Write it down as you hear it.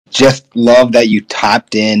just love that you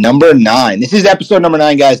tapped in. Number 9. This is episode number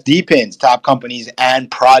 9, guys. DePIN's top companies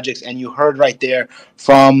and projects. And you heard right there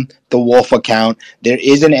from the Wolf account, there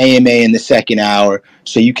is an AMA in the second hour,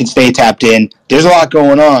 so you can stay tapped in. There's a lot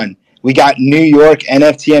going on. We got New York,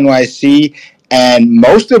 NFT NYC, and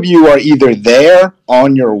most of you are either there,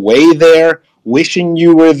 on your way there, wishing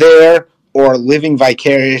you were there, or living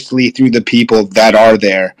vicariously through the people that are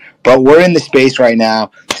there. But we're in the space right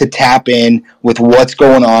now to tap in with what's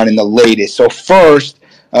going on in the latest. So first,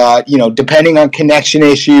 depending on connection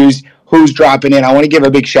issues, who's dropping in, I want to give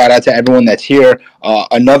a big shout out to everyone that's here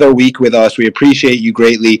another week with us. We appreciate you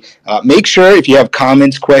greatly. Make sure if you have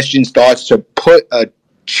comments, questions, thoughts, to put a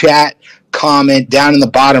chat comment down in the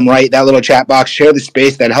bottom right, that little chat box. Share the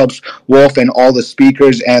space. That helps Wolf and all the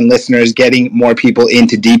speakers and listeners getting more people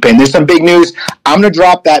into DePIN. There's some big news. I'm going to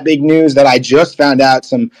drop that big news that I just found out,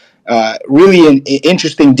 some really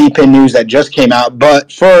interesting DePIN news that just came out. But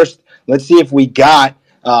first, let's see if we got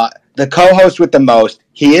the co-host with the most.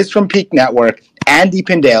 He is from Peak Network and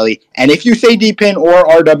DePIN Daily. And if you say DePIN or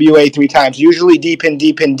RWA 3 times, usually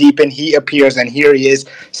DePIN, he appears, and here he is.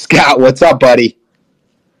 Scott, what's up, buddy?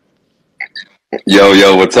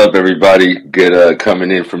 Yo, what's up, everybody? Good coming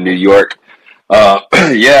in from New York.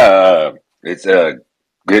 It's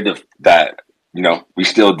good that, we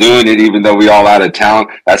still doing it even though we all out of town.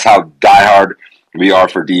 That's how diehard we are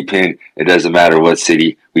for DePIN. It doesn't matter what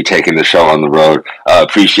city we taking the show on the road.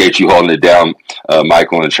 Appreciate you holding it down,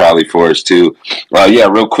 Michael and Charlie, for us too.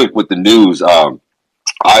 Real quick with the news.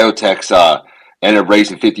 IoTex ended up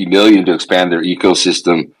raising $50 million to expand their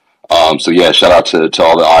ecosystem. Shout out to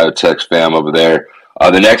all the IoTex fam over there.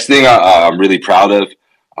 The next thing I'm really proud of,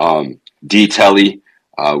 D-Telly,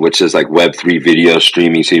 which is like Web3 video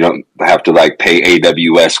streaming, so you don't have to like pay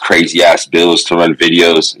AWS crazy ass bills to run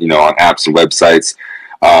videos, on apps and websites.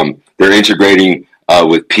 They're integrating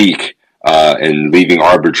with Peak and leaving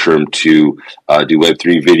Arbitrum to do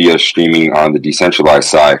Web3 video streaming on the Decentralized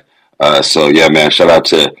side. Shout out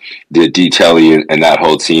to the D-Telly and that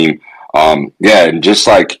whole team. And just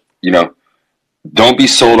like, don't be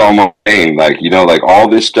sold on one thing. Like all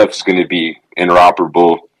this stuff is going to be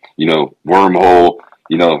interoperable, wormhole,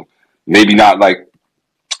 maybe not like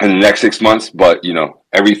in the next 6 months, but,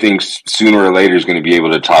 everything sooner or later is going to be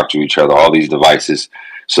able to talk to each other, all these devices.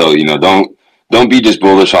 So, don't be just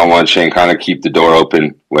bullish on one chain, kind of keep the door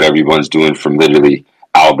open, what everyone's doing from literally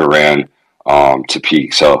Algorand to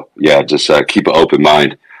Peak. So, just keep an open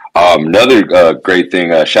mind. Another great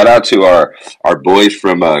thing, shout out to our boys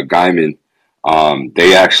from Gaiman.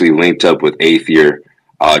 They actually linked up with Aether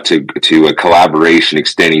to a collaboration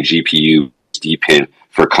extending GPU DePIN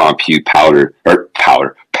for compute power.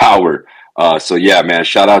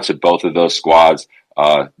 Shout out to both of those squads.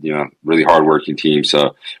 Really hardworking team.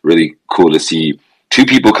 So really cool to see 2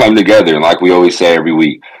 people come together. And like we always say every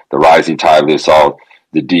week, the rising tide lifts all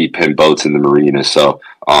the DePIN boats in the marina. So,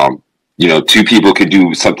 2 people can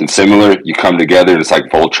do something similar. You come together and it's like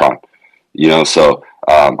Voltron, so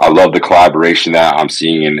I love the collaboration that I'm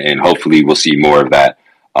seeing, and hopefully we'll see more of that.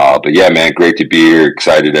 Great to be here.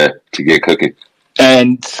 Excited to get cooking.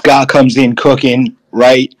 And Scott comes in cooking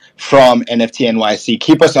right from NFT NYC.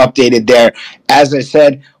 Keep us updated there. As I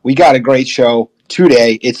said, we got a great show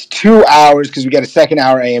today. It's 2 hours because we got a second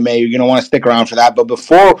hour AMA. You're going to want to stick around for that. But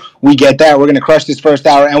before we get that, we're going to crush this first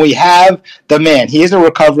hour. And we have the man. He is a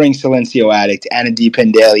recovering Silencio addict and a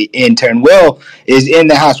DePIN Daily intern. Will is in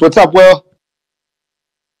the house. What's up, Will?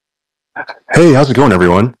 Hey, how's it going,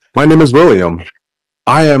 everyone? My name is William.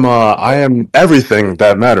 I am everything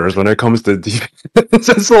that matters when it comes to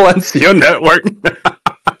Silencio Network.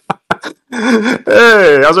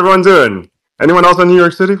 Hey, how's everyone doing? Anyone else in New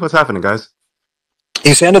York City? What's happening, guys?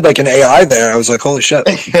 He sounded like an AI there. I was like, holy shit.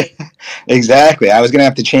 Exactly. I was going to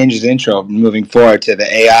have to change his intro moving forward to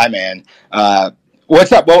the AI man.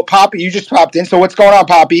 What's up? Well, Poppy, you just popped in. So what's going on,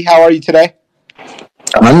 Poppy? How are you today?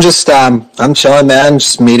 I'm just, I'm chilling, man.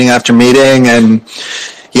 Just meeting after meeting. And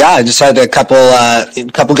I just had a couple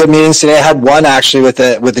good meetings today. I had one actually with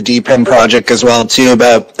the DePIN project as well too,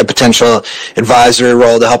 about a potential advisory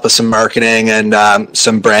role to help with some marketing and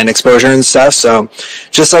some brand exposure and stuff. So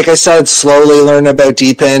just like I said, slowly learn about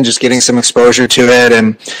DePIN, just getting some exposure to it,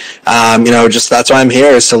 and just that's why I'm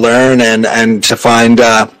here, is to learn and to find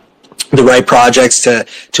the right projects to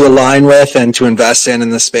align with and to invest in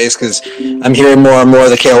the space, because I'm hearing more and more of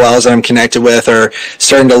the KOLs that I'm connected with are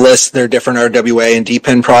starting to list their different RWA and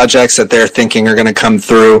DePIN projects that they're thinking are going to come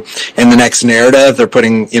through in the next narrative. They're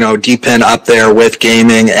putting, DePIN up there with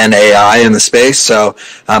gaming and AI in the space. So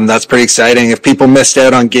that's pretty exciting. If people missed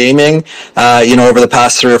out on gaming, over the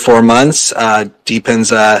past 3 or 4 months, DePIN's,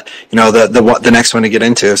 the next one to get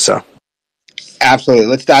into. So. Absolutely.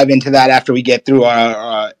 Let's dive into that after we get through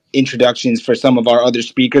our introductions for some of our other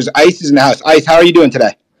speakers. Ice is in the house. Ice, how are you doing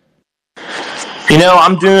today?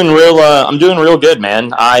 I'm doing real good,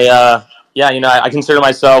 man. I consider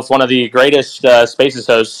myself one of the greatest Spaces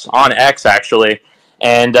hosts on X, actually,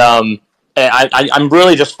 and I'm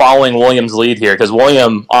really just following William's lead here, because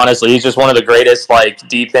William, honestly, he's just one of the greatest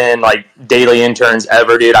DePIN daily interns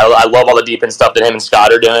ever, dude. I love all the DePIN stuff that him and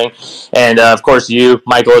Scott are doing, and of course you,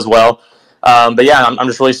 Michael, as well. But yeah, I'm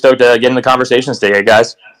just really stoked to get in the conversations today,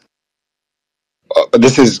 guys.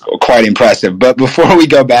 This is quite impressive. But before we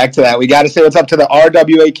go back to that, we got to say what's up to the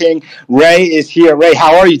RWA King. Ray is here. Ray,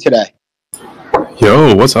 how are you today?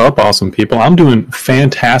 Yo, what's up, awesome people? I'm doing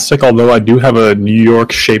fantastic, although I do have a New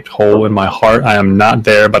York-shaped hole in my heart. I am not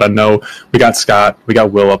there, but I know we got Scott, we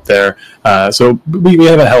got Will up there. So we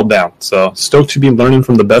have it held down. So stoked to be learning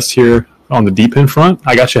from the best here on the DePIN front.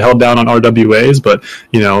 I got you held down on RWAs, but,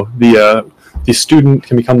 the student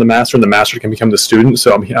can become the master, and the master can become the student.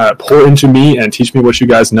 So pour into me and teach me what you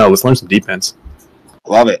guys know. Let's learn some DePINs.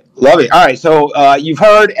 Love it. All right. So you've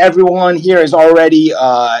heard everyone here is already,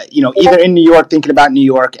 either in New York, thinking about New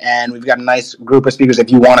York, and we've got a nice group of speakers.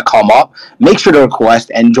 If you want to come up, make sure to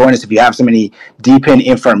request and join us if you have some any DePIN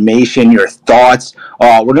information, your thoughts.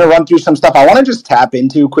 We're going to run through some stuff I want to just tap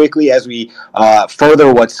into quickly as we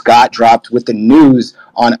further what Scott dropped with the news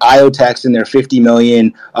on IoTeX and their $50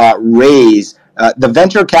 million raise. The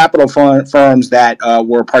venture capital firms that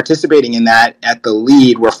were participating in that at the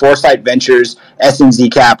lead were Foresight Ventures, S&Z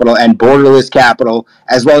Capital, and Borderless Capital,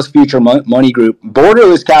 as well as Future Money Group.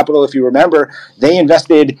 Borderless Capital, if you remember, they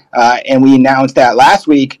invested, and we announced that last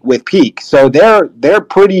week, with Peak. So they're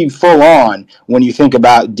pretty full on when you think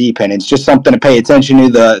about DePIN. It's just something to pay attention to,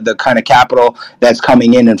 the kind of capital that's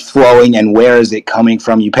coming in and flowing, and where is it coming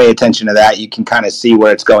from. You pay attention to that, you can kind of see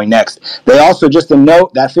where it's going next. They also, just to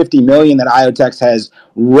note, that $50 million that IoTeX has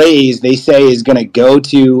raised, they say, is going to go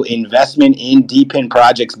to investment in DePIN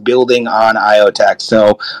projects building on IoTeX.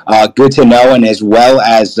 So good to know, and as well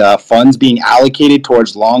as funds being allocated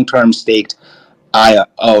towards long-term staked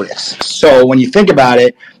IoTeX. So when you think about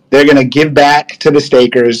it, they're going to give back to the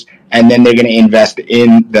stakers, and then they're going to invest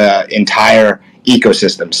in the entire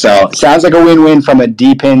ecosystem. So it sounds like a win-win from a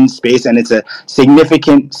DePIN space, and it's a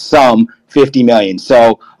significant sum, $50 million.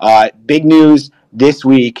 So big news this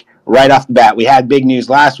week. Right off the bat, we had big news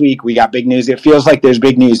last week. We got big news. It feels like there's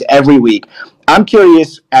big news every week. I'm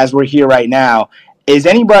curious, as we're here right now, is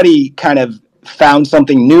anybody kind of found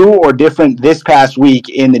something new or different this past week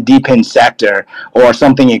in the DePIN sector, or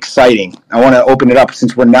something exciting? I want to open it up,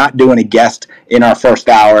 since we're not doing a guest in our first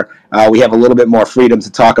hour. We have a little bit more freedom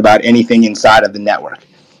to talk about anything inside of the network.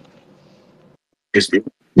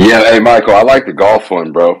 Yeah, hey Michael, I like the golf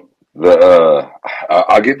one, bro.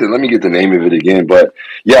 Let me get the name of it again. But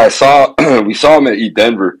yeah, we saw him at Eat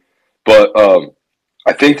Denver, but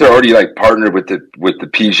I think they're already partnered with the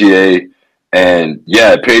PGA, and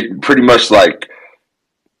yeah, it pretty much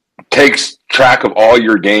takes track of all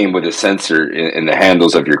your game with a sensor in the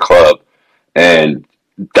handles of your club, and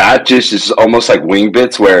that just is almost like wing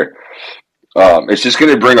bits, where it's just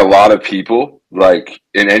going to bring a lot of people, and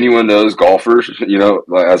anyone knows golfers,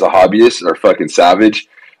 as a hobbyist, are fucking savage.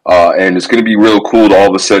 And it's going to be real cool to all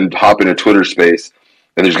of a sudden hop in a Twitter space,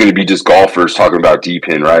 and there's going to be just golfers talking about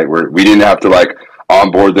DePIN, right? Where we didn't have to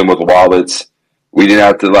onboard them with wallets. We didn't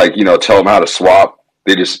have to tell them how to swap.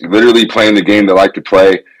 They just literally playing the game they like to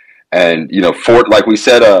play. And, like we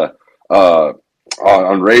said,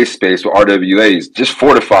 on Ray's space with RWAs, just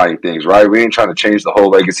fortifying things, right? We ain't trying to change the whole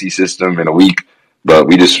legacy system in a week, but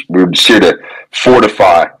we're just here to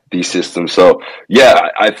fortify these systems. So yeah,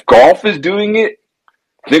 if golf is doing it,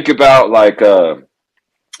 think about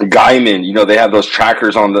Guyman. They have those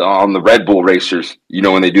trackers on the Red Bull racers,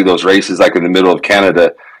 when they do those races in the middle of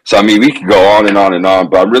Canada. So I mean, we could go on and on and on,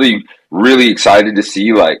 but I'm really, really excited to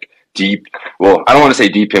see I don't want to say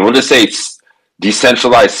DePIN, we'll just say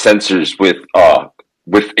decentralized sensors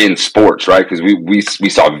within sports, right? Because we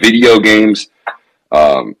saw video games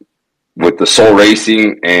with the Soul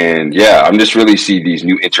Racing, and yeah, I'm just really see these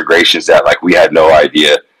new integrations that we had no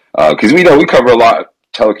idea, because we cover a lot of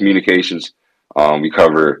telecommunications, we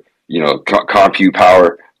cover compute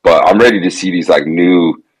power, but I'm ready to see these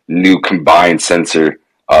new combined sensor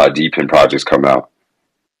DePIN projects come out.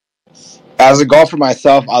 As a golfer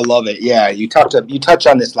myself, I love it. Yeah, you touched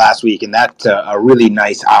on this last week, and that's a really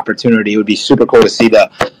nice opportunity. It would be super cool to see the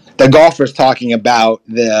golfers talking about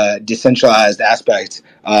the decentralized aspect,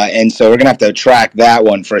 and so we're gonna have to track that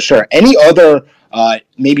one for sure. Any other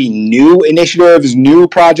maybe new initiatives, new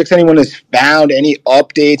projects anyone has found? Any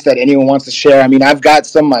updates that anyone wants to share? I mean, I've got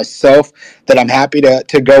some myself that I'm happy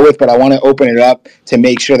to go with, but I want to open it up to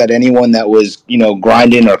make sure that anyone that was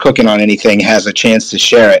grinding or cooking on anything has a chance to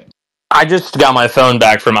share it. I just got my phone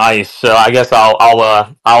back from ICE, so I guess I'll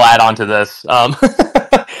add on to this.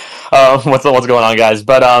 What's going on, guys?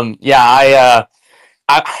 But yeah,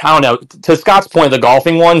 I don't know. To Scott's point, the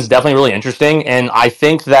golfing one's definitely really interesting, and I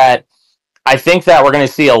think that we're going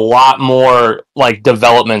to see a lot more like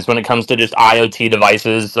developments when it comes to just IoT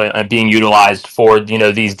devices being utilized for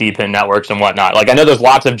these DePIN networks and whatnot. Like I know there's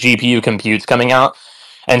lots of GPU computes coming out,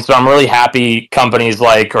 and so I'm really happy companies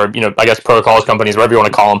like, or I guess protocols companies, whatever you want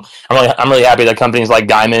to call them. I'm really happy that companies like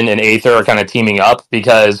Diamond and Aether are kind of teaming up,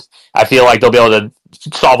 because I feel like they'll be able to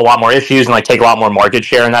solve a lot more issues and like take a lot more market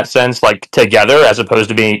share in that sense, like together as opposed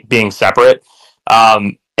to being separate.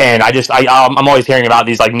 And I'm always hearing about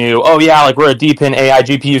these like new, oh yeah, like we're a DePIN AI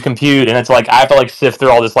GPU compute, and it's like I have to like sift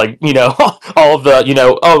through all this like all of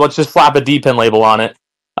the oh, let's just slap a DePIN label on it.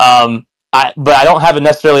 But I don't have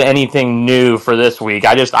necessarily anything new for this week.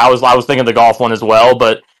 I was thinking the golf one as well,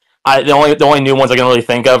 but the only new ones I can really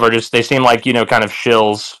think of are just, they seem like kind of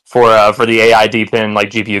shills for the AI DePIN like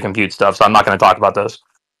GPU compute stuff. So I'm not going to talk about those.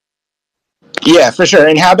 Yeah, for sure.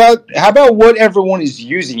 And how about what everyone is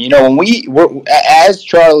using? When we're, as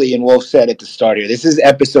Charlie and Wolf said at the start here, this is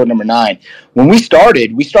episode number 9. When we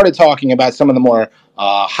started talking about some of the more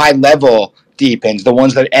high level DePINs, the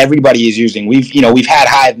ones that everybody is using. We've had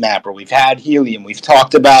Hive Mapper, we've had Helium, we've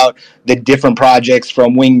talked about the different projects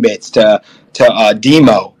from Wingbits to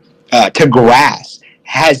Demo to Grass.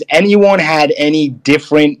 Has anyone had any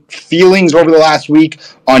different feelings over the last week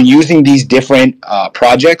on using these different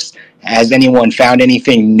projects? Has anyone found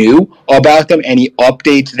anything new about them? Any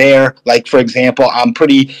updates there? Like, for example, I'm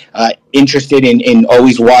pretty interested in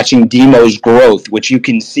always watching Demo's growth, which you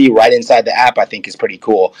can see right inside the app. I think is pretty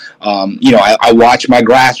cool. I watch my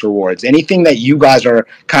Grass rewards. Anything that you guys are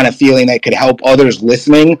kind of feeling that could help others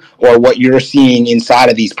listening, or what you're seeing inside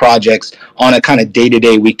of these projects on a kind of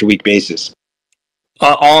day-to-day, week-to-week basis?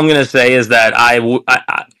 All I'm going to say is that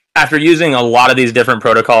after using a lot of these different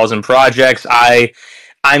protocols and projects,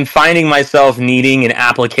 I'm finding myself needing an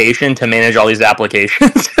application to manage all these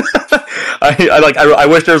applications. I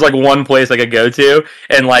wish there was like one place I could go to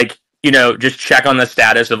and just check on the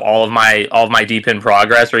status of all of my DePIN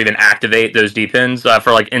progress, or even activate those DePINs.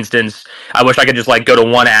 For like instance, I wish I could just like go to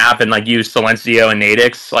one app and like use Silencio and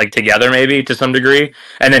Nadix like together maybe to some degree,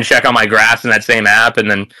 and then check on my Grass in that same app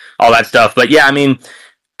and then all that stuff. But yeah, I mean,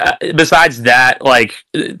 besides that, like,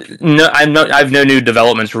 no, I have no new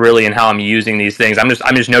developments really in how I'm using these things. I'm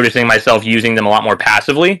just noticing myself using them a lot more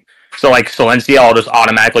passively. So like Silencio, I'll just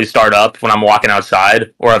automatically start up when I'm walking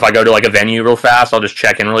outside, or if I go to like a venue real fast, I'll just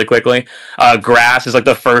check in really quickly. Grass is like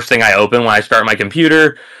the first thing I open when I start my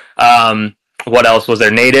computer. What else was there?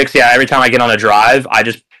 Nadix. Yeah, every time I get on a drive, I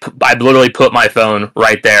literally put my phone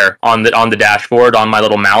right there on the dashboard on my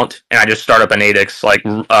little mount, and I just start up a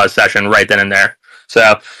Nadix session right then and there.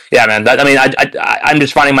 So yeah, man. I'm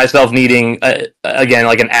just finding myself needing again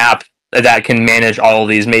like an app that can manage all of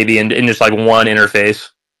these, maybe in just like one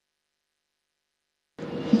interface.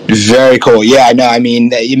 Very cool. Yeah, no, I mean,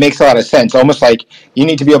 it makes a lot of sense. Almost like you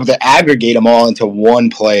need to be able to aggregate them all into one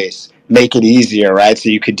place, make it easier, right? So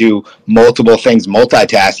you could do multiple things,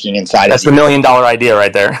 multitasking inside. That's the $1 million idea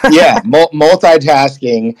right there. Yeah,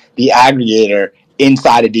 multitasking the aggregator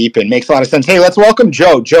inside of DePIN makes a lot of sense. Hey, let's welcome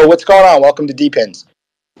Joe. Joe, what's going on? Welcome to DePINs.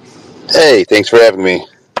 Hey, thanks for having me.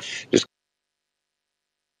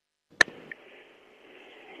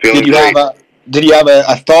 Did you have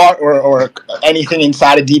a thought or anything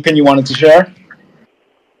inside of DePIN you wanted to share?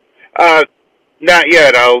 Not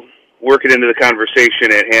yet. I'll work it into the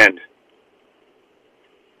conversation at hand.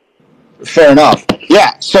 Fair enough.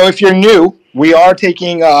 Yeah. So if you're new, we are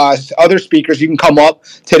taking other speakers. You can come up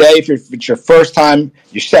today if it's your first time,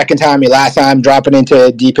 your second time, your last time dropping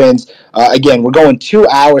into DePINs. Again, we're going 2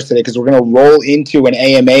 hours today because we're going to roll into an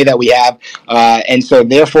AMA that we have. And so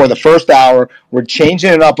therefore, the first hour, We're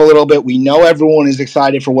changing it up a little bit. We know everyone is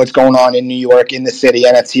excited for what's going on in New York, in the city,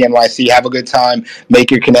 NFT, NYC. Have a good time, make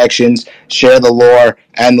your connections, share the lore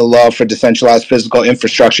and the love for decentralized physical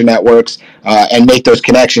infrastructure networks, and make those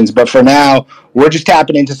connections. But for now, we're just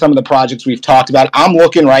tapping into some of the projects we've talked about. I'm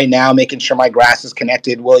looking right now, making sure my grass is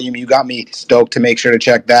connected. William, you got me stoked to make sure to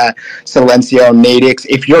check that. Silencio, Nadix.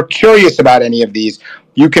 If you're curious about any of these,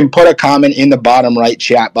 you can put a comment in the bottom right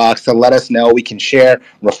chat box to let us know. We can share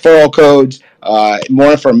referral codes,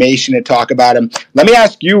 more information to talk about them. Let me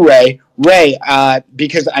ask you, Ray. Ray,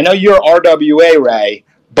 because I know you're RWA, Ray,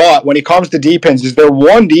 but when it comes to DePINs, is there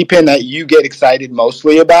one DePIN that you get excited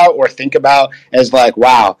mostly about or think about as like,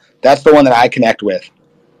 wow, that's the one that I connect with?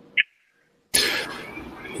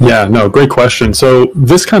 Yeah, no, great question. So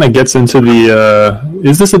this kind of gets into the,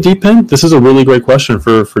 is this a DePIN? This is a really great question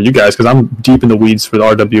for you guys, because I'm deep in the weeds for the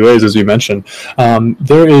RWAs, as you mentioned.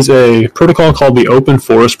 There is a protocol called the Open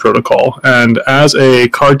Forest Protocol, and as a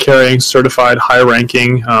card-carrying, certified,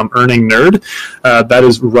 high-ranking, earning nerd, that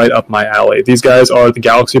is right up my alley. These guys are the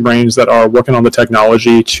galaxy brains that are working on the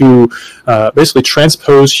technology to basically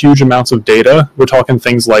transpose huge amounts of data. We're talking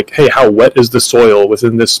things like, hey, how wet is the soil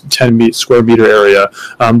within this 10 square meter area?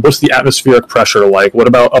 What's the atmospheric pressure like? What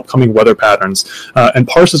about upcoming weather patterns? And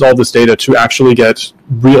parses all this data to actually get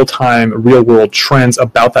real-time, real-world trends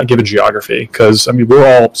about that given geography. Because, I mean, we're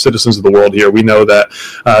all citizens of the world here. We know that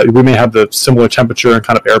we may have the similar temperature and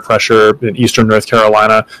kind of air pressure in eastern North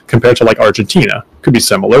Carolina compared to, like, Argentina. Could be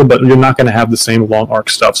similar, but you're not going to have the same long arc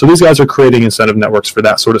stuff. So these guys are creating incentive networks for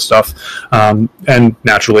that sort of stuff. And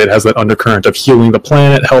naturally, it has that undercurrent of healing the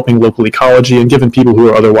planet, helping local ecology, and giving people who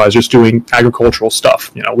are otherwise just doing agricultural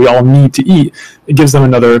stuff. You know, we all need to eat. It gives them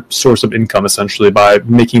another source of income, essentially, by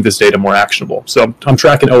making this data more actionable. So I'm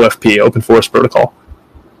tracking OFP, Open Forest Protocol.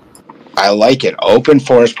 I like it. Open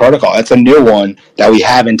Forest Protocol. That's a new one that we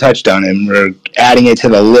haven't touched on, and we're adding it to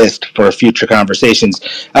the list for future conversations.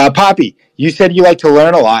 Poppy, you said you like to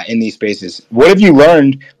learn a lot in these spaces. What have you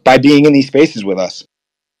learned by being in these spaces with us?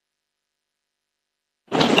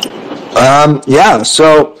 Yeah,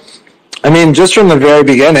 so, I mean, just from the very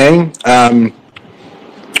beginning,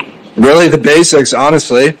 really the basics,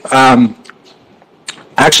 honestly.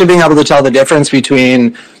 Actually being able to tell the difference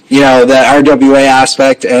between, you know, the RWA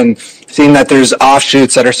aspect and seeing that there's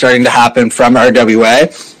offshoots that are starting to happen from RWA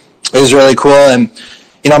is really cool. And,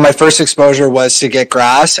 you know, my first exposure was to get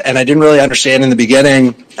grass, and I didn't really understand in the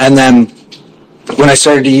beginning. And then when I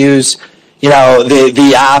started to use, you know,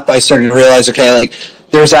 the app, I started to realize, okay, like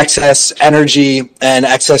there's excess energy and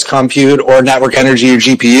excess compute or network energy or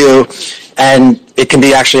GPU, and it can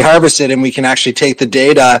be actually harvested, and we can actually take the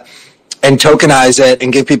data and tokenize it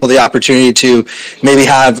and give people the opportunity to maybe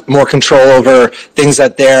have more control over things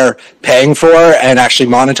that they're paying for and actually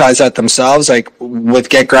monetize that themselves. Like with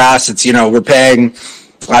GetGrass, it's, you know, I'm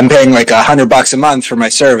paying like $100 a month for my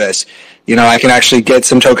service. You know, I can actually get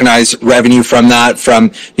some tokenized revenue from that,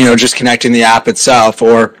 from, you know, just connecting the app itself.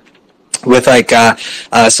 Or with like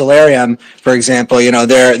Solarium, for example, you know,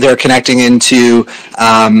 they're connecting into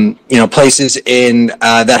you know, places in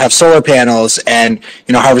that have solar panels and,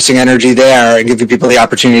 you know, harvesting energy there and giving people the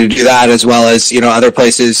opportunity to do that, as well as, you know, other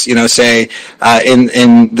places, you know, say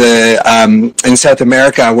in South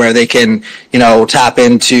America, where they can, you know, tap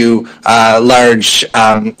into large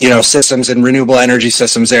you know, systems and renewable energy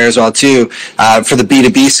systems there as well too, for the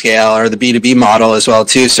B2B scale or the B2B model as well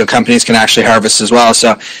too, so companies can actually harvest as well.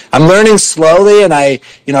 So I'm learning slowly, and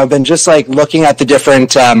I've been just like looking at the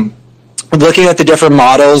different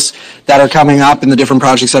models that are coming up and the different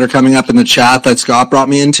projects that are coming up in the chat that Scott brought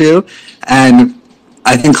me into. And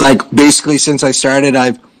I think like basically since I started,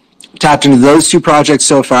 I've tapped into those two projects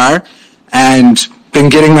so far and been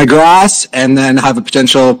getting my grass, and then have a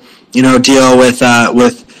potential, you know, deal with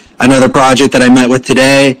another project that I met with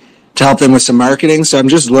today to help them with some marketing. So I'm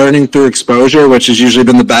just learning through exposure, which has usually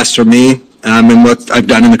been the best for me, and what I've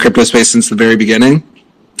done in the crypto space since the very beginning.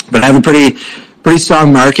 But I have a pretty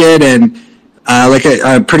strong market and like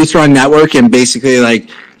a pretty strong network, and basically, like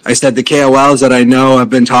I said, the KOLs that I know have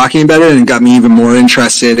been talking about it and got me even more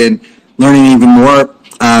interested in learning even more,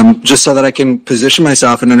 just so that I can position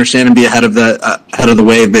myself and understand and be ahead of the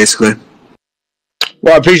wave, basically.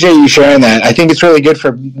 Well, I appreciate you sharing that. I think it's really good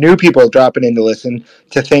for new people dropping in to listen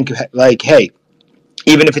to think like, hey,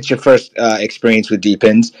 even if it's your first experience with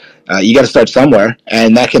DePINs, you got to start somewhere,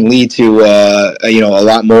 and that can lead to you know, a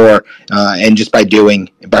lot more, and just by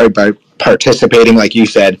participating, like you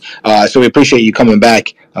said. So we appreciate you coming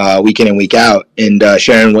back week in and week out and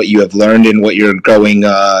sharing what you have learned and what you're going,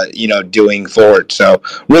 you know, doing forward. So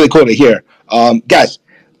really cool to hear, guys.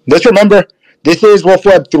 Let's remember, this is Wolf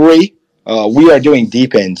Web 3. We are doing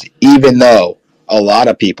DePINs, even though a lot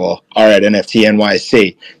of people are at NFT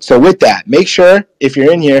NYC. So with that, make sure, if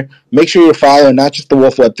you're in here, make sure you're following not just the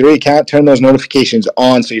Wolf Web 3 account, turn those notifications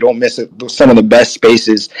on so you don't miss some of the best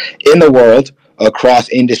spaces in the world across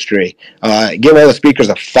industry. Give all the speakers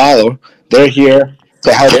a follow. They're here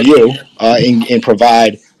to help you and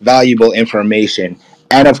provide valuable information.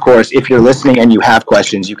 And of course, if you're listening and you have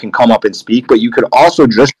questions, you can come up and speak, but you could also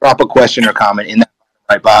just drop a question or comment in that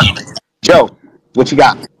right box. Joe, what you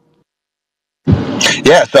got?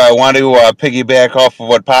 Yeah, so I want to piggyback off of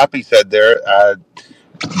what Poppy said there.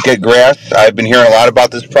 Get grass. I've been hearing a lot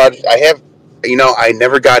about this project. I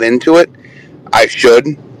never got into it. I should.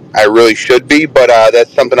 I really should be, but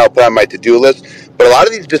that's something I'll put on my to-do list. But a lot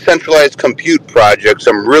of these decentralized compute projects,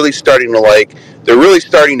 I'm really starting to like. They're really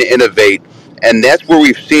starting to innovate, and that's where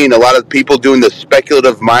we've seen a lot of people doing the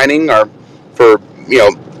speculative mining, or for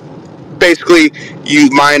basically you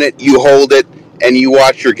mine it, you hold it, and you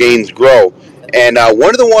watch your gains grow. And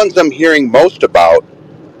one of the ones I'm hearing most about,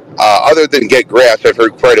 other than Get Grass, I've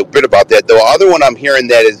heard quite a bit about that. The other one I'm hearing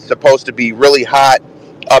that is supposed to be really hot,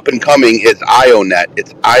 up and coming, is IONet.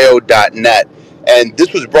 It's io.net. And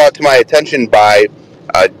this was brought to my attention by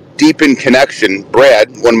DePIN Connection, Brad,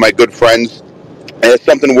 one of my good friends. And it's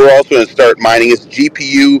something we're also going to start mining. It's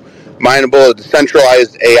GPU mineable, a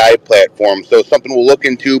decentralized AI platform. So something we'll look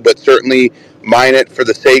into, but certainly mine it for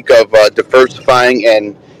the sake of diversifying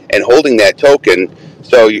and holding that token.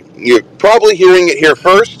 So you're probably hearing it here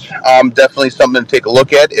first. Definitely something to take a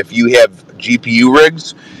look at if you have GPU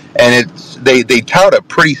rigs. And they tout a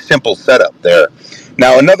pretty simple setup there.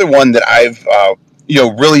 Now, another one that I've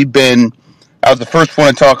really been, I was the first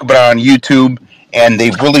one to talk about on YouTube, and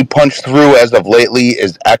they've really punched through as of lately,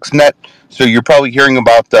 is XNet. So you're probably hearing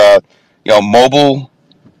about the mobile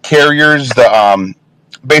carriers, the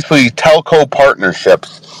basically telco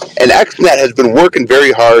partnerships. And XNet has been working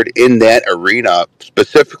very hard in that arena,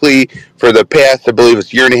 specifically for the past, I believe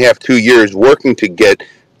it's 1.5 to 2 years, working to get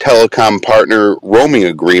telecom partner roaming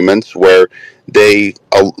agreements where they,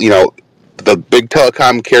 the big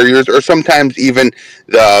telecom carriers, or sometimes even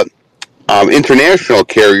the international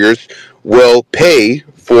carriers, will pay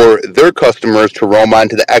for their customers to roam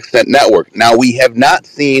onto the XNet network. Now, we have not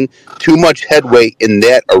seen too much headway in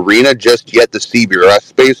that arena just yet, the CBRS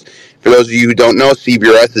space. For those of you who don't know,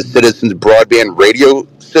 CBRS is Citizens Broadband Radio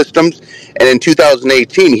Systems. And in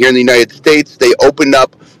 2018, here in the United States, they opened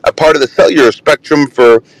up a part of the cellular spectrum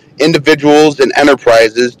for individuals and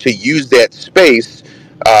enterprises to use that space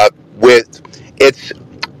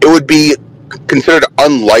it would be considered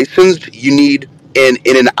unlicensed. You need, in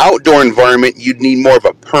an outdoor environment, you'd need more of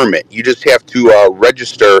a permit. You just have to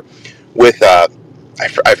register with,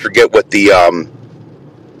 I forget what the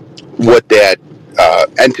what that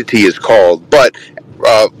entity is called. But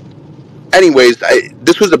anyways,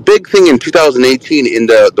 this was a big thing in 2018 in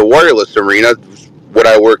the wireless arena, what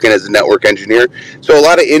I work in as a network engineer. So a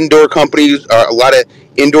lot of indoor companies, a lot of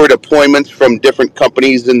indoor deployments from different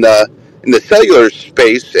companies in the cellular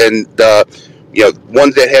space, and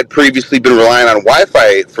ones that had previously been relying on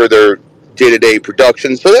Wi-Fi for their day-to-day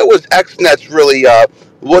production. So that was XNet's really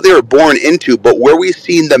what they were born into. But where we've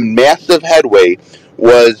seen the massive headway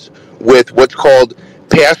was with what's called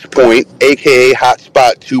Passpoint, aka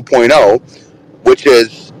Hotspot 2.0, which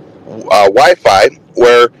is Wi-Fi,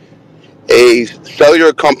 where a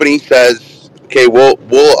cellular company says, okay, we'll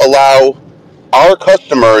allow our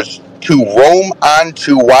customers to roam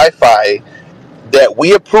onto Wi-Fi that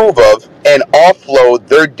we approve of and offload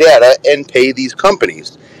their data and pay these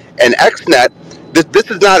companies. And XNet, this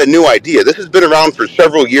is not a new idea. This has been around for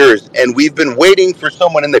several years, and we've been waiting for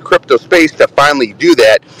someone in the crypto space to finally do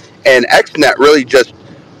that. And XNet really just,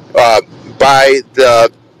 by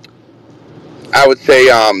the, I would say,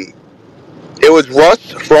 it was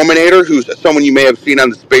Russ Frominator, who's someone you may have seen on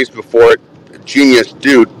the space before, a genius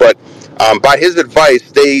dude, but by his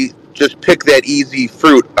advice, they just picked that easy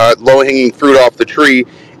fruit, low-hanging fruit off the tree,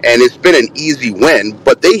 and it's been an easy win.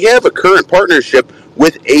 But they have a current partnership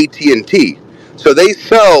with AT&T. So they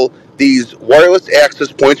sell these wireless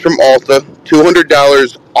access points from Alta,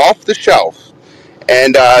 $200 off the shelf,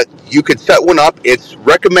 and you could set one up. It's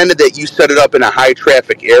recommended that you set it up in a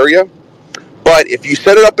high-traffic area, but if you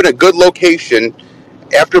set it up in a good location,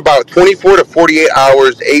 after about 24 to 48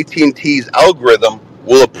 hours, AT&T's algorithm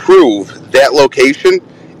will approve that location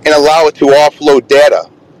and allow it to offload data.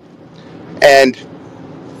 And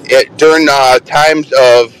during times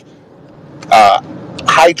of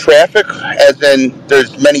high traffic, as in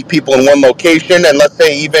there's many people in one location, and let's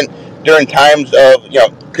say even during times of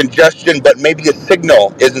congestion, but maybe the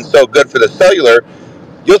signal isn't so good for the cellular,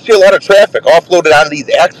 you'll see a lot of traffic offloaded onto these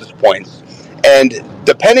access points. And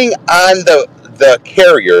depending on the the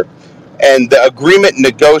carrier, and the agreement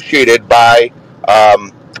negotiated by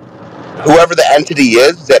whoever the entity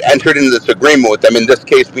is that entered into this agreement with them, in this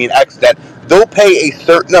case being XNet, they'll pay a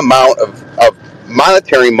certain amount of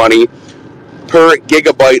monetary money per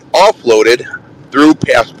gigabyte offloaded through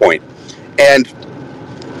Passpoint. And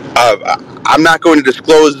I'm not going to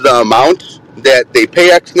disclose the amount that they pay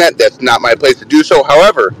XNet. That's not my place to do so.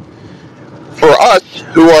 However, for us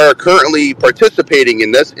who are currently participating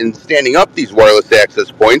in this and standing up these wireless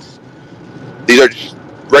access points, these are just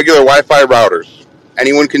regular Wi-Fi routers.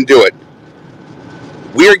 Anyone can do it.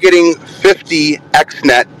 We are getting 50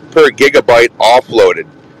 XNet per gigabyte offloaded.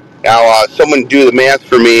 Now, someone do the math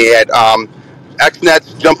for me. At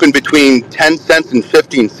XNet's jumping between 10 cents and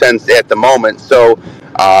 15 cents at the moment. So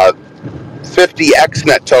 50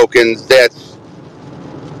 XNet tokens, that's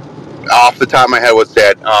off the top of my head, what's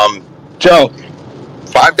that? Joe,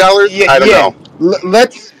 $5? I don't know.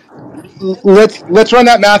 Let's run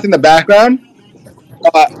that math in the background.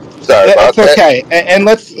 Sorry about that. It's okay. And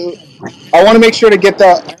let's. I want to make sure to get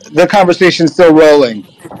the conversation still rolling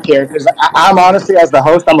here, because I'm honestly, as the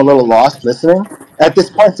host, I'm a little lost listening at this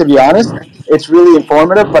point. To be honest, it's really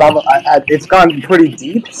informative, but it's gone pretty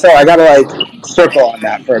deep, so I got to circle on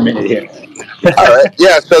that for a minute here. All right.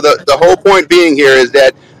 Yeah. So the whole point being here is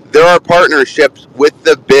that there are partnerships with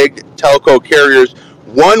the big telco carriers.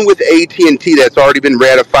 One with AT&T that's already been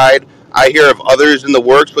ratified. I hear of others in the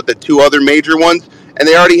works with the two other major ones, and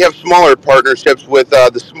they already have smaller partnerships with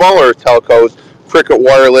the smaller telcos, Cricket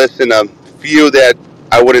Wireless, and a few that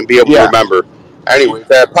I wouldn't be able to remember.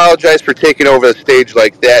 Anyways, I apologize for taking over the stage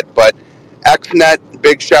like that, but XNet,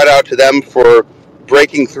 big shout out to them for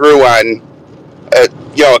breaking through on a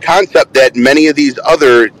concept that many of these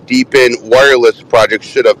other DePIN wireless projects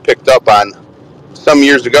should have picked up on some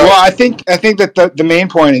years ago. Well, I think that the main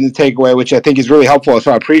point and the takeaway, which I think is really helpful,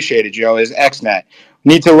 so I appreciate it, Joe, is XNet.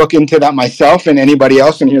 Need to look into that myself, and anybody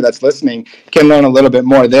else in here that's listening can learn a little bit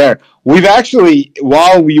more there. We've actually,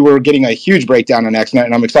 while we were getting a huge breakdown on XNet,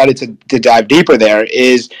 and I'm excited to dive deeper there,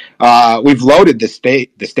 is we've loaded the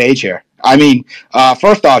stage here. I mean,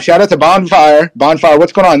 first off, shout out to Bonfire. Bonfire,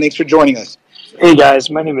 what's going on? Thanks for joining us. Hey guys,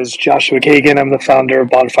 my name is Joshua Kagan. I'm the founder of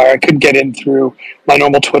Bonfire. I couldn't get in through my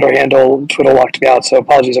normal Twitter handle. Twitter locked me out, so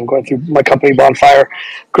apologies. I'm going through my company, Bonfire.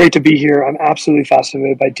 Great to be here. I'm absolutely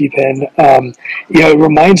fascinated by DePIN. It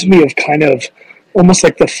reminds me of kind of almost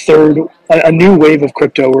like a new wave of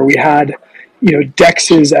crypto where we had,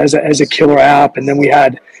 DEXs as a killer app, and then we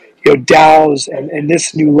had, DAOs and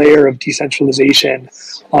this new layer of decentralization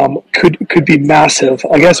could be massive.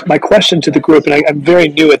 I guess my question to the group, and I'm very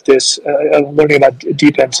new at this, I'm learning about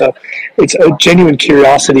DePIN, so it's a genuine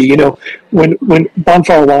curiosity. When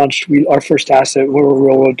Bonfire launched, our first asset, we were a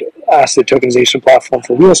real-world asset tokenization platform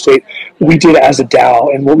for real estate. We did it as a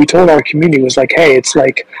DAO, and what we told our community was like, hey, it's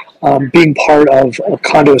like being part of a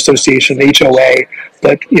condo association, HOA,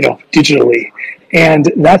 but digitally.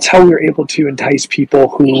 And that's how we were able to entice people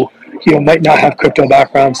who, might not have crypto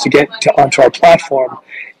backgrounds to get onto our platform.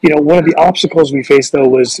 One of the obstacles we faced, though,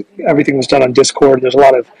 was everything was done on Discord. There's a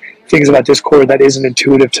lot of things about Discord that isn't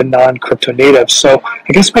intuitive to non-crypto natives. So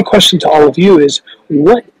I guess my question to all of you is,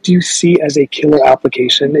 what do you see as a killer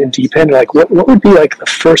application in DePIN? Like, what would be like the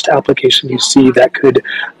first application you see that could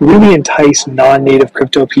really entice non-native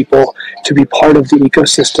crypto people to be part of the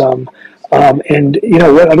ecosystem? And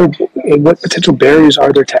what potential barriers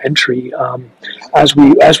are there to entry as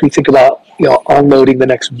we think about unloading the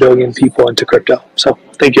next billion people into crypto? So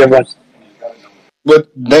thank you, everyone. Well,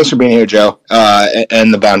 thanks for being here, Joe,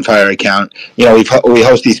 and the Bonfire account. We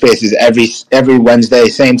host these spaces every Wednesday,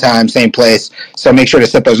 same time, same place. So make sure to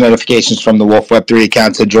set those notifications from the Wolf Web3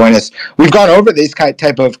 account to join us. We've gone over this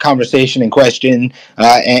type of conversation and question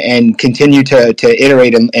and continue to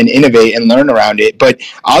iterate and innovate and learn around it. But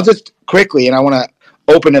I'll just quickly, and I want to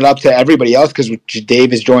open it up to everybody else because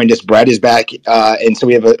Dave has joined us, Brett is back, and so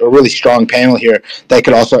we have a really strong panel here that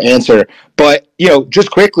could also answer. But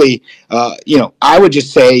just quickly, I would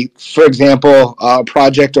just say, for example, a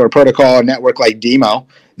project or a protocol or network like Demo,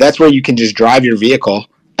 that's where you can just drive your vehicle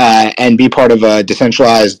and be part of a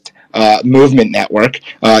decentralized movement network.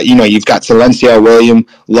 You've got Silencio. William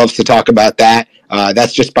loves to talk about that.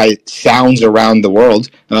 That's just by sounds around the world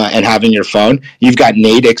and having your phone. You've got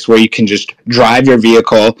Nadix, where you can just drive your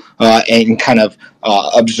vehicle and kind of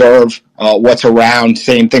observe what's around.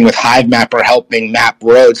 Same thing with HiveMapper, helping map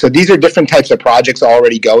roads. So these are different types of projects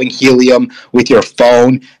already going. Helium with your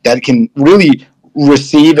phone that can really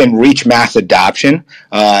receive and reach mass adoption.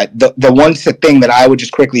 The one thing that I would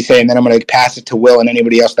just quickly say, and then I'm going to pass it to Will and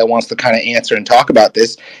anybody else that wants to kind of answer and talk about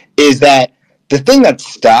this, is that the thing that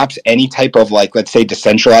stops any type of, like, let's say,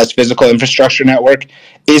 decentralized physical infrastructure network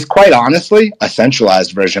is, quite honestly, a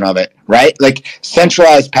centralized version of it, right? Like,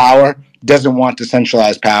 centralized power doesn't want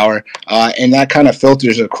decentralized power, and that kind of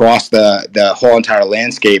filters across the whole entire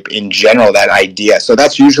landscape in general, that idea. So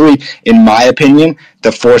that's usually, in my opinion,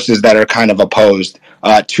 the forces that are kind of opposed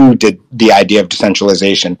to the idea of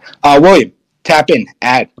decentralization. William, tap in,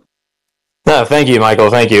 add. No, thank you, Michael.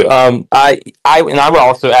 Thank you. I would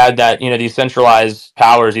also add that these centralized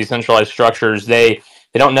powers, these centralized structures, they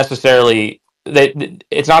don't necessarily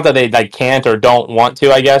it's not that they can't or don't want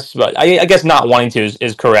to, I guess, but I guess not wanting to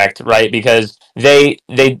is correct, right? Because they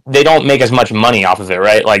don't make as much money off of it,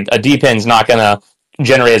 right? Like a DPIN's not gonna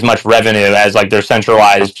generate as much revenue as like their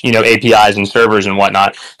centralized APIs and servers and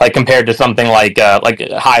whatnot, like compared to something like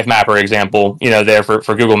Hive Mapper example, there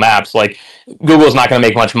for Google Maps. Like Google's not going to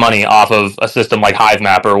make much money off of a system like Hive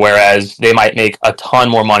Mapper, whereas they might make a ton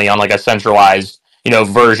more money on like a centralized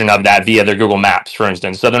version of that via their Google Maps, for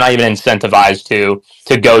instance. So they're not even incentivized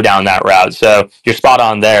to go down that route. So you're spot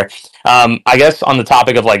on there. I guess on the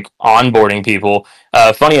topic of like onboarding people,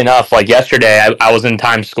 funny enough, like yesterday I was in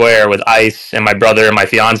Times Square with Ice and my brother and my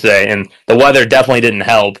fiance, and the weather definitely didn't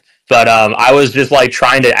help. But I was just like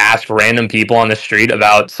trying to ask random people on the street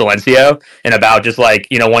about Silencio and about just like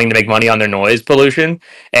wanting to make money on their noise pollution.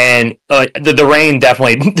 And the rain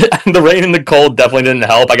definitely, the rain and the cold definitely didn't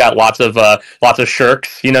help. I got lots of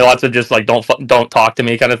shirks, lots of just like don't talk to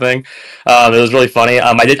me kind of thing. It was really funny.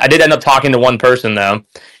 I did end up talking to one person though,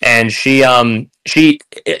 and she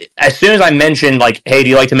as soon as I mentioned like, hey, do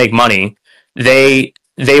you like to make money? They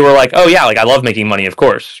were like, oh yeah, like I love making money, of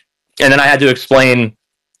course. And then I had to explain,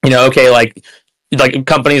 okay, like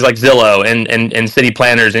companies like Zillow and city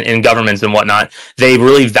planners and governments and whatnot, they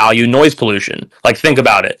really value noise pollution. Like think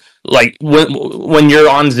about it. Like when you're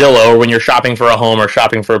on Zillow or when you're shopping for a home or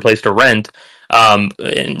shopping for a place to rent,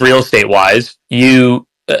 real estate wise,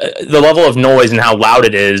 the level of noise and how loud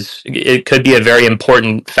it is, it could be a very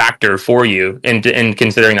important factor for you in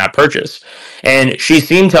considering that purchase. And she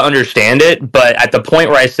seemed to understand it, but at the point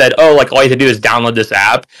where I said, oh, like all you have to do is download this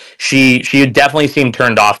app, she definitely seemed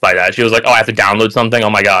turned off by that. She was like, oh, I have to download something? Oh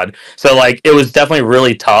my God. So like it was definitely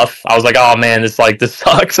really tough. I was like, oh man, this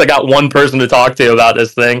sucks. I got one person to talk to about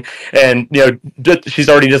this thing. And she's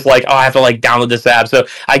already just like, oh, I have to like download this app. So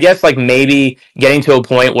I guess like maybe getting to a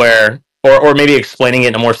point where or maybe explaining it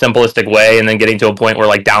in a more simplistic way, and then getting to a point where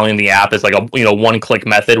like downloading the app is like a one-click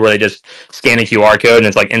method where they just scan a QR code and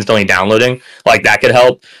it's like instantly downloading. Like that could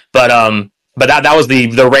help. But that was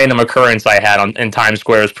the random occurrence I had in Times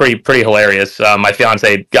Square. It was pretty hilarious. My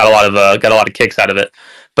fiance got a lot of kicks out of it.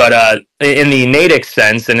 But in the Nadix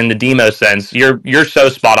sense and in the demo sense, you're so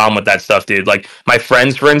spot on with that stuff, dude. Like my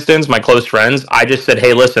friends, for instance, my close friends, I just said,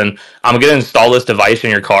 hey, listen, I'm going to install this device in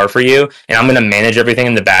your car for you, and I'm going to manage everything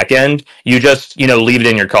in the back end. You just, leave it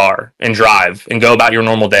in your car and drive and go about your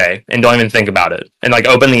normal day and don't even think about it. And like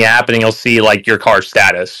open the app and you'll see like your car's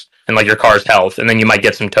status and like your car's health, and then you might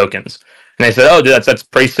get some tokens. And they said, oh, dude, that's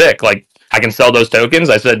pretty sick. Like, I can sell those tokens.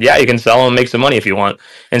 I said, yeah, you can sell them and make some money if you want.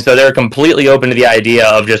 And so they're completely open to the idea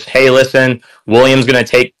of just, hey, listen, William's going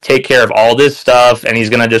to take care of all this stuff, and he's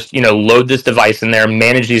going to just, load this device in there,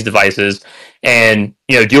 manage these devices, and,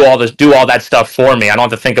 do all that stuff for me. I don't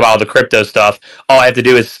have to think about all the crypto stuff. All I have to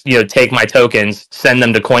do is, take my tokens, send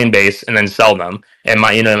them to Coinbase, and then sell them. And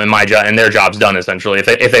and their job's done essentially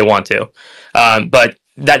if they want to. But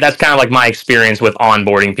that's kind of like my experience with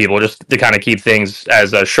onboarding people, just to kind of keep things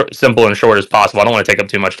as simple and short as possible. I don't want to take up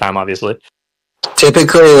too much time, obviously.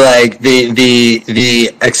 Typically, like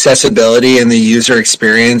the accessibility and the user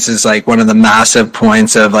experience is like one of the massive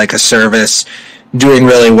points of like a service doing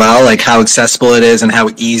really well, like how accessible it is and how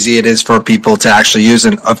easy it is for people to actually use,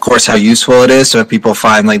 and of course how useful it is. So if people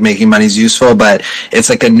find like making money is useful, but it's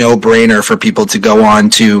like a no-brainer for people to go on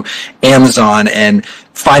to Amazon and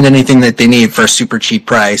find anything that they need for a super cheap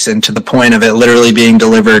price, and to the point of it literally being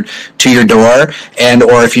delivered to your door, and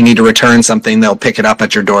or if you need to return something, they'll pick it up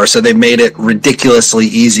at your door. So they made it ridiculously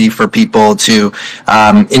easy for people to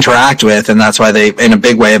interact with, and that's why they, in a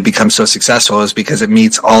big way, have become so successful, is because it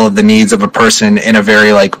meets all of the needs of a person in a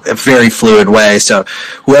very fluid way. So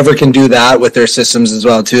whoever can do that with their systems as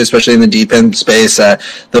well too, especially in the DePIN space,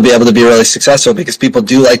 they'll be able to be really successful, because people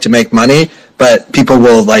do like to make money, but people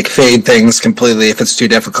will like fade things completely if it's too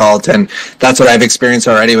difficult. And that's what I've experienced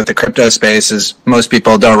already with the crypto space, is most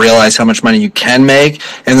people don't realize how much money you can make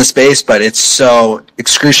in the space, but it's so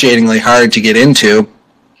excruciatingly hard to get into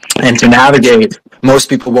and to navigate most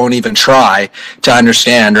people won't even try to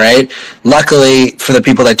understand, right? Luckily, for the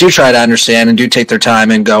people that do try to understand and do take their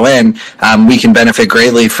time and go in, we can benefit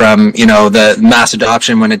greatly from, the mass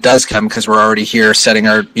adoption when it does come, because we're already here setting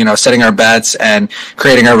our bets and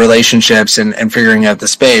creating our relationships and figuring out the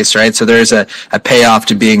space, right? So there's a payoff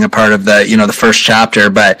to being a part of the first chapter.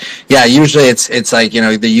 But yeah, usually it's like,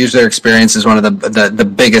 the user experience is one of the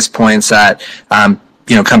biggest points that,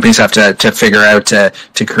 companies have to figure out to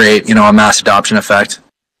create, a mass adoption effect.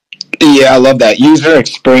 Yeah, I love that. User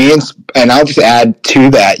experience, and I'll just add to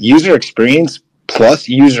that, user experience plus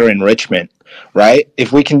user enrichment, right?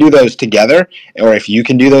 If we can do those together, or if you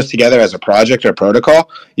can do those together as a project or protocol,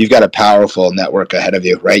 you've got a powerful network ahead of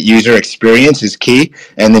you, right? User experience is key,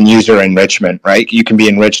 and then user enrichment, right? You can be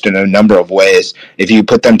enriched in a number of ways. If you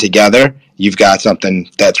put them together, you've got something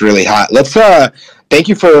that's really hot. Let's thank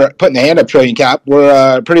you for putting the hand up, Trillion Cap.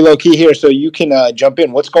 We're pretty low key here, so you can jump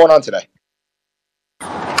in. What's going on today?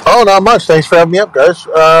 Oh, not much. Thanks for having me up, guys.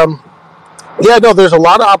 There's a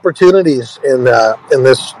lot of opportunities in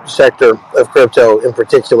this sector of crypto in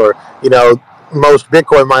particular. Most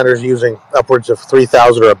Bitcoin miners using upwards of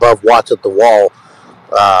 3,000 or above watts at the wall,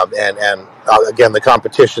 and again, the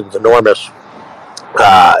competition's enormous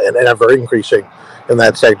and ever increasing in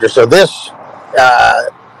that sector. So this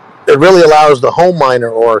it really allows the home miner,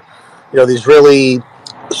 or these really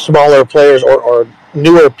smaller players or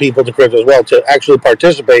newer people to crypto as well, to actually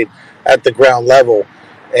participate at the ground level.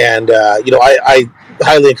 And I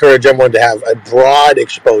highly encourage everyone to have a broad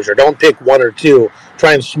exposure. Don't pick one or two.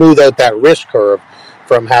 Try and smooth out that risk curve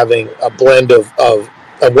from having a blend of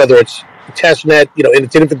whether it's testnet, in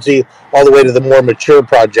its infancy, all the way to the more mature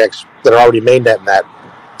projects that are already mainnet in that.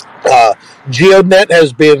 GeoNet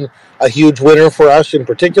has been a huge winner for us in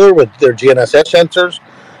particular with their GNSS sensors.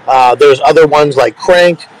 There's other ones like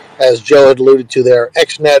Crank, as Joe had alluded to there.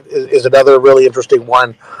 XNet is another really interesting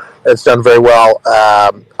one that's done very well.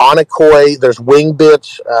 Onakoi, there's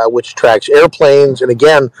Wingbits, which tracks airplanes. And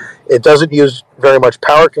again, it doesn't use very much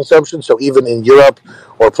power consumption. So even in Europe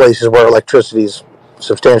or places where electricity is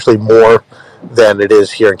substantially more than it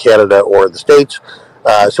is here in Canada or the States,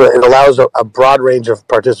 so it allows a broad range of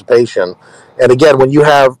participation. And again, when you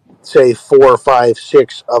have, say, 4, 5,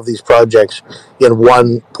 6 of these projects in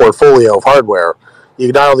one portfolio of hardware,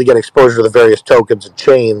 you not only get exposure to the various tokens and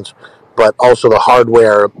chains, but also the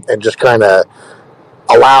hardware, and just kind of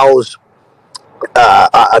allows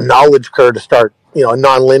a knowledge curve to start, a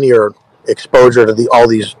nonlinear exposure to all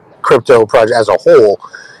these crypto projects as a whole.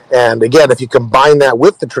 And again, if you combine that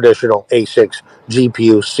with the traditional ASICs,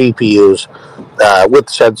 GPUs, CPUs, with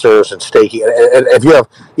sensors and staking, and if you have,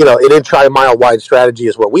 an inch-high, mile-wide strategy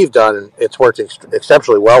is what we've done, and it's worked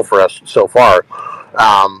exceptionally well for us so far.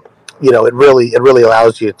 It really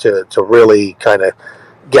allows you to really kind of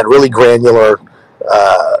get really granular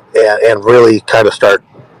and really kind of start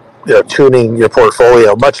tuning your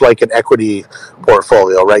portfolio, much like an equity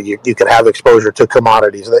portfolio, right? You can have exposure to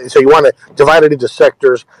commodities. So you want to divide it into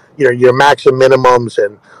sectors, your max and minimums,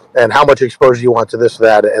 and how much exposure you want to this,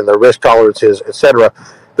 that, and the risk tolerances, etc.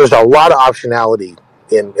 There's a lot of optionality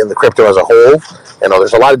in the crypto as a whole.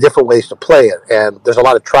 There's a lot of different ways to play it, and there's a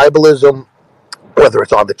lot of tribalism, whether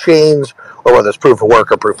it's on the chains, or whether it's proof of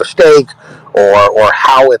work or proof of stake, or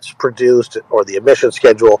how it's produced, or the emission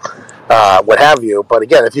schedule, what have you. But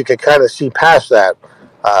again, if you could kind of see past that,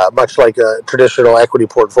 much like a traditional equity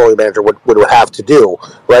portfolio manager would have to do,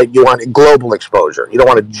 right? You want global exposure. You don't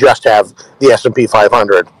want to just have the S&P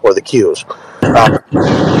 500 or the Qs.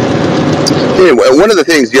 Anyway, one of the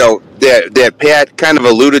things, that Pat kind of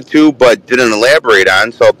alluded to but didn't elaborate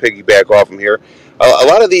on, so I'll piggyback off him here. A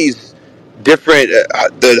lot of these different,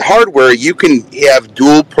 the hardware, you can have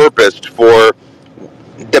dual purposed for,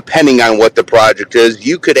 depending on what the project is.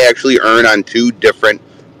 You could actually earn on 2 different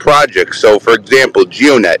projects. So, for example,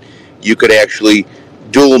 GeoNet, you could actually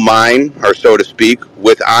dual mine, or so to speak,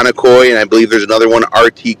 with Onakoi, and I believe there's another one,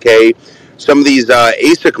 RTK. Some of these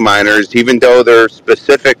ASIC miners, even though they're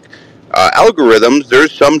specific algorithms,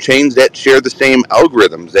 there's some chains that share the same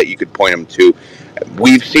algorithms that you could point them to.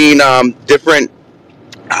 We've seen different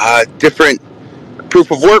proof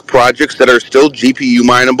of work projects that are still GPU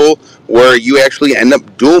mineable, where you actually end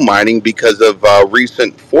up dual mining because of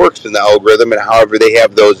recent forks in the algorithm and however they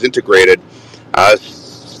have those integrated.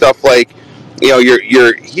 Stuff like,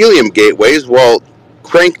 your Helium gateways. Well,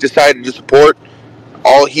 Crank decided to support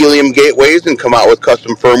all Helium gateways and come out with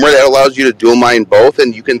custom firmware that allows you to dual mine both,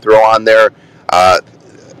 and you can throw on there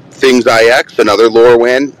Things IX and other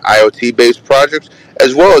LoRaWAN IoT based projects,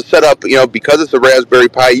 as well as set up, because it's a Raspberry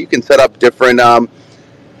Pi, you can set up different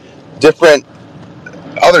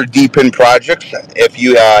other DePIN projects, if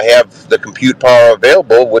you have the compute power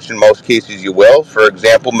available, which in most cases you will. For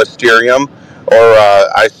example, Mysterium, or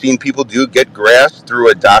I've seen people get grass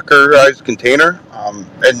through a Dockerized container,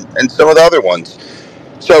 and some of the other ones.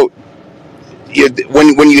 So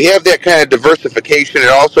when you have that kind of diversification, it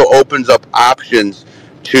also opens up options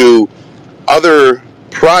to other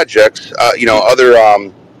projects. Other.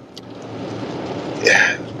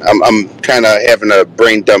 I'm kind of having a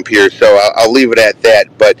brain dump here, so I'll leave it at that.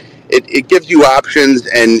 But it gives you options,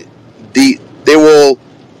 and they will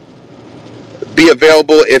be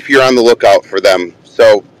available if you're on the lookout for them.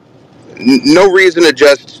 So no reason to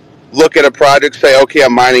just look at a project, say, okay,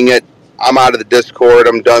 I'm mining it, I'm out of the Discord,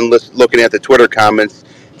 I'm done looking at the Twitter comments.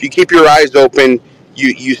 If you keep your eyes open,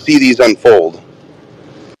 you see these unfold.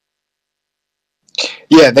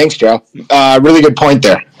 Yeah, thanks, Joe. Really good point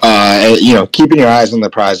there. Keeping your eyes on the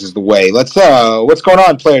prize is the way. What's going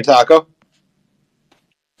on, Player Taco?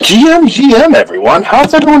 GM, everyone.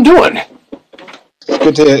 How's everyone doing?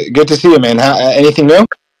 Good to see you, man. Anything new?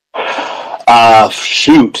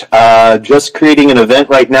 Just creating an event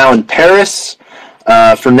right now in Paris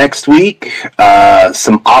for next week.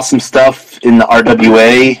 Some awesome stuff in the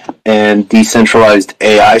RWA and decentralized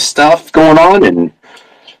AI stuff going on, and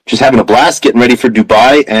just having a blast getting ready for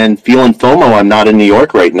Dubai and feeling FOMO. I'm not in New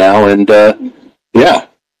York right now, and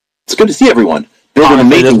it's good to see everyone.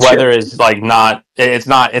 Honestly, this weather is like not. It's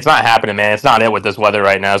not happening, man. It's not it with this weather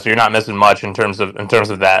right now. So you're not missing much in terms of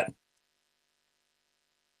that.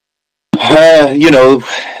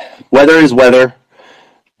 Weather is weather.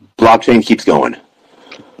 Blockchain keeps going.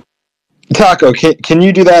 Taco, can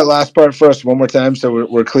you do that last part for us one more time so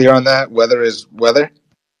we're clear on that? Weather is weather.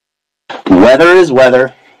 Weather is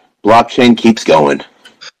weather. Blockchain keeps going.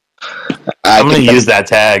 I'm going to use that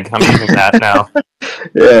tag. I'm using that now.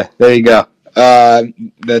 Yeah, there you go.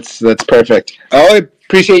 That's perfect. I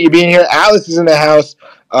appreciate you being here. Atlas is in the house.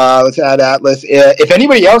 Let's add Atlas. If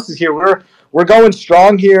anybody else is here, we're going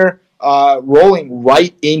strong here, rolling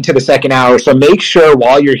right into the second hour. So make sure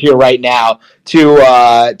while you're here right now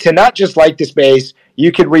to not just like the space.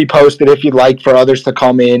 You could repost it if you'd like for others to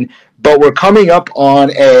come in. But we're coming up on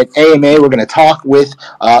an AMA. We're going to talk with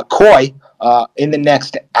Koi in the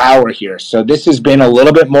next hour here. So this has been a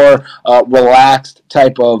little bit more relaxed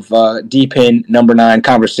type of DePIN number 9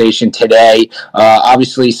 conversation today.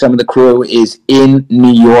 Obviously, some of the crew is in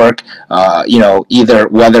New York. Either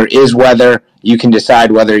weather is weather. You can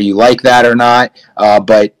decide whether you like that or not.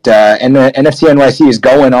 But NFT NYC is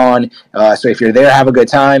going on. So if you're there, have a good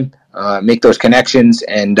time. Make those connections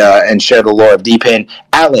and share the lore of DePIN.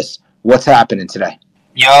 Atlas, what's happening today?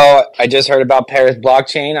 Yo, I just heard about Paris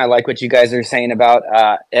blockchain. I like what you guys are saying about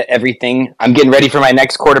everything. I'm getting ready for my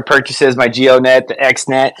next quarter purchases, my GeoNet, the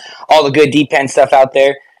XNet, all the good DePIN stuff out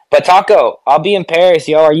there. But Taco, I'll be in Paris,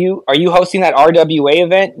 yo. Are you hosting that RWA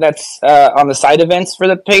event that's on the side events for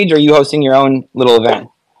the page, or are you hosting your own little event?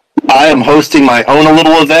 I am hosting my own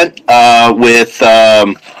little event with,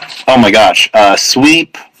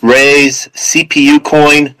 Sweep, Raise, CPU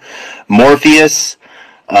Coin, Morpheus,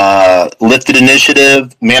 Lifted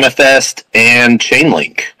Initiative, Manifest, and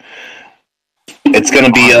Chainlink. It's going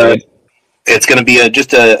to be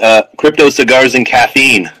just a crypto cigars and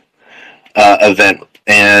caffeine event,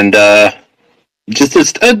 and just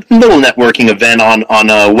a little networking event on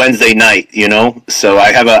a Wednesday night. So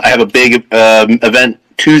I have a big event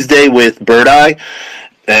Tuesday with Bird Eye,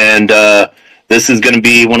 and this is going to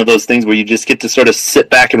be one of those things where you just get to sort of sit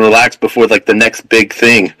back and relax before like the next big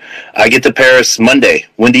thing. I get to Paris Monday.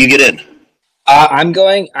 When do you get in? I'm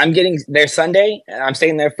getting there Sunday. I'm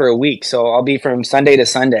staying there for a week, so I'll be from Sunday to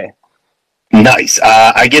Sunday. Nice.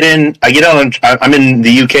 I'm in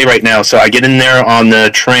the UK right now, so I get in there on the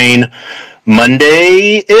train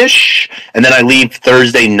Monday-ish, and then I leave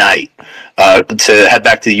Thursday night to head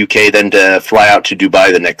back to the UK, then to fly out to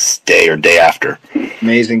Dubai the next day or day after.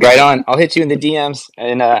 Amazing. Right on. I'll hit you in the DMs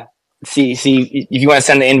and see if you want to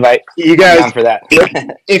send the invite. You guys, I'm down for that.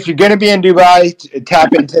 if you're going to be in Dubai,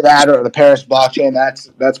 tap into that or the Paris blockchain.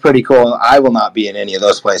 That's pretty cool. I will not be in any of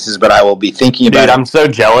those places, but I will be thinking about it. I'm so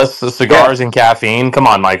jealous. The cigars and caffeine. Come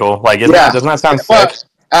on, Michael. Doesn't that sound sick?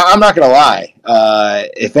 I'm not going to lie.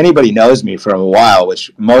 If anybody knows me for a while,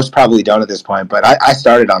 which most probably don't at this point, but I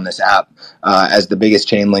started on this app as the biggest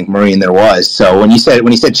Chainlink Marine there was. So when he said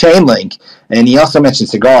Chainlink, and he also mentioned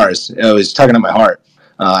cigars, it was tugging at my heart.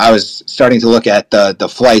 I was starting to look at the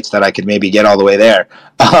flights that I could maybe get all the way there.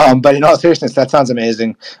 But in all seriousness, that sounds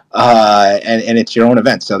amazing. And it's your own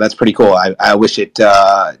event, so that's pretty cool. I wish it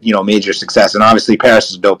major success. And obviously Paris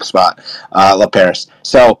is a dope spot. I love Paris.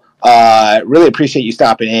 So Really appreciate you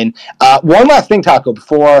stopping in. One last thing, Taco,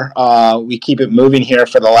 before we keep it moving here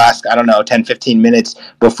for the last, 10, 15 minutes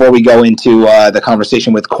before we go into the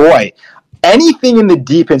conversation with Coy. Anything in the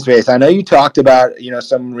DePIN space? I know you talked about,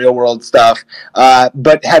 some real world stuff,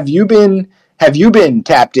 but have you been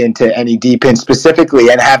tapped into any DePIN specifically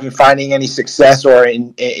and finding any success, or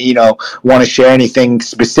want to share anything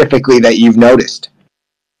specifically that you've noticed?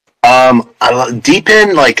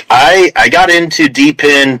 DePIN, I got into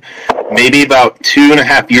DePIN maybe about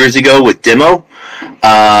 2.5 years ago with Demo.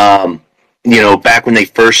 Back when they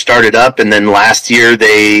first started up, and then last year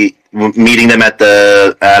meeting them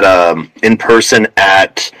in person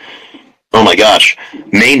at, oh my gosh,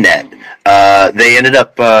 Mainnet. They ended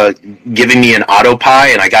up giving me an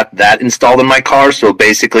AutoPi, and I got that installed in my car. So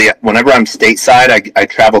basically, whenever I'm stateside, I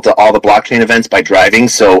travel to all the blockchain events by driving.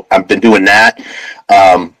 So I've been doing that.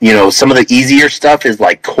 Some of the easier stuff is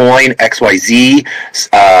like Coin, XYZ,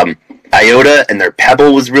 IOTA, and their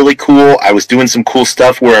Pebble was really cool. I was doing some cool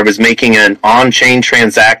stuff where I was making an on-chain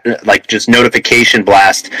transaction, like just notification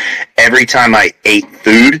blast every time I ate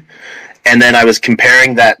food. And then I was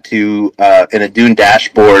comparing that to in a Dune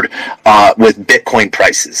dashboard with Bitcoin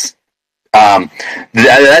prices.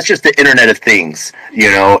 That's just the Internet of Things,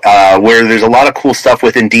 where there's a lot of cool stuff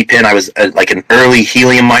within DePIN. I was like an early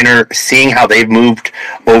Helium miner. Seeing how they've moved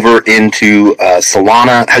over into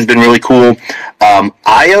Solana has been really cool.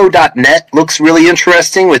 IO.net looks really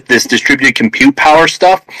interesting with this distributed compute power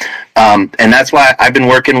stuff. And that's why I've been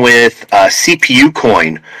working with CPU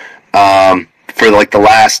Coin for like the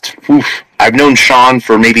last, I've known Sean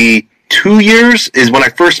for maybe 2 years is when I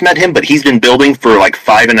first met him, but he's been building for like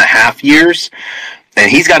 5.5 years. And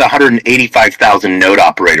he's got 185,000 node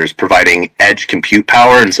operators providing edge compute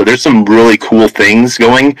power. And so there's some really cool things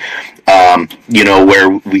going, where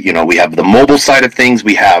we have the mobile side of things.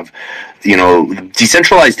 We have,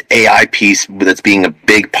 decentralized AI piece that's being a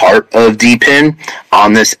big part of DePIN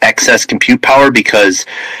on this excess compute power, because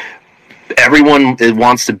everyone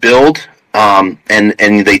wants to build.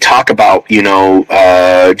 And they talk about,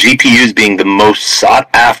 GPUs being the most sought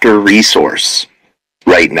after resource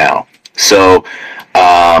right now. So,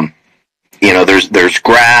 there's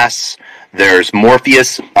Grass, there's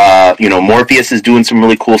Morpheus, Morpheus is doing some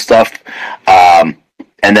really cool stuff.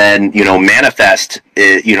 And then, Manifest,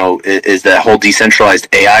 is the whole decentralized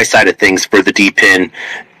AI side of things for the DePIN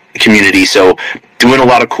community. So doing a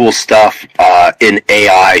lot of cool stuff, in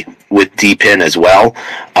AI with DePIN as well.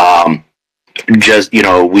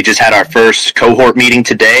 We just had our first cohort meeting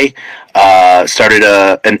today. Started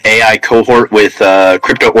an AI cohort with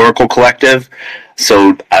Crypto Oracle Collective.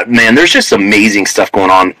 So, man, there's just amazing stuff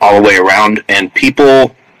going on all the way around, and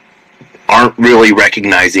people aren't really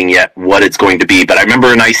recognizing yet what it's going to be. But I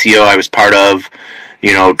remember an ICO I was part of,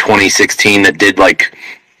 2016, that did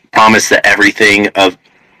promise that everything of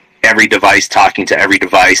every device talking to every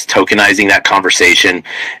device, tokenizing that conversation,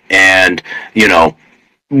 and we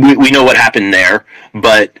know what happened there,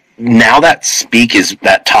 but now that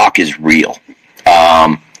talk is real.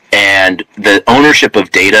 And the ownership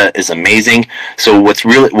of data is amazing. So what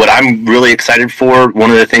I'm really excited for,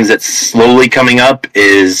 one of the things that's slowly coming up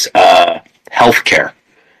is healthcare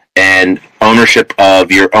and ownership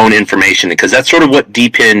of your own information, because that's sort of what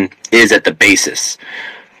DePIN is at the basis.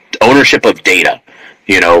 Ownership of data,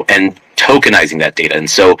 and tokenizing that data. And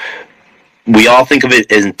so we all think of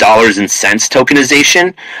it as dollars and cents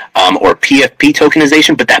tokenization, or PFP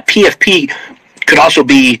tokenization, but that PFP could also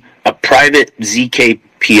be a private ZK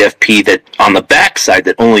PFP that on the backside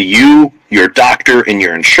that only you, your doctor, and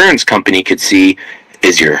your insurance company could see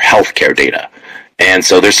is your healthcare data. And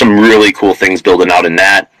so there's some really cool things building out in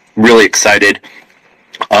that. Really excited.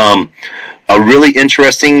 A really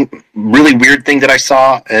interesting, really weird thing that I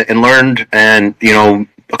saw and learned, and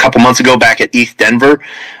a couple months ago back at ETH Denver.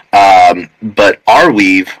 But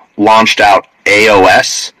Arweave launched out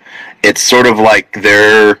AOS. It's sort of like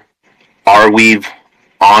their Arweave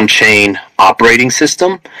on-chain operating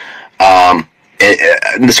system.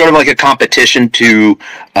 It's sort of like a competition to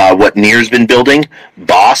what Near's been building,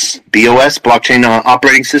 BOS, blockchain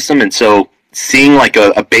operating system. And so seeing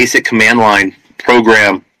a basic command line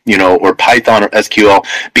program, or Python or SQL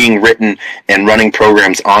being written and running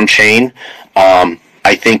programs on-chain,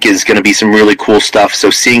 I think is going to be some really cool stuff. So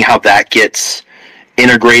seeing how that gets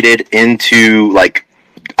integrated into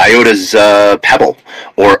IOTA's Pebble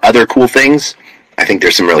or other cool things, I think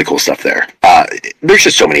there's some really cool stuff there. There's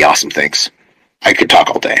just so many awesome things. I could talk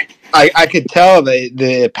all day. I could tell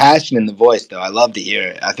the passion in the voice, though. I love to hear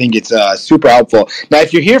it. I think it's super helpful. Now,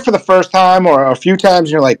 if you're here for the first time or a few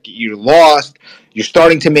times, and you're lost, you're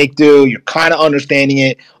starting to make do, you're kind of understanding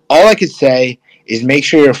it, all I could say is make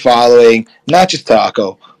sure you're following not just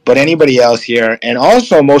Taco, but anybody else here. And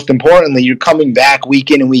also, most importantly, you're coming back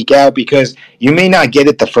week in and week out, because you may not get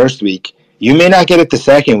it the first week. You may not get it the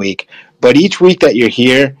second week. But each week that you're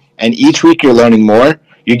here and each week you're learning more,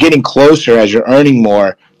 you're getting closer as you're earning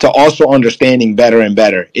more to also understanding better and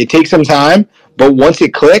better. It takes some time, but once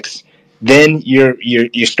it clicks, then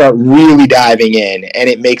you start really diving in, and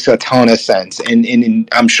it makes a ton of sense. And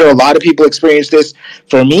I'm sure a lot of people experience this.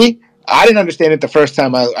 For me, I didn't understand it the first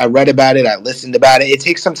time I read about it, I listened about it. It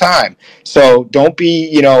takes some time. So don't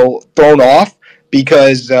be, thrown off,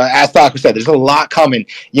 because as Taco said, there's a lot coming.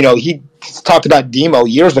 He talked about demo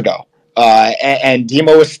years ago, and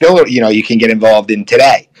demo is still, you can get involved in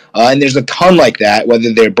today. And there's a ton like that,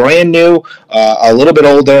 whether they're brand new, a little bit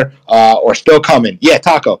older, or still coming. Yeah,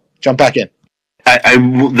 Taco, jump back in.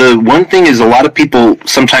 The one thing is, a lot of people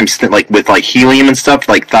sometimes with helium and stuff,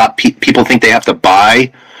 people think they have to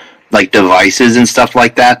buy devices and stuff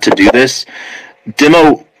like that to do this.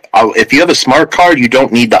 Demo, if you have a smart card, you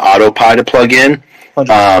don't need the AutoPi to plug in.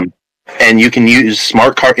 And you can use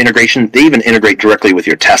smart card integration. They even integrate directly with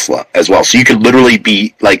your Tesla as well. So you could literally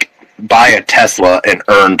be buy a Tesla and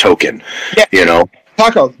earn token. Yeah.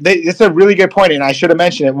 Taco, it's a really good point, and I should have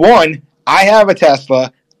mentioned it. One, I have a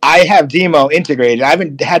Tesla. I have Demo integrated. I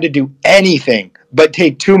haven't had to do anything but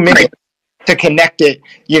take 2 minutes to connect it,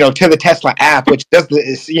 to the Tesla app, which does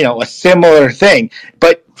this, a similar thing.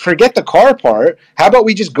 But forget the car part. How about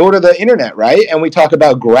we just go to the internet, right? And we talk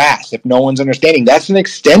about grass. If no one's understanding, that's an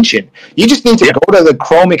extension. You just need to go to the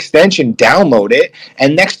Chrome extension, download it,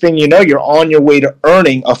 and next thing you know, you're on your way to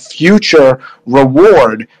earning a future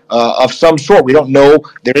reward of some sort. We don't know.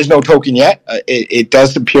 There is no token yet. It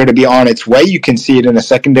does appear to be on its way. You can see it in the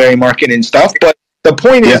secondary market and stuff, but the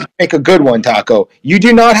point is, make a good one, Taco. You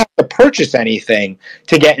do not have to purchase anything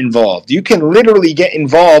to get involved. You can literally get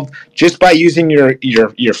involved just by using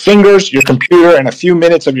your fingers, your computer, and a few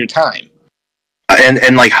minutes of your time. And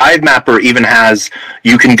Hive Mapper even has,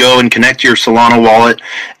 you can go and connect your Solana wallet,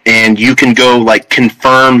 and you can go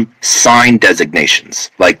confirm sign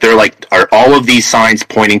designations. Are all of these signs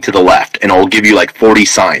pointing to the left? And it'll give you 40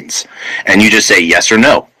 signs, and you just say yes or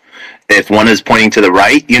no. If one is pointing to the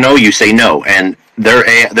right, you say no, and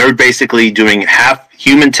they're basically doing half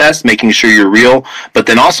human tests, making sure you're real, but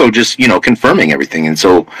then also just confirming everything. And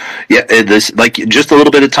so, this just a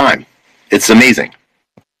little bit of time. It's amazing.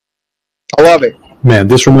 I love it. Man,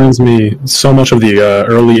 this reminds me so much of the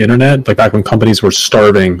early internet, back when companies were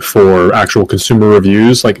starving for actual consumer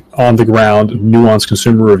reviews, on the ground, nuanced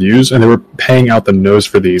consumer reviews, and they were paying out the nose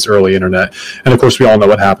for these early internet. And of course, we all know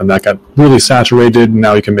what happened. That got really saturated, and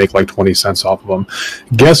now you can make 20 cents off of them.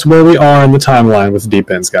 Guess where we are in the timeline with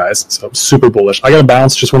DePINs, guys? So super bullish. I got to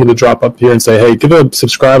bounce. Just wanted to drop up here and say, hey, give a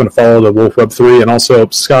subscribe and a follow to Wolf Web 3, and also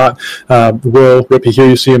Scott, Will, Rippy, here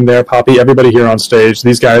you see him there, Poppy, everybody here on stage.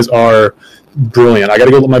 These guys are brilliant. I got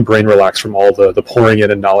to go let my brain relax from all the pouring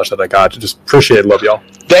in and knowledge that I got. Just appreciate it. Love y'all.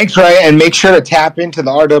 Thanks, Ray. And make sure to tap into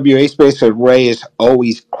the RWA space, because Ray is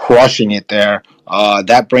always crushing it there.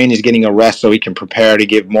 That brain is getting a rest so he can prepare to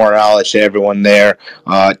give more knowledge to everyone there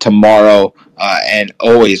tomorrow and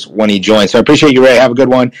always when he joins. So I appreciate you, Ray. Have a good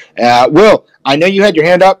one. Will, I know you had your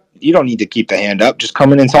hand up. You don't need to keep the hand up. Just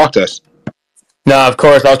come in and talk to us. No, of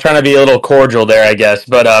course. I was trying to be a little cordial there, I guess.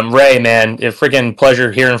 But Ray, man, a freaking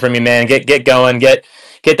pleasure hearing from you, man. Get going, get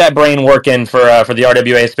that brain working for the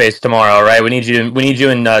RWA space tomorrow, right? We need you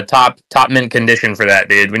in top mint condition for that,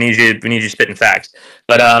 dude. We need you spitting facts.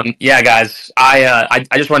 But yeah, guys, I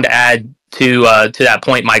just wanted to add to that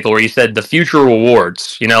point, Michael, where you said the future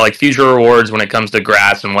rewards, future rewards when it comes to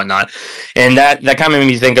grass and whatnot. And that kind of made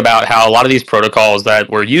me think about how a lot of these protocols that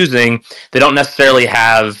we're using, they don't necessarily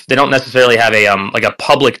have a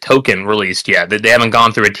public token released yet. They haven't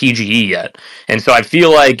gone through a TGE yet. And so I feel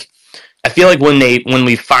like when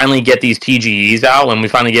we finally get these TGEs out, when we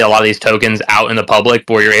finally get a lot of these tokens out in the public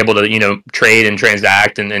where you're able to, trade and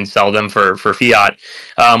transact and sell them for fiat,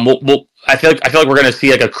 I feel like we're going to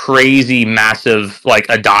see a crazy massive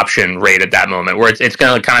adoption rate at that moment, where it's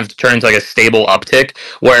going to kind of turn into a stable uptick,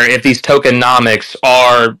 where if these tokenomics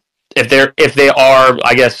are, if they are,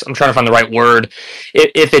 I guess I'm trying to find the right word,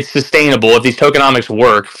 if it's sustainable, if these tokenomics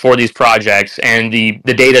work for these projects and the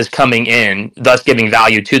data is coming in, thus giving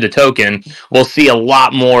value to the token, we'll see a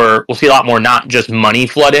lot more, not just money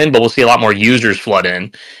flood in, but we'll see a lot more users flood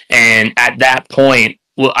in. And at that point,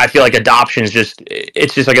 I feel like adoption is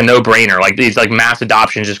it's just like a no-brainer. Like these like mass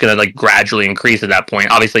adoption is just going to like gradually increase at that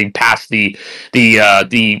point. Obviously, past the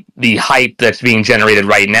hype that's being generated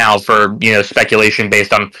right now for speculation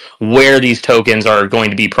based on where these tokens are going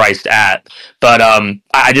to be priced at. But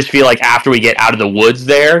I just feel like after we get out of the woods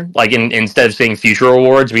there, like instead of seeing future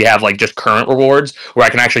rewards, we have like just current rewards where I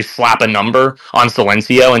can actually slap a number on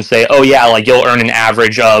Silencio and say, oh yeah, like you'll earn an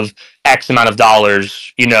average of X amount of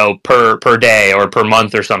dollars, per day or per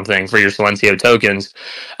month or something for your Silencio tokens.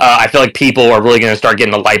 I feel like people are really going to start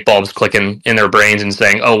getting the light bulbs clicking in their brains and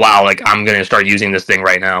saying, oh wow, like I'm going to start using this thing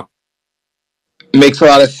right now. Makes a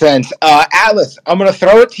lot of sense. Atlas, I'm going to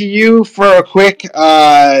throw it to you for a quick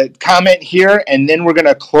comment here, and then we're going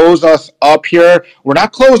to close us up here. We're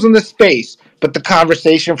not closing the space, but the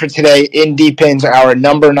conversation for today in DePIN's, our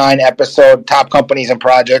number 9 episode, Top Companies and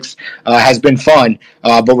Projects, has been fun,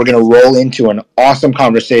 but we're going to roll into an awesome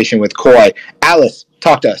conversation with Coy. Atlas,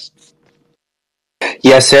 talk to us.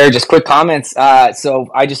 Yes, sir. Just quick comments. So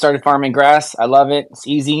I just started farming grass. I love it. It's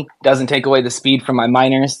easy. Doesn't take away the speed from my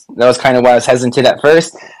miners. That was kind of why I was hesitant at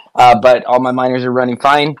first, but all my miners are running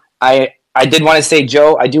fine. I did want to say,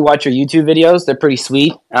 Joe, I do watch your YouTube videos. They're pretty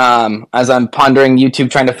sweet. As I'm pondering YouTube,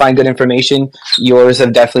 trying to find good information, yours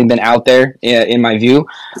have definitely been out there in my view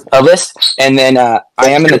list. And then I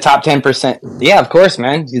am in the top 10%. Yeah, of course,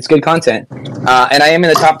 man. It's good content. And I am in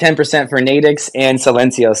the top 10% for Nadix and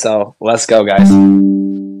Silencio. So let's go, guys.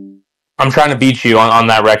 I'm trying to beat you on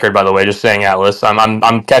that record, by the way. Just saying, Atlas.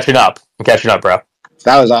 I'm catching up. I'm catching up, bro.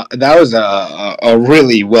 That was a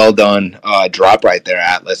really well done drop right there,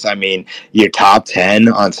 Atlas. I mean, your top 10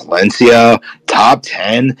 on Silencio, top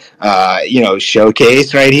 10,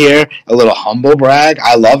 showcase right here, a little humble brag.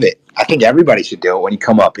 I love it. I think everybody should do it when you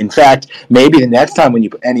come up. In fact, maybe the next time when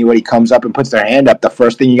anybody comes up and puts their hand up, the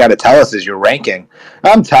first thing you got to tell us is your ranking.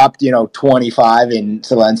 I'm top, 25 in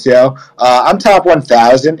Silencio. I'm top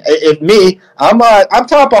 1,000. I'm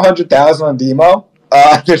top 100,000 on Demo.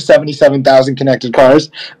 There's 77,000 connected cars.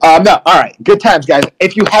 All right. Good times, guys.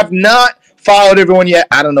 If you have not followed everyone yet,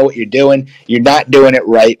 I don't know what you're doing. You're not doing it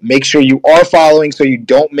right. Make sure you are following so you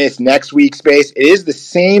don't miss next week's space. It is the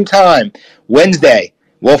same time, Wednesday,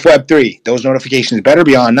 Wolf Web 3. Those notifications better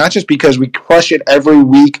be on, not just because we crush it every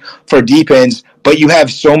week for DePINs, but you have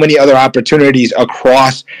so many other opportunities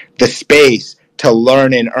across the space to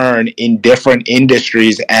learn and earn in different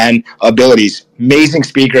industries and abilities. Amazing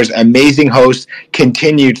speakers, amazing hosts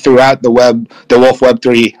continued throughout the Wolf Web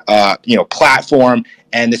 3 platform,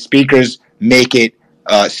 and the speakers make it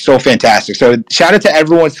so fantastic. So shout out to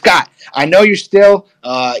everyone. Scott, I know you're still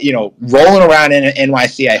rolling around in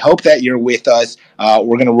NYC. I hope that you're with us.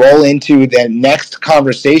 We're going to roll into the next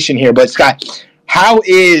conversation here. But Scott, how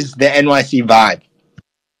is the NYC vibe?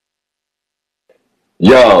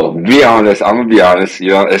 Yo, be honest. I'm gonna be honest.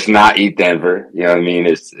 It's not Eat Denver. You know what I mean?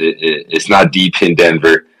 It's not DePIN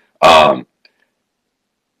Denver.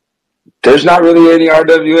 There's not really any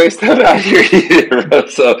RWA stuff out here either, bro.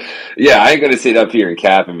 So yeah, I ain't gonna sit up here and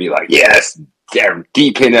cap and be like, yes,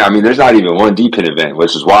 DePIN. I mean, there's not even one DePIN event,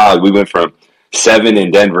 which is wild. We went from 7 in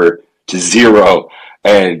Denver to 0,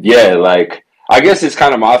 and yeah, like I guess it's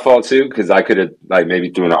kind of my fault too because I could have like maybe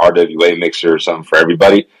threw in an RWA mixer or something for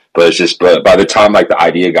everybody. But it's just, but by the time like the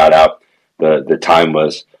idea got out, the time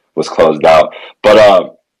was closed out.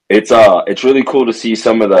 But it's really cool to see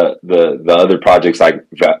some of the other projects like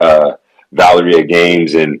Valeria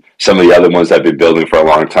Games and some of the other ones that have been building for a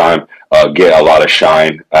long time get a lot of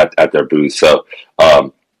shine at their booth. So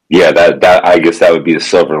yeah, that I guess that would be the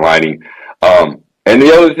silver lining. And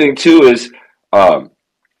the other thing too is I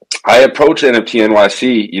approached NFT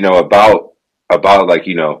NYC, about like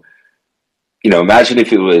imagine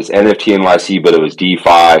if it was NFT NYC, but it was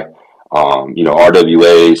DeFi,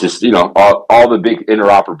 RWAs, just, all the big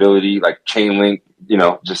interoperability, like Chainlink,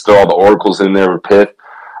 just throw all the oracles in there with Pith.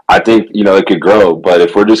 I think, it could grow. But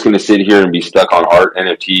if we're just going to sit here and be stuck on art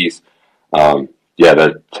NFTs, I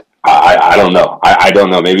don't know. I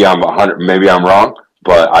don't know. Maybe I'm wrong,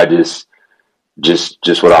 but I just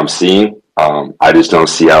what I'm seeing. I just don't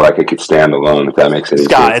see how it could stand alone, if that makes any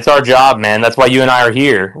sense. Scott, it's our job, man. That's why you and I are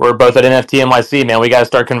here. We're both at NFT NYC, man. We got to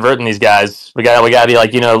start converting these guys. We got to be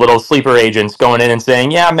like, little sleeper agents going in and saying,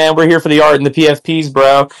 yeah, man, we're here for the art and the PFPs,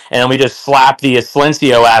 bro. And then we just slap the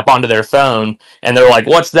Silencio app onto their phone, and they're like,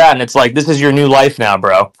 what's that? And it's like, this is your new life now,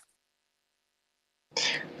 bro.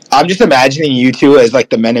 I'm just imagining you two as like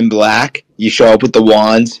the Men in Black. You show up with the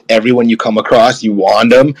wands. Everyone you come across, you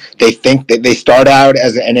wand them. They think that they start out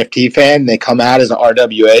as an NFT fan. They come out as an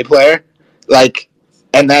RWA player.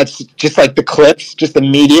 And that's just like the clips, just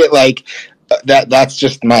immediate, That's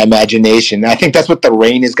just my imagination. I think that's what the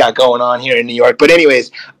rain has got going on here in New York. But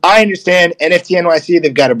anyways, I understand NFT NYC,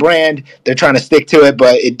 they've got a brand. They're trying to stick to it,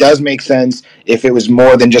 but it does make sense if it was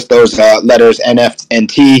more than just those letters NF and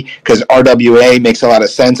T, because RWA makes a lot of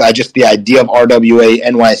sense. The idea of RWA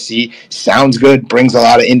NYC sounds good, brings a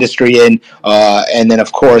lot of industry in. And then,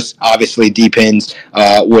 of course, obviously DePINs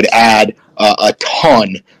would add a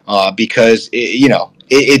ton because,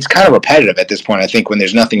 it's kind of repetitive at this point. I think when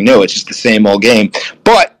there's nothing new, it's just the same old game.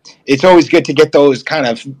 But it's always good to get those kind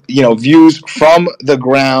of views from the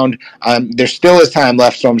ground. There still is time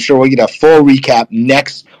left, so I'm sure we'll get a full recap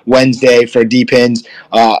next Wednesday for DePINs.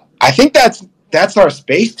 I think that's our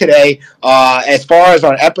space today as far as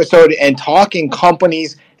our episode and talking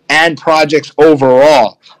companies and projects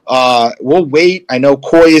overall. We'll wait. I know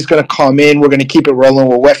Coy is going to come in. We're going to keep it rolling.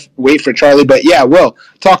 We'll wait for Charlie. But yeah, Will,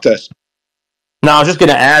 talk to us. No, I was just going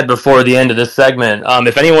to add before the end of this segment,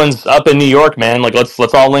 if anyone's up in New York, man, let's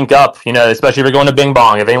all link up, especially if you're going to Bing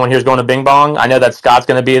Bong. If anyone here is going to Bing Bong, I know that Scott's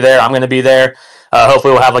going to be there. I'm going to be there.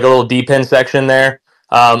 Hopefully we'll have a little DePIN section there.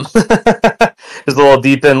 There's a little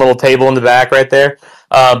DePIN, little table in the back right there.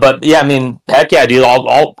 But yeah, heck yeah, dude,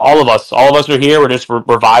 all of us are here. We're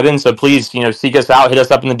vibing. So please, seek us out, hit us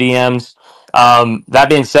up in the DMs. That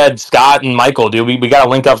being said, Scott and Michael, dude, we got to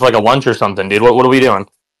link up for a lunch or something, dude. What are we doing?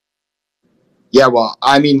 Yeah, well,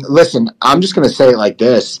 listen, I'm just going to say it like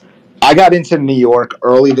this. I got into New York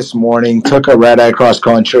early this morning, took a red eye cross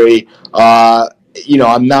country. I'm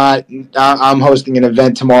hosting an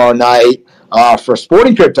event tomorrow night for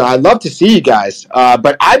Sporting Crypto. I'd love to see you guys.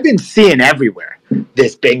 But I've been seeing everywhere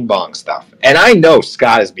this Bing Bong stuff. And I know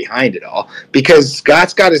Scott is behind it all because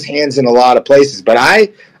Scott's got his hands in a lot of places. But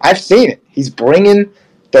I've seen it. He's bringing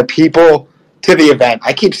the people to the event.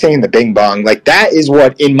 I keep saying the Bing Bong. That is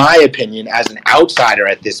what, in my opinion, as an outsider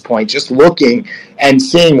at this point, just looking and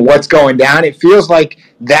seeing what's going down, it feels like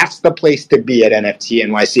that's the place to be at NFT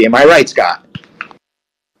NYC. Am I right, Scott?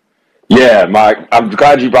 Yeah, Mike, I'm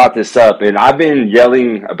glad you brought this up. And I've been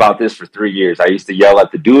yelling about this for 3 years. I used to yell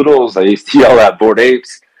at the Doodles. I used to yell at Bored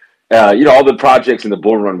Apes. All the projects in the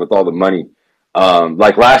bull run with all the money.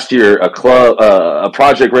 Like last year, a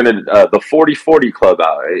project rented the 4040 club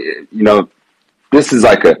out. This is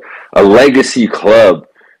like a legacy club,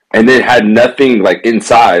 and it had nothing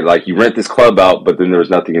inside. You rent this club out, but then there was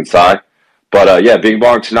nothing inside. But yeah, Bing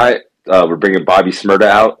Bong tonight. We're bringing Bobby Smyrna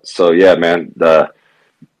out. So yeah, man,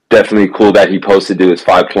 definitely cool that he posted to his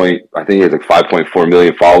I think he has 5.4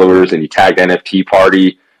 million followers, and he tagged NFT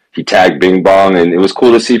Party. He tagged Bing Bong, and it was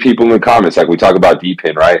cool to see people in the comments. We talk about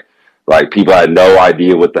DePIN, right? People had no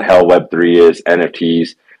idea what the hell Web3 is,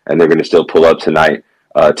 NFTs, and they're going to still pull up tonight.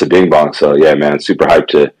 To Bing Bong. So yeah, man, super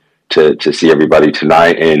hyped to see everybody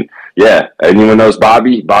tonight. And yeah, anyone knows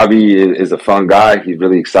Bobby? Bobby is a fun guy. He's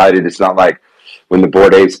really excited. It's not like when the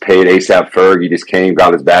Bored Apes paid ASAP Ferg, he just came,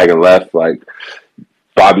 got his bag, and left.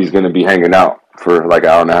 Bobby's going to be hanging out for an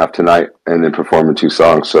hour and a half tonight and then performing 2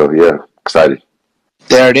 songs. So yeah, excited.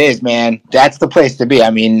 There it is, man. That's the place to be.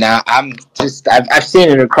 I've seen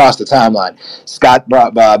it across the timeline. Scott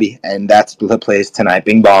brought Bobby, and that's the place tonight.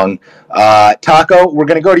 Bing Bong. Taco, we're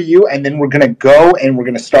going to go to you, and then we're going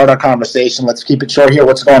to start our conversation. Let's keep it short here.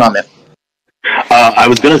 What's going on, man? I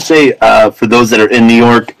was going to say, for those that are in New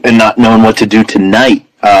York and not knowing what to do tonight,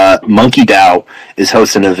 Monkey DAO is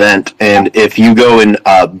hosting an event, and if you go and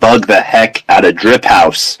bug the heck out of Drip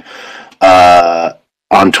House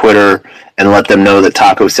on Twitter and let them know that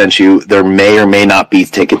Taco sent you, there may or may not be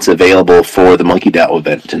tickets available for the Monkey DAO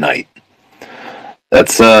event tonight.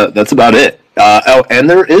 That's about it. And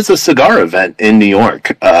there is a cigar event in New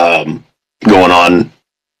York going on.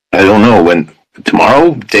 I don't know when.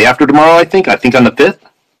 Tomorrow, day after tomorrow, I think on the 5th.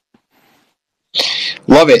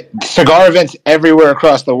 Love it. Cigar events everywhere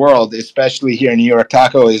across the world, especially here in New York.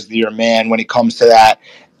 Taco is your man when it comes to that.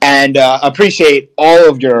 And appreciate all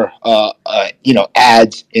of your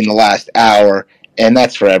ads in the last hour. And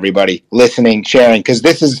that's for everybody listening, sharing, because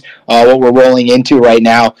this is what we're rolling into right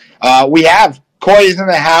now. We have Coy is in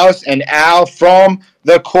the house, and Al from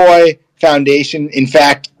the Coy Foundation, in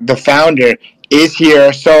fact, the founder, is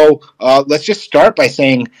here. So let's just start by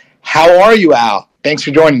saying, how are you, Al? Thanks for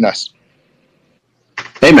joining us.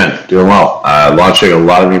 Hey, man. Doing well. Launching a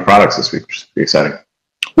lot of new products this week, which is pretty exciting.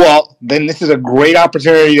 Well, then this is a great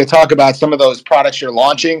opportunity to talk about some of those products you're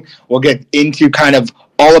launching. We'll get into kind of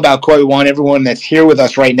all about Coy. We want everyone that's here with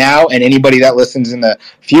us right now and anybody that listens in the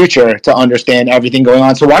future to understand everything going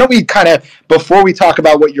on. So why don't we kind of, before we talk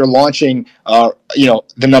about what you're launching, the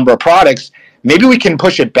number of products, maybe we can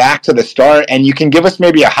push it back to the start, and you can give us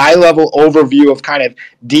maybe a high-level overview of kind of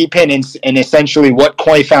DePIN and essentially what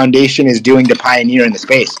Coy Foundation is doing to pioneer in the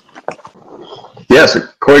space. Yeah, so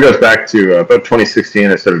Koi goes back to about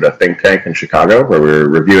 2016. I started a think tank in Chicago where we were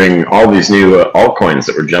reviewing all these new altcoins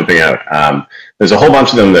that were jumping out. There's a whole bunch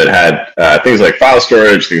of them that had things like file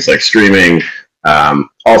storage, things like streaming,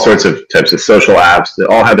 all sorts of types of social apps that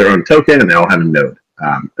all had their own token and they all had a node.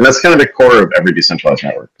 And that's kind of the core of every decentralized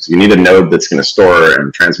network. So you need a node that's going to store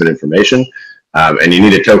and transmit information, and you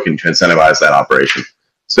need a token to incentivize that operation.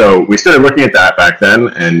 So we started looking at that back then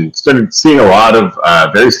and started seeing a lot of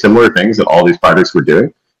very similar things that all these projects were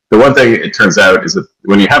doing. The one thing it turns out is that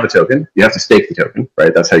when you have a token, you have to stake the token,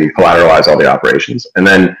 right? That's how you collateralize all the operations. And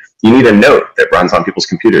then you need a node that runs on people's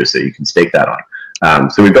computers that you can stake that on.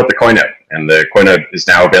 So we built the Koi node, and the Koi node is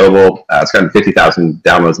now available. It's gotten 50,000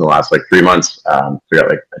 downloads in the last 3 months. We got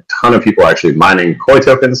a ton of people actually mining Koi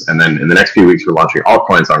tokens, and then in the next few weeks we're launching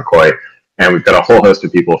altcoins on Koi. And we've got a whole host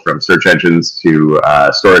of people from search engines to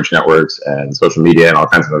storage networks and social media and all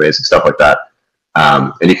kinds of basic stuff like that.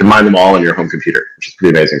 And you can mine them all on your home computer, which is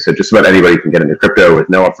pretty amazing. So just about anybody can get into crypto with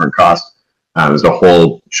no upfront cost. There's a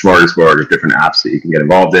whole smorgasbord of different apps that you can get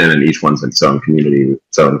involved in, and each one's its own community,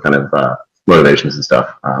 its own kind of motivations and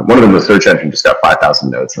stuff. One of them, the search engine, just got 5,000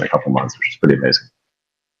 nodes in a couple months, which is pretty amazing.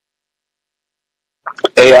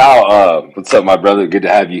 Hey, Al, what's up, my brother? Good to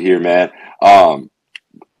have you here, man.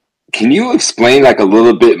 Can you explain a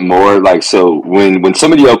little bit more? So when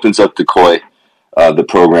somebody opens up the Koi, the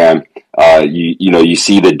program, you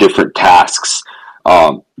see the different tasks.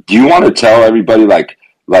 Do you want to tell everybody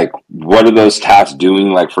what are those tasks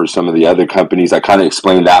doing for some of the other companies? I kind of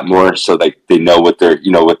explain that more so they know what they're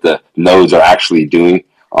what the nodes are actually doing.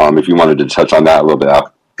 If you wanted to touch on that a little bit,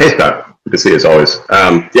 Al. Hey, Scott. Good to see you as always.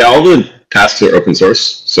 Yeah, all the tasks are open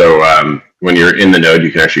source. So when you're in the node,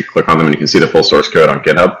 you can actually click on them and you can see the full source code on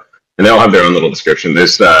GitHub. And they all have their own little description.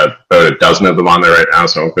 There's about a dozen of them on there right now,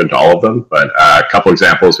 so I won't go into all of them. But a couple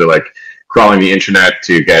examples are crawling the internet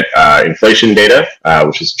to get inflation data,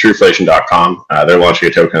 which is trueflation.com. They're launching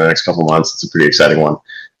a token in the next couple months. It's a pretty exciting one.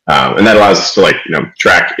 And that allows us to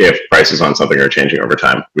track if prices on something are changing over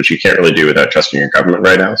time, which you can't really do without trusting your government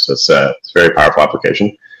right now. So it's a very powerful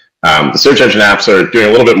application. The search engine apps are doing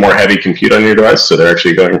a little bit more heavy compute on your device. So they're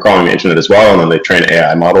actually going and crawling the internet as well. And then they train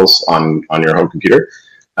AI models on your home computer.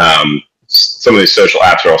 Some of these social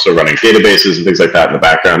apps are also running databases and things like that in the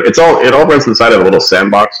background. It all runs inside of a little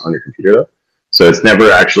sandbox on your computer, though. So it's never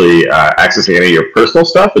actually accessing any of your personal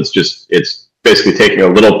stuff. It's basically taking a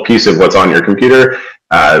little piece of what's on your computer,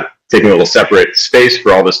 taking a little separate space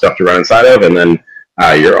for all this stuff to run inside of, and then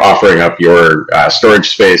you're offering up your storage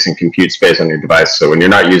space and compute space on your device. So when you're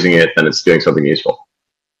not using it, then it's doing something useful.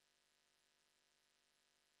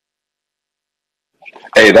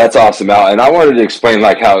 Hey, that's awesome, Al. And I wanted to explain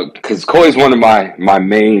how, because Koi is one of my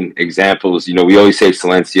main examples. We always say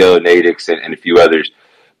Silencio, Nadix, and a few others.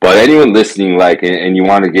 But anyone listening, and you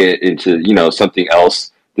want to get into, something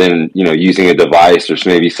else than, using a device or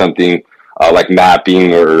maybe something like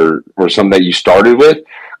mapping or something that you started with,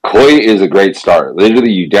 Koi is a great start.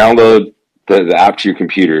 Literally, you download the app to your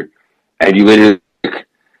computer and you literally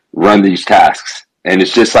run these tasks. And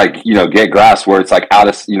it's just get grass where it's out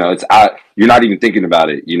of, it's out. You're not even thinking about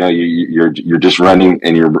it. You're just running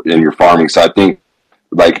and you're farming. So I think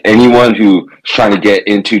anyone who's trying to get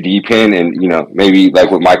into DePIN and, maybe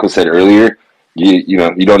what Michael said earlier, you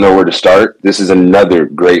don't know where to start. This is another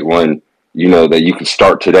great one, that you can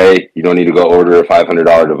start today. You don't need to go order a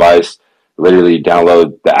 $500 device. Literally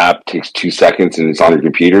download the app, takes 2 seconds and it's on your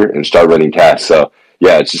computer and start running tasks. So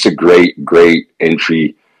yeah, it's just a great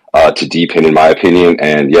entry to DePIN in my opinion,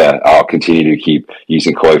 and yeah, I'll continue to keep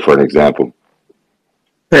using Koi for an example.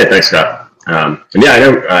 Hey, thanks, Scott. And yeah, I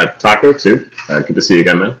know Taco too. Good to see you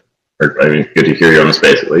again, man. Good to hear you on the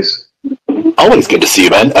space at least. Always good to see you,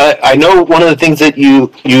 man. I know one of the things that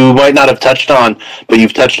you might not have touched on, but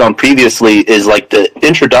you've touched on previously is the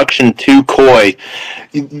introduction to Koi.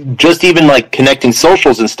 Just even connecting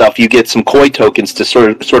socials and stuff, you get some Koi tokens to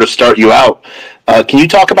sort of start you out. Can you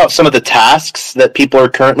talk about some of the tasks that people are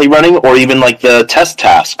currently running, or even the test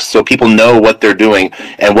tasks, so people know what they're doing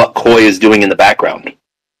and what Koi is doing in the background?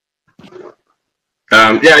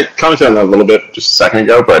 Yeah, I commented on that a little bit just a second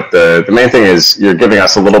ago, but the main thing is you're giving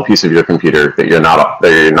us a little piece of your computer that you're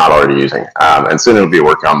not already using, and soon it'll be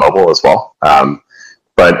working on mobile as well.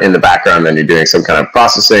 But in the background, then you're doing some kind of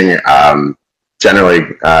processing, generally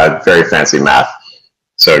very fancy math.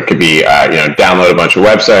 So it could be download a bunch of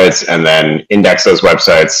websites and then index those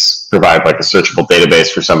websites, provide a searchable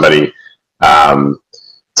database for somebody.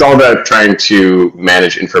 It's all about trying to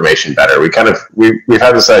manage information better. We've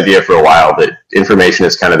had this idea for a while that information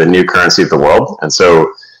is kind of the new currency of the world. And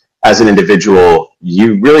so as an individual,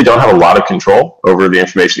 you really don't have a lot of control over the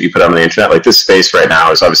information that you put on the internet. Like this space right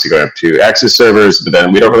now is obviously going up to X's servers, but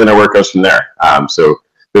then we don't really know where it goes from there. So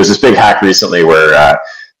there was this big hack recently where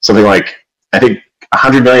something like, I think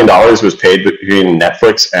 $100 million was paid between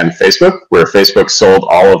Netflix and Facebook, where Facebook sold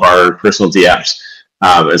all of our personal DMs.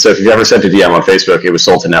 And so if you've ever sent a DM on Facebook, it was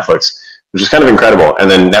sold to Netflix, which is kind of incredible. And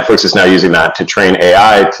then Netflix is now using that to train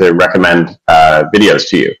AI to recommend videos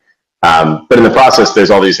to you. But in the process, there's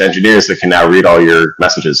all these engineers that can now read all your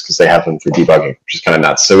messages because they have them for debugging, which is kind of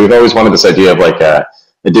nuts. So we've always wanted this idea of like a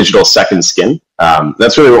digital second skin.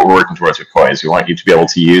 That's really what we're working towards with Koi. Is we want you to be able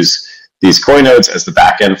to use these Koi nodes as the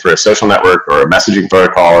backend for a social network or a messaging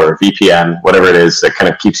protocol or a VPN, whatever it is that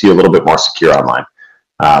kind of keeps you a little bit more secure online.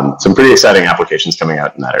 Some pretty exciting applications coming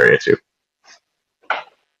out in that area too.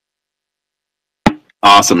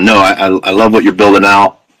 Awesome. No, I love what you're building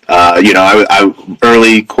out. I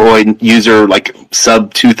early Koi user, like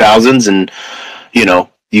sub 2000s, and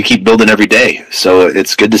you keep building every day. So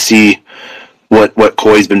it's good to see what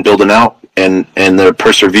Koi's been building out and the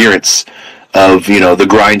perseverance of the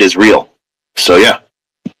grind is real. So yeah.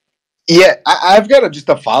 Yeah, I've got just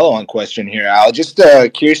a follow-on question here, Al. Just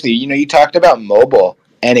curiously, you talked about mobile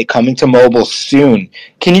and it coming to mobile soon.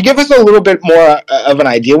 Can you give us a little bit more of an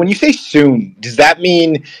idea? When you say soon, does that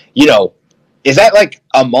mean, is that like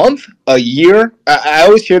a month, a year? I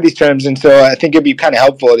always hear these terms, and so I think it'd be kind of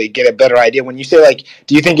helpful to get a better idea. When you say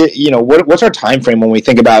do you think what's our time frame when we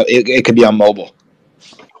think about it could be on mobile?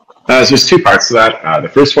 So there's two parts to that. The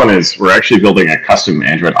first one is we're actually building a custom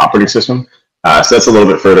Android operating system. So that's a little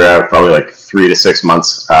bit further out, probably like 3 to 6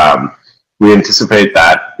 months. We anticipate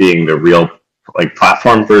that being the real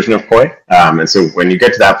platform version of Koi. And so when you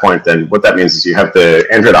get to that point, then what that means is you have the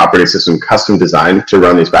Android operating system custom designed to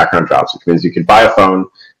run these background jobs, which means you could buy a phone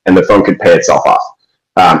and the phone could pay itself off.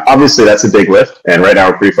 Obviously, that's a big lift. And right now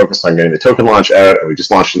we're pretty focused on getting the token launch out. We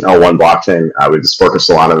just launched an L1 blockchain. We just forked a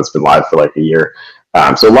Solana that's been live for like a year.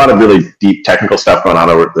 So a lot of really deep technical stuff going on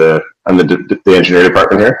over the engineering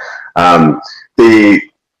department here.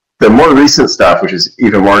 The more recent stuff, which is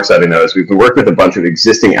even more exciting though, is we've been working with a bunch of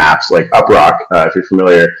existing apps like Uprock, if you're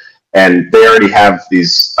familiar, and they already have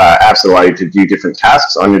these apps that allow you to do different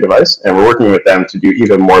tasks on your device, and we're working with them to do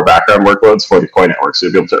even more background workloads for the Koi network. So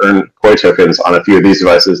you'll be able to earn Koi tokens on a few of these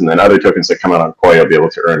devices, and then other tokens that come out on Koi you'll be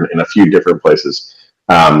able to earn in a few different places.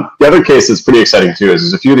 The other case that's pretty exciting too is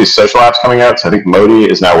there's a few of these social apps coming out. So I think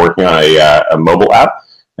Modi is now working on a mobile app,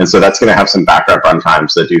 and so that's going to have some background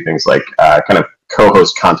runtimes that do things like kind of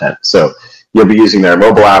co-host content. So you'll be using their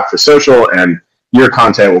mobile app for social, and your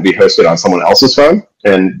content will be hosted on someone else's phone,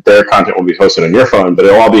 and their content will be hosted on your phone, but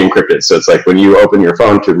it'll all be encrypted. So it's like when you open your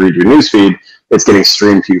phone to read your newsfeed, it's getting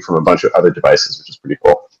streamed to you from a bunch of other devices, which is pretty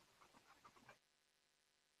cool.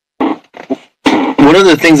 One of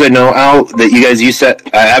the things I know, Al, that you guys use, I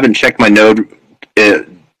haven't checked my node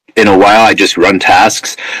in a while. I just run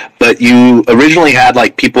tasks, but you originally had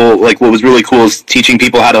people, what was really cool is teaching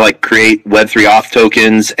people how to create Web3 auth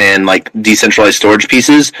tokens and decentralized storage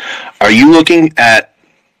pieces. Are you looking at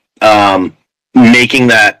making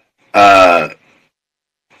that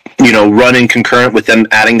running concurrent with them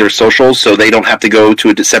adding their socials, so they don't have to go to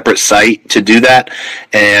a separate site to do that,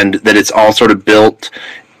 and that it's all sort of built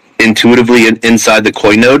intuitively inside the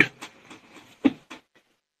Koi node?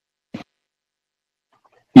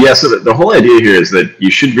 Yeah, so the whole idea here is that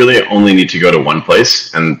you should really only need to go to one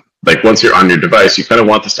place, and once you're on your device, you kind of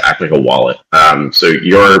want this to act like a wallet. So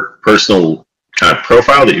your personal kind of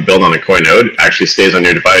profile that you build on a Koi node actually stays on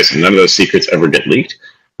your device, and none of those secrets ever get leaked.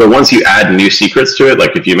 But once you add new secrets to it,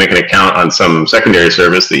 like if you make an account on some secondary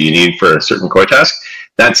service that you need for a certain Koi task,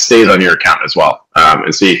 that stays on your account as well.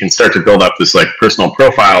 And so you can start to build up this personal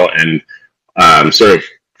profile and sort of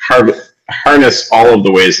harness all of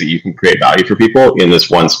the ways that you can create value for people in this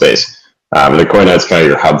one space. And the Koi node's kind of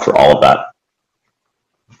your hub for all of that.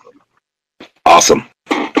 Awesome.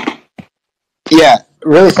 Yeah,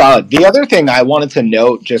 really solid. The other thing I wanted to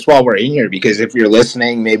note just while we're in here, because if you're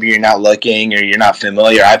listening, maybe you're not looking or you're not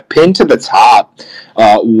familiar, I've pinned to the top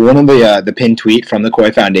one of the pinned tweet from the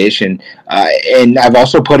Koi Foundation, and I've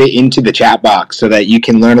also put it into the chat box so that you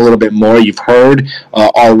can learn a little bit more. You've heard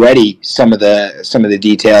already some of the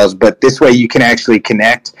details, but this way you can actually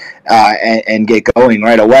connect and get going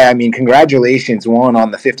right away. I mean, congratulations, one, on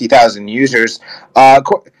the 50,000 users.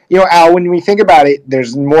 Al, when we think about it,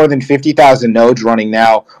 there's more than 50,000 nodes running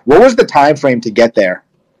now. What was the time frame to get there?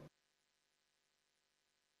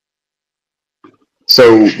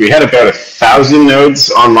 So we had about 1,000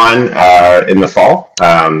 nodes online in the fall,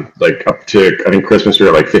 up to, I think, Christmas we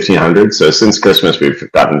were at 1,500. So since Christmas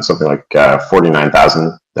we've gotten something like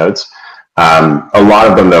 49,000 nodes. A lot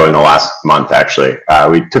of them, though, in the last month, actually.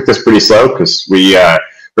 We took this pretty slow because we're a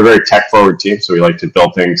very tech-forward team, so we like to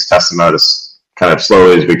build things, test them out as kind of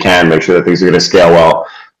slowly as we can, make sure that things are going to scale well.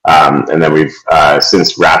 And then we've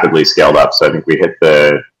since rapidly scaled up. So I think we hit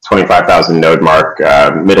the 25,000 node mark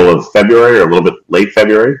middle of February or a little bit late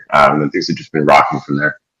February. And things have just been rocking from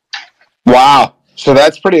there. Wow. So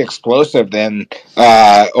that's pretty explosive then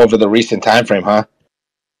over the recent time frame, huh?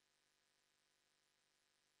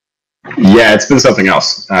 Yeah, it's been something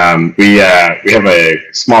else. We have a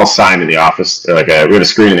small sign in the office, we have a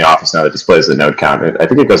screen in the office now that displays the node count. I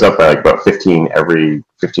think it goes up by like about 15 every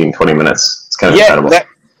 15, 20 minutes. It's kind of incredible.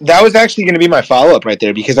 That was actually going to be my follow-up right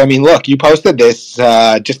there, because, I mean, look, you posted this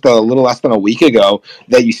just a little less than a week ago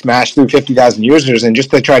that you smashed through 50,000 users, and just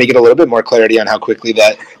to try to get a little bit more clarity on how quickly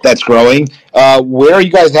that's growing, where are you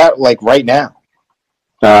guys at, like, right now?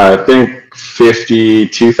 I think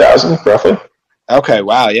 52,000, roughly. Okay,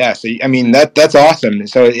 wow, yeah. So, I mean, that's awesome.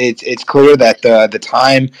 So it's clear that the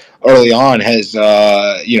time early on has,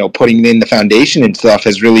 putting in the foundation and stuff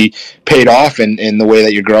has really paid off in the way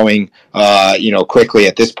that you're growing, quickly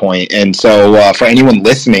at this point. And so for anyone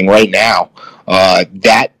listening right now,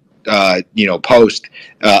 that post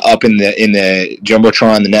up in the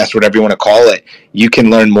Jumbotron, the Nest, whatever you want to call it, you can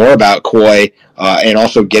learn more about Koi and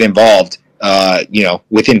also get involved.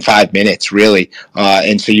 Within 5 minutes, really.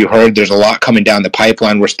 And so you heard there's a lot coming down the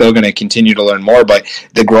pipeline. We're still going to continue to learn more, but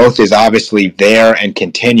the growth is obviously there and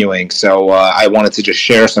continuing. So I wanted to just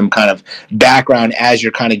share some kind of background as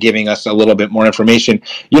you're kind of giving us a little bit more information.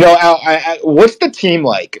 Al, what's the team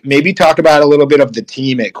like? Maybe talk about a little bit of the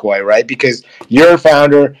team at Koi, right? Because you're a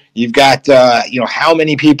founder. You've got, how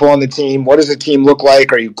many people on the team? What does the team look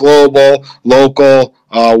like? Are you global, local?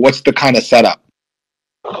 What's the kind of setup?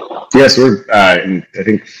 Yes, we're in, I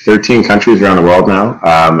think, 13 countries around the world now.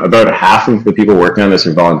 About half of the people working on this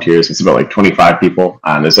are volunteers. It's about like 25 people.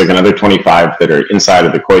 There's like another 25 that are inside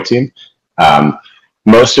of the Koi team.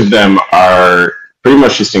 Most of them are pretty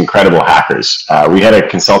much just incredible hackers. We had a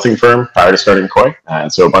consulting firm prior to starting Koi,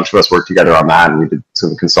 and so a bunch of us worked together on that, and we did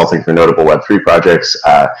some consulting for notable Web3 projects,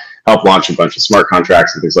 helped launch a bunch of smart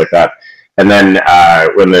contracts and things like that. And then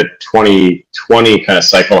when the 2020 kind of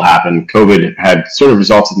cycle happened, COVID had sort of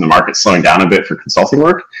resulted in the market slowing down a bit for consulting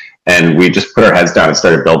work. And we just put our heads down and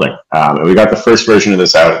started building. And we got the first version of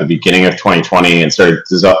this out at the beginning of 2020 and started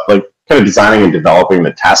designing and developing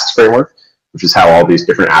the tasks framework, which is how all these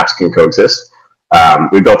different apps can coexist.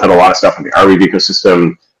 We built out a lot of stuff in the Arweave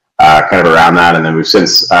ecosystem kind of around that. And then we've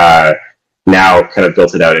since now kind of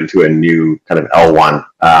built it out into a new kind of L1.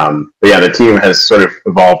 But yeah, the team has sort of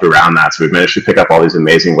evolved around that. So we've managed to pick up all these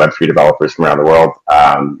amazing Web3 developers from around the world.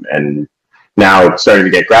 And now starting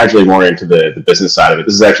to get gradually more into the business side of it.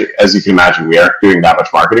 This is actually, as you can imagine, we aren't doing that much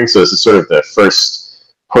marketing. So this is sort of the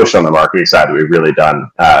first push on the marketing side that we've really done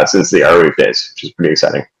since the Arweave days, which is pretty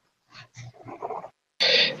exciting.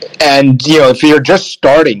 And, if you're just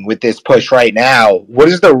starting with this push right now, what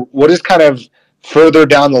is kind of further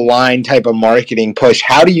down the line type of marketing push?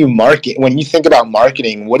 How do you market? When you think about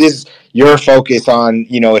marketing, what is your focus on,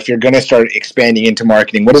 if you're going to start expanding into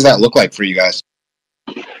marketing, what does that look like for you guys?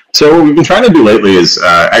 So what we've been trying to do lately is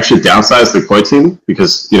actually downsize the Koi team,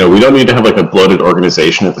 because, we don't need to have like a bloated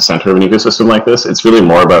organization at the center of an ecosystem like this. It's really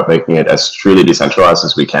more about making it as truly decentralized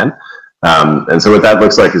as we can. And so what that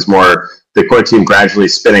looks like is more the Koi team gradually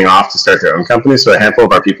spinning off to start their own company. So a handful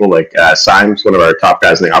of our people, like Simon's one of our top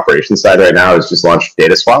guys on the operations side right now, has just launched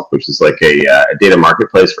DataSwap, which is like a data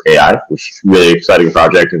marketplace for AI, which is a really exciting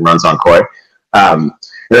project and runs on Koi. And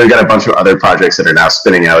then we've got a bunch of other projects that are now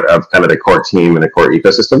spinning out of kind of the core team and the core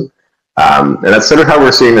ecosystem. And that's sort of how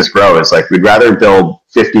we're seeing this grow. Is like we'd rather build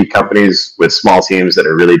 50 companies with small teams that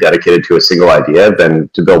are really dedicated to a single idea than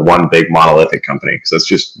to build one big monolithic company, because that's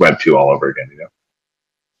just Web 2 all over again,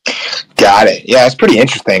 Got it. Yeah, it's pretty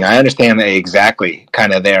interesting. I understand that exactly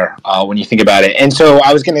kind of there when you think about it. And so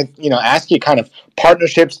I was going to, ask you kind of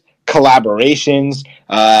partnerships, collaborations,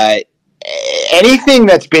 anything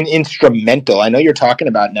that's been instrumental. I know you're talking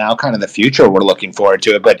about now kind of the future. We're looking forward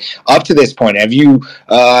to it. But up to this point, have you,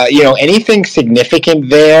 anything significant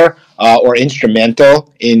there or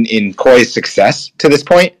instrumental in Koi's success to this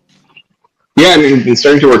point? Yeah, we've been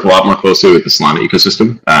starting to work a lot more closely with the Solana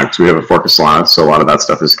ecosystem because we have a fork of Solana, so a lot of that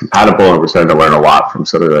stuff is compatible, and we're starting to learn a lot from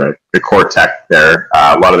sort of the core tech there.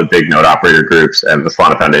 A lot of the big node operator groups and the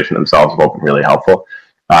Solana Foundation themselves have all been really helpful.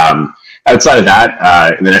 Outside of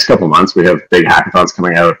that, in the next couple of months, we have big hackathons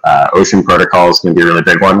coming out. Ocean Protocol is going to be a really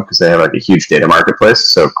big one because they have like a huge data marketplace.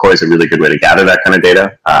 So Koi is a really good way to gather that kind of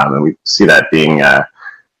data, and we see that being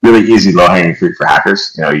really easy low-hanging fruit for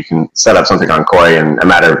hackers. You know, you can set up something on Koi in a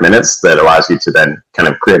matter of minutes that allows you to then kind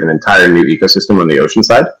of create an entire new ecosystem on the ocean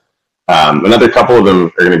side. Another couple of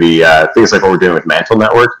them are going to be things like what we're doing with Mantle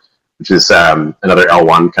Network, which is another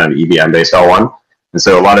L1, kind of EVM-based L1. And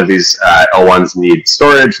so a lot of these L1s need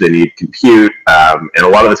storage, they need compute, and a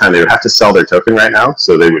lot of the time they would have to sell their token right now.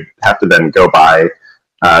 So they would have to then go buy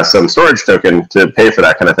some storage token to pay for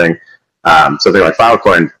that kind of thing. Something like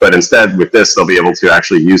Filecoin, but instead with this, they'll be able to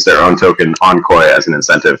actually use their own token on Koi as an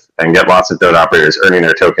incentive and get lots of node operators earning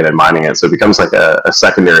their token and mining it. So it becomes like a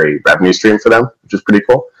secondary revenue stream for them, which is pretty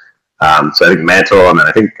cool. So I think Mantle, and then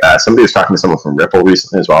I think somebody was talking to someone from Ripple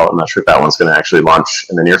recently as well. I'm not sure if that one's going to actually launch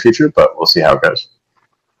in the near future, but we'll see how it goes.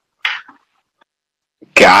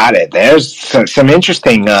 Got it. There's some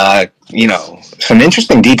interesting, some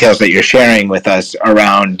interesting details that you're sharing with us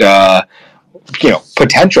around,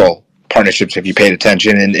 potential partnerships if you paid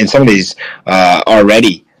attention, and some of these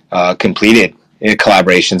already completed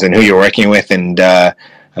collaborations and who you're working with, and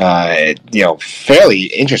fairly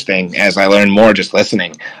interesting as I learn more just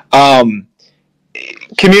listening.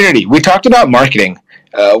 Community. We talked about marketing.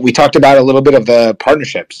 We talked about a little bit of the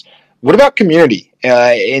partnerships. What about community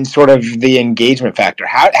in sort of the engagement factor?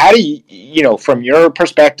 How do you, from your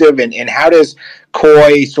perspective, and how does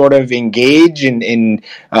Koi sort of engage in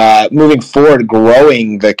moving forward,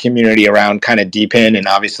 growing the community around kind of DePIN and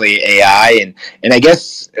obviously AI? And I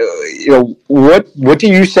guess, what do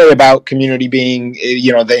you say about community being,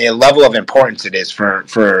 the level of importance it is for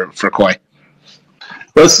Koi?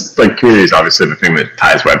 Well, it's like community is obviously the thing that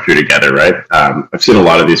ties Web3 together, right? I've seen a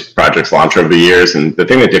lot of these projects launch over the years, and the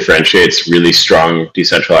thing that differentiates really strong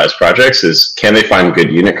decentralized projects is, can they find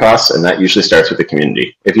good unit costs? And that usually starts with the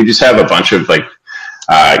community. If you just have a bunch of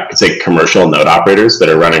commercial node operators that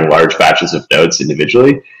are running large batches of nodes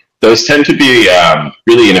individually, those tend to be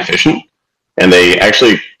really inefficient, and they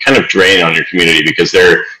actually kind of drain on your community because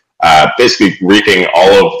they're basically reaping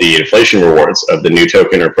all of the inflation rewards of the new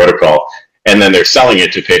token or protocol, and then they're selling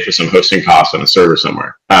it to pay for some hosting costs on a server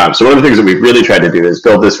somewhere. So one of the things that we've really tried to do is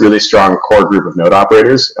build this really strong core group of node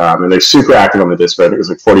operators, and they're super active on the Discord. I think there's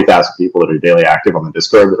like 40,000 people that are daily active on the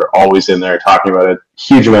Discord that are always in there talking about it.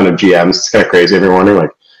 Huge amount of GMs. It's kind of crazy every morning. Like,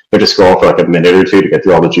 you have to scroll for like a minute or two to get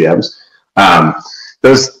through all the GMs.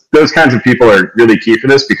 Those kinds of people are really key for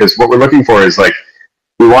this, because what we're looking for is, like,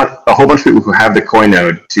 we want a whole bunch of people who have the Koi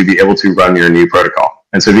node to be able to run your new protocol.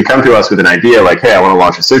 And so if you come to us with an idea like, hey, I want to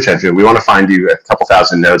launch a search engine, we want to find you a couple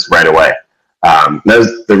thousand nodes right away.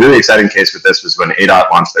 The really exciting case with this was when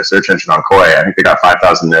ADOT launched their search engine on Koi. I think they got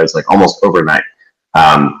 5,000 nodes like almost overnight.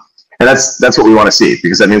 And that's what we want to see,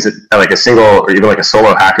 because that means that like a single or even like a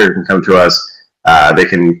solo hacker can come to us. They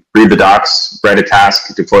can read the docs, write a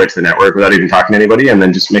task, deploy it to the network without even talking to anybody, and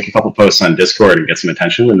then just make a couple posts on Discord and get some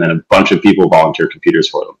attention, and then a bunch of people volunteer computers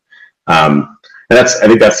for them. And I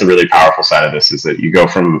think that's the really powerful side of this, is that you go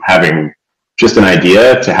from having just an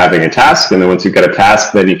idea to having a task, and then once you've got a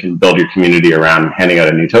task, then you can build your community around handing out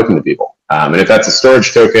a new token to people. And if that's a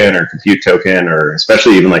storage token or compute token, or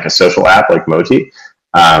especially even like a social app like Moti,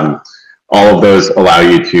 all of those allow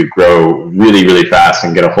you to grow really, really fast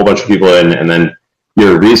and get a whole bunch of people in, and then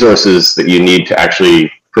your resources that you need to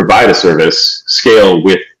actually provide a service scale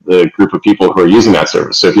with the group of people who are using that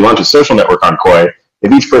service. So if you launch a social network on Koi,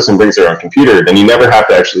 if each person brings their own computer, then you never have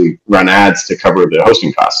to actually run ads to cover the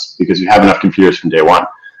hosting costs, because you have enough computers from day one.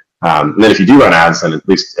 And then if you do run ads, then at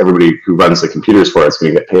least everybody who runs the computers for it is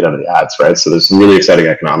going to get paid out of the ads, right? So there's some really exciting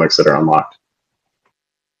economics that are unlocked.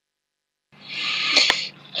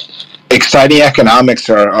 Exciting economics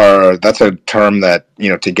are that's a term that,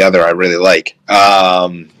 together I really like.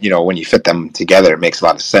 When you fit them together, it makes a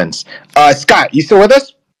lot of sense. Scott, you still with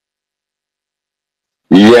us?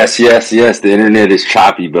 Yes. The internet is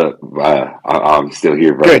choppy, but I'm still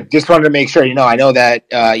here, bro. Good. Just wanted to make sure. I know that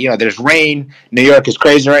there's rain. New York is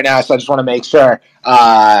crazy right now, so I just want to make sure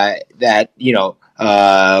that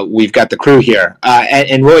we've got the crew here.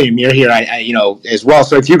 And William, you're here, as well.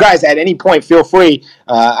 So if you guys at any point feel free.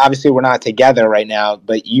 Obviously, we're not together right now,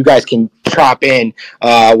 but you guys can chop in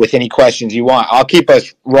with any questions you want. I'll keep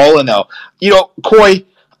us rolling though. Koi,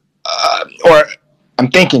 or I'm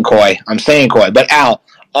thinking Koi. I'm saying Koi, but Al,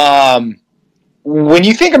 when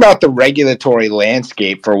you think about the regulatory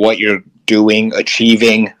landscape for what you're doing,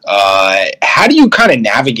 achieving, how do you kind of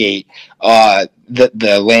navigate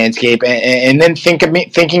the landscape, and then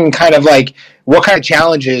thinking kind of like, what kind of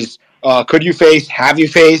challenges could you face? Have you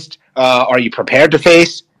faced? Are you prepared to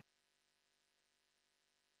face?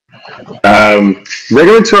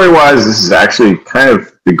 Regulatory wise, this is actually kind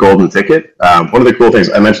of the golden ticket. One of the cool things,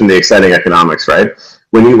 I mentioned the exciting economics, right?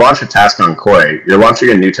 when you launch a task on Koi, you're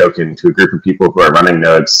launching a new token to a group of people who are running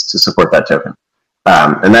nodes to support that token.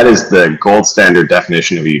 And that is the gold standard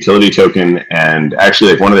definition of a utility token, and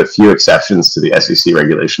actually like one of the few exceptions to the SEC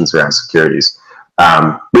regulations around securities.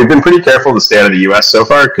 We've been pretty careful to stay out of the US so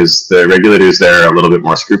far because the regulators there are a little bit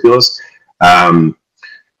more scrupulous.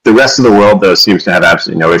 The rest of the world, though, seems to have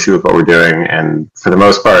absolutely no issue with what we're doing. And for the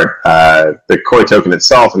most part, the Koi token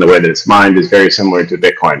itself and the way that it's mined is very similar to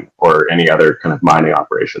Bitcoin or any other kind of mining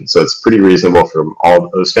operation. So it's pretty reasonable from all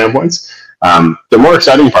of those standpoints. The more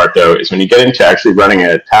exciting part, though, is when you get into actually running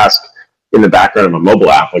a task in the background of a mobile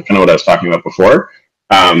app, like kind of what I was talking about before.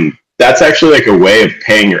 That's actually like a way of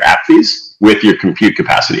paying your app fees with your compute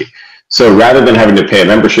capacity. So rather than having to pay a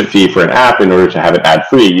membership fee for an app in order to have it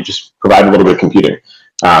ad-free, you just provide a little bit of computing.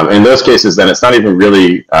 In those cases, then it's not even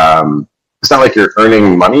really, it's not like you're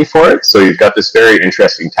earning money for it. So you've got this very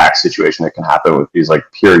interesting tax situation that can happen with these like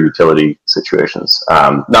pure utility situations.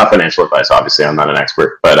 Not financial advice, obviously, I'm not an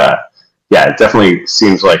expert, but yeah, it definitely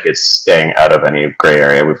seems like it's staying out of any gray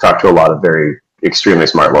area. We've talked to a lot of very extremely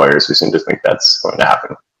smart lawyers who seem to think that's going to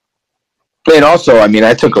happen. And also, I mean,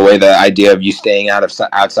 I took away the idea of you staying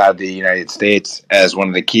outside the United States as one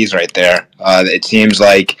of the keys right there. It seems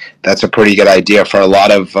like that's a pretty good idea for a lot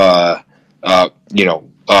of,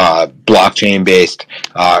 blockchain-based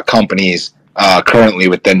companies currently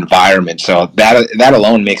with the environment. So that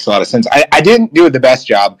alone makes a lot of sense. I didn't do the best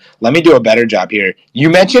job. Let me do a better job here. You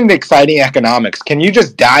mentioned exciting economics. Can you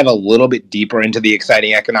just dive a little bit deeper into the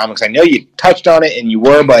exciting economics? I know you touched on it and you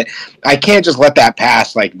were, but I can't just let that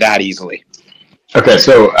pass like that easily. Okay,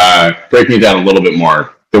 so breaking it down a little bit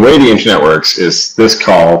more, the way the internet works is this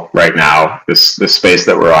call right now, this space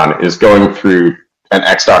that we're on, is going through an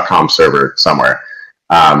x.com server somewhere.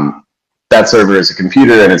 That server is a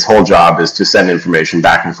computer, and its whole job is to send information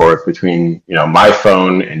back and forth between my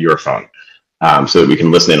phone and your phone, so that we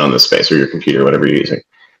can listen in on this space, or your computer, whatever you're using.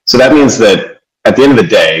 So that means that at the end of the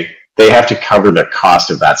day, they have to cover the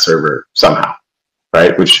cost of that server somehow,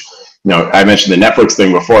 right? Which I mentioned the Netflix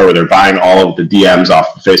thing before where they're buying all of the DMs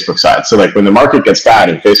off the Facebook side. So like when the market gets bad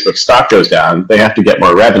and Facebook stock goes down, they have to get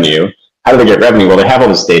more revenue. How do they get revenue? Well, they have all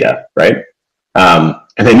this data, right?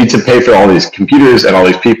 And they need to pay for all these computers and all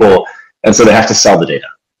these people. And so they have to sell the data.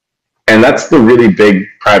 And that's the really big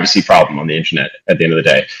privacy problem on the internet at the end of the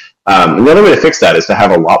day. And the other way to fix that is to have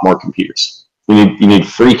a lot more computers. You need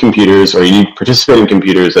free computers, or you need participating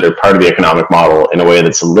computers that are part of the economic model in a way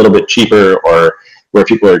that's a little bit cheaper, or where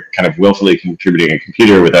people are kind of willfully contributing a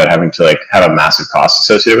computer without having to have a massive cost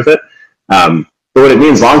associated with it. But what it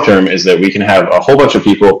means long term is that we can have a whole bunch of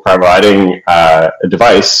people providing a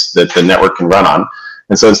device that the network can run on.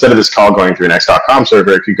 And so instead of this call going through an x.com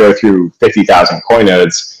server, it could go through 50,000 Koi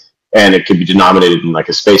nodes, and it could be denominated in like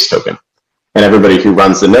a space token. And everybody who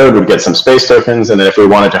runs the node would get some space tokens, and then if we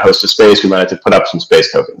wanted to host a space, we might have to put up some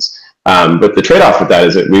space tokens. But the trade-off with that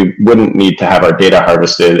is that we wouldn't need to have our data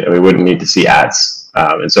harvested, and we wouldn't need to see ads.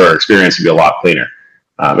 And so our experience would be a lot cleaner.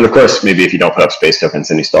 And of course, maybe if you don't put up space tokens,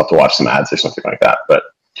 then you still have to watch some ads or something like that. But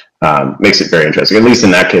makes it very interesting. At least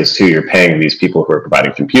in that case, too, you're paying these people who are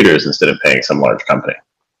providing computers instead of paying some large company.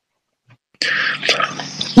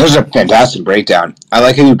 That was a fantastic breakdown. I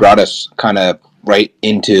like how you brought us kind of right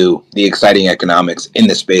into the exciting economics in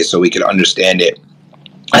the space so we could understand it.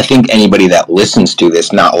 I think anybody that listens to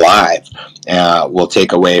this, not live, will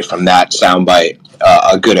take away from that soundbite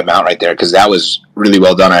a good amount right there, because that was really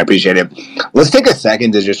well done. I appreciate it. Let's take a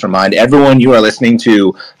second to just remind everyone you are listening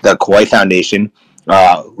to the Koi Foundation.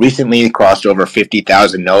 Recently crossed over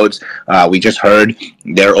 50,000 nodes. We just heard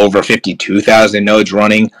there are over 52,000 nodes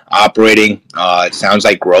running, operating. It sounds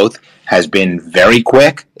like growth has been very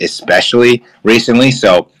quick, especially recently.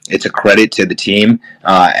 So it's a credit to the team,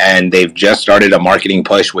 and they've just started a marketing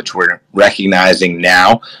push, which we're recognizing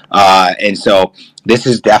now. And so this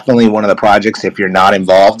is definitely one of the projects, if you're not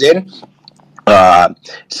involved in,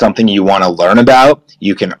 something you want to learn about.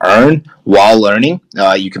 You can earn while learning.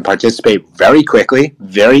 You can participate very quickly,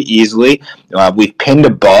 very easily. We've pinned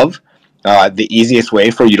above the easiest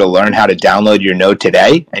way for you to learn how to download your node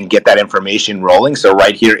today and get that information rolling. So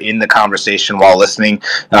right here in the conversation while listening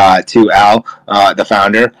to Al, the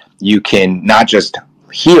founder, you can not just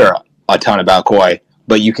hear a ton about Koi,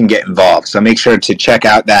 but you can get involved. So make sure to check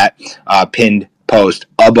out that pinned post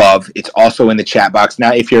above. It's also in the chat box.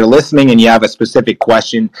 Now, if you're listening and you have a specific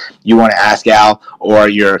question you want to ask Al or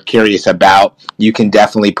you're curious about, you can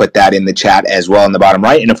definitely put that in the chat as well in the bottom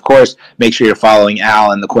right. And of course, make sure you're following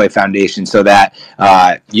Al and the Koi Foundation so that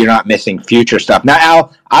you're not missing future stuff. Now,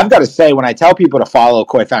 Al, I've got to say, when I tell people to follow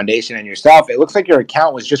Koi Foundation and yourself, it looks like your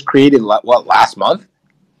account was just created, last month?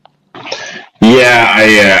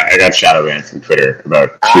 Yeah, I got shadow banned from Twitter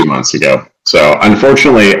about 2 months ago. So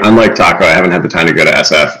unfortunately, unlike Taco, I haven't had the time to go to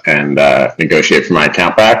SF and negotiate for my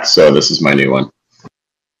account back. So this is my new one.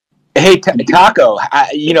 Hey, Taco,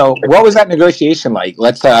 what was that negotiation like?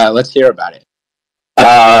 Let's hear about it.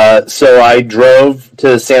 So I drove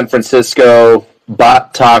to San Francisco,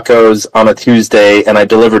 bought tacos on a Tuesday, and I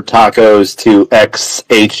delivered tacos to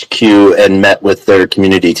XHQ and met with their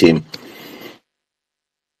community team.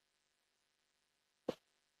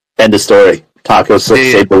 End of story. Tacos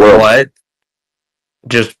saved the world. What?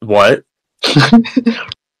 Just what?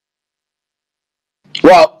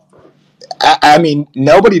 Well, I mean,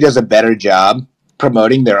 nobody does a better job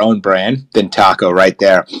promoting their own brand than Taco right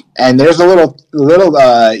there. And there's a little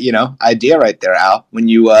idea right there, Al. When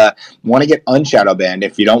you want to get unshadow banned,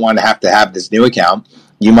 if you don't want to have this new account,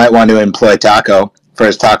 you might want to employ Taco for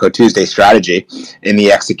his Taco Tuesday strategy in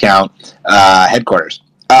the X account headquarters.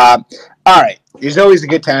 All right. There's always a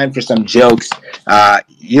good time for some jokes.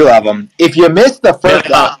 You love them. If you missed the first...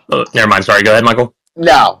 never mind. Sorry. Go ahead, Michael.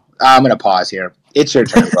 No. I'm going to pause here. It's your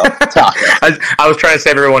turn, bro. Talk. I was trying to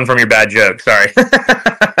save everyone from your bad joke. Sorry.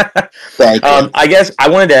 Thank you. I guess I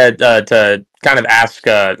wanted to kind of ask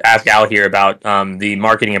Al here about the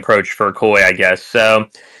marketing approach for Koi, I guess. So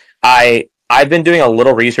I've been doing a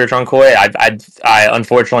little research on Koi. I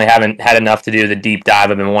unfortunately haven't had enough to do the deep dive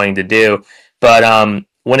I've been wanting to do. But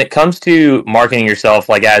when it comes to marketing yourself,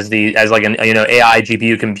 like as like an AI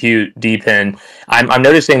GPU compute DePIN, I'm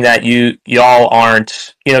noticing that y'all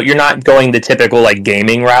aren't you're not going the typical like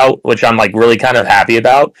gaming route, which I'm like really kind of happy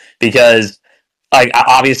about, because like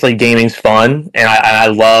obviously gaming's fun and I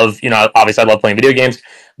love obviously I love playing video games,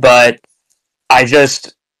 but I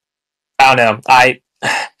don't know.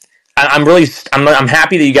 I'm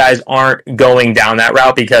happy that you guys aren't going down that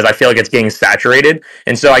route, because I feel like it's getting saturated.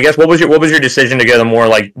 And so I guess what was your decision to go the more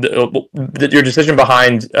like your decision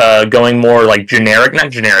behind going more like not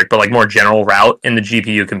generic, but like more general route in the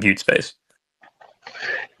GPU compute space?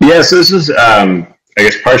 Yeah, so this is I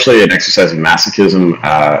guess partially an exercise in masochism,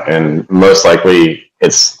 and most likely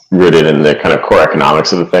it's rooted in the kind of core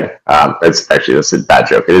economics of the thing. That's a bad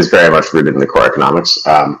joke. It is very much rooted in the core economics.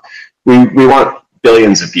 We want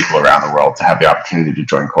billions of people around the world to have the opportunity to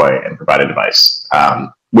join Koi and provide a device.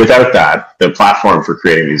 Without that, the platform for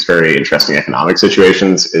creating these very interesting economic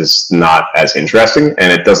situations is not as interesting,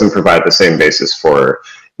 and it doesn't provide the same basis for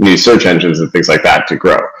new search engines and things like that to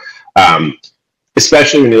grow.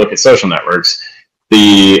 Especially when you look at social networks,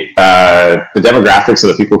 the demographics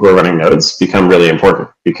of the people who are running nodes become really important,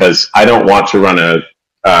 because I don't want to run a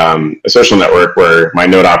social network where my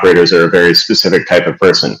node operators are a very specific type of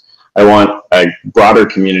person. I want a broader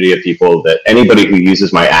community of people that anybody who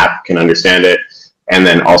uses my app can understand it, and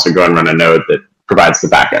then also go and run a node that provides the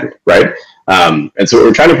backend, right? And so what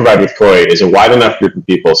we're trying to provide with Koi is a wide enough group of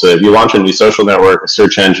people. So if you launch a new social network, a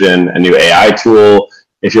search engine, a new AI tool,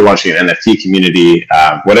 if you're launching an NFT community,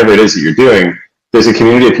 whatever it is that you're doing, there's a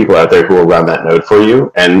community of people out there who will run that node for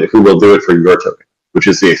you and who will do it for your token, which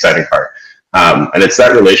is the exciting part. And it's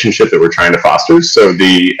that relationship that we're trying to foster. So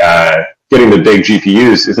getting the big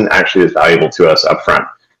GPUs isn't actually as valuable to us up front.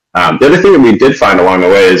 The other thing that we did find along the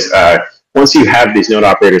way is once you have these node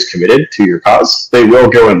operators committed to your cause, they will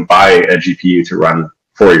go and buy a GPU to run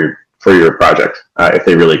for your project if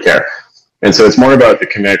they really care. And so it's more about the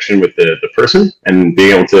connection with the person and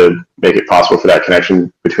being able to make it possible for that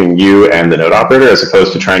connection between you and the node operator, as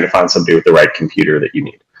opposed to trying to find somebody with the right computer that you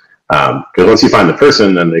need. Because once you find the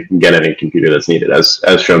person, then they can get any computer that's needed, as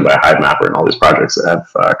shown by HiveMapper and all these projects that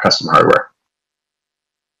have custom hardware.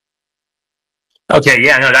 Okay,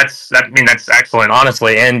 yeah, no, that's excellent,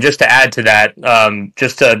 honestly. And just to add to that,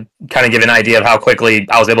 just to kind of give an idea of how quickly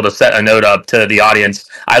I was able to set a node up to the audience,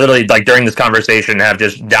 I literally, like, during this conversation, have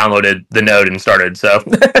just downloaded the node and started. So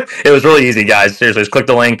it was really easy, guys. Seriously, just click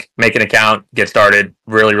the link, make an account, get started.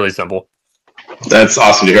 Really, really simple. That's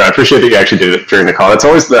awesome to hear. I appreciate that you actually did it during the call. That's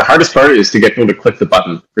always the hardest part, is to get people to click the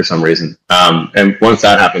button for some reason. And once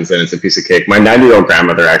that happens, then it's a piece of cake. My 90-year-old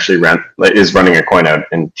grandmother actually is running a coin node,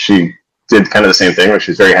 and she did kind of the same thing, where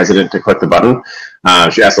she's very hesitant to click the button.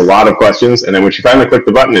 She asked a lot of questions, and then when she finally clicked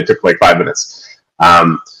the button, it took like 5 minutes.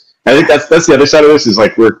 I think that's the other side of this, is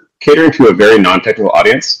like we're catering to a very non-technical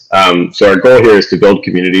audience. So our goal here is to build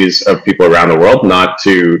communities of people around the world, not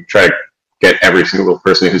to try to get every single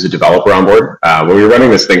person who's a developer on board. When we were running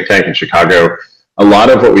this think tank in Chicago, a lot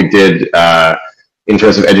of what we did in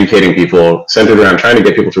terms of educating people centered around trying to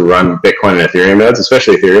get people to run Bitcoin and Ethereum nodes,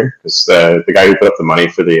 especially Ethereum, because the guy who put up the money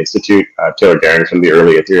for the Institute, Taylor Gehring, one of the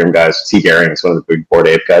early Ethereum guys, T. Gehring is one of the big Bored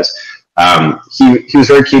Ape guys, he was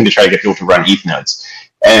very keen to try to get people to run ETH nodes.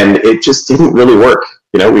 And it just didn't really work.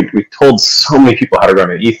 we told so many people how to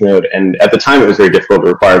run an ETH node, and at the time it was very difficult. It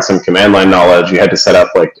required some command line knowledge. You had to set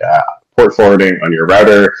up like port forwarding on your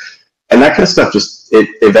router, and that kind of stuff it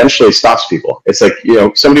eventually stops people. It's like,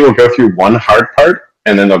 somebody will go through one hard part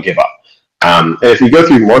and then they'll give up. And if you go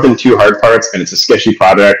through more than two hard parts and it's a sketchy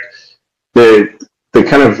project, the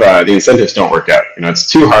incentives don't work out. It's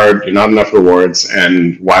too hard, not enough rewards,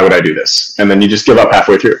 and why would I do this? And then you just give up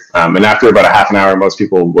halfway through. And after about a half an hour, most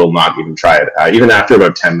people will not even try it. Even after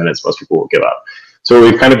about 10 minutes, most people will give up. So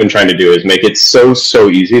what we've kind of been trying to do is make it so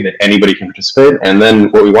easy that anybody can participate. And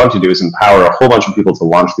then what we want to do is empower a whole bunch of people to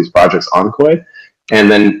launch these projects on Koi, and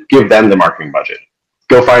then give them the marketing budget.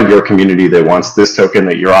 Go find your community that wants this token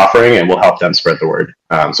that you're offering, and we'll help them spread the word.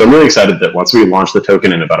 So I'm really excited that once we launch the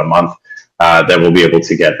token in about a month, that we'll be able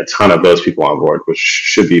to get a ton of those people on board, which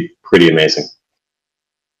should be pretty amazing.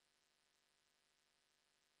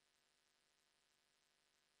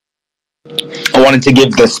 I wanted to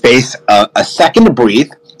give the space a second to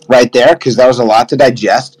breathe right there, because that was a lot to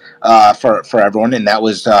digest for everyone, and that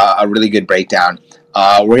was a really good breakdown.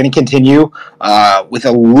 We're going to continue with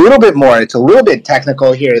a little bit more. It's a little bit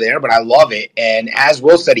technical here or there, but I love it. And as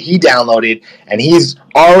Will said, he downloaded, and he's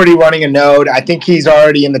already running a node. I think he's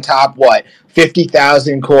already in the top,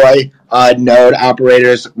 50,000 Koi node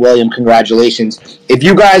operators. William, congratulations. If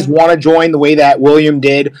you guys want to join the way that William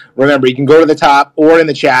did, remember, you can go to the top or in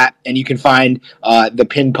the chat, and you can find the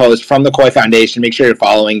pin post from the Koi Foundation. Make sure you're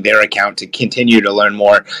following their account to continue to learn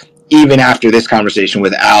more, even after this conversation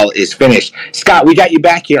with Al is finished. Scott, we got you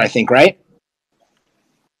back here, I think, right?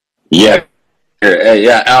 Yeah.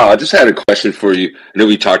 Yeah, Al, I just had a question for you. I know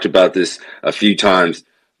we talked about this a few times,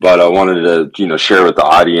 but I wanted to, share with the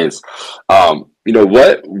audience.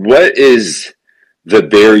 What is the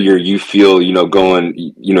barrier you feel, going,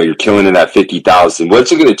 you're killing it at 50,000?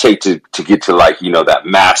 What's it going to take to get to that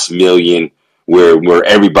mass million where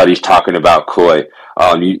everybody's talking about Koi?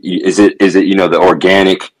 Is it the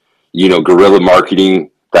organic, guerrilla marketing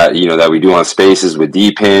that that we do on Spaces with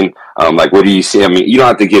DePIN? What do you see? I mean, you don't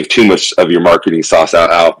have to give too much of your marketing sauce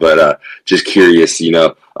out, but just curious,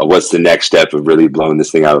 what's the next step of really blowing this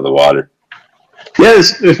thing out of the water? Yeah,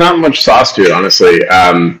 there's not much sauce to it, honestly.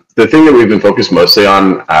 The thing that we've been focused mostly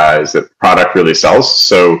on is that product really sells.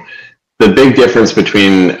 So the big difference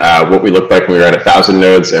between what we looked like when we were at 1,000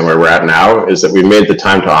 nodes and where we're at now is that we made the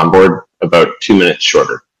time to onboard about 2 minutes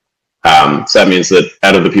shorter. So that means that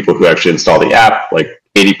out of the people who actually install the app,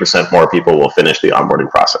 80% more people will finish the onboarding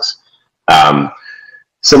process.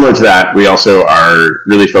 Similar to that, we also are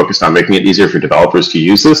really focused on making it easier for developers to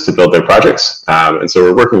use this to build their projects. And so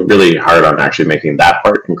we're working really hard on actually making that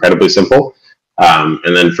part incredibly simple.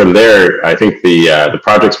 And then from there, I think the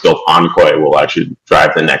projects built on Koi will actually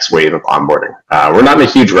drive the next wave of onboarding. We're not in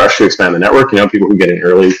a huge rush to expand the network. People who get in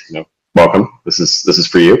early, welcome. This is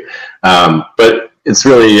for you. But it's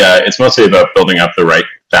really it's mostly about building up the right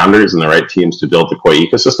founders and the right teams to build the Koi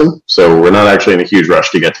ecosystem. So we're not actually in a huge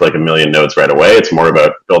rush to get to 1 million nodes right away. It's more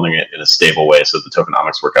about building it in a stable way so the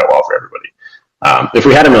tokenomics work out well for everybody. If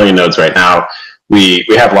we had 1 million nodes right now, we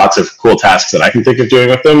have lots of cool tasks that I can think of doing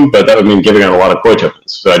with them, but that would mean giving out a lot of Koi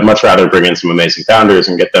tokens. So I'd much rather bring in some amazing founders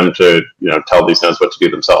and get them to tell these nodes what to do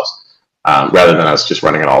themselves, rather than us just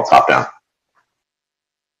running it all top down.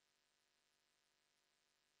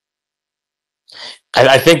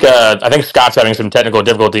 I think Scott's having some technical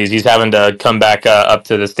difficulties. He's having to come back up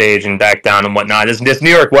to the stage and back down and whatnot. This New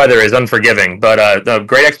York weather is unforgiving, but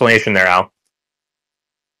great explanation there, Al.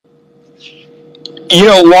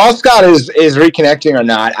 While Scott is reconnecting or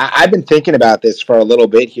not, I've been thinking about this for a little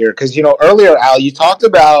bit here, because earlier, Al, you talked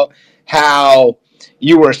about how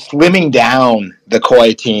you were slimming down the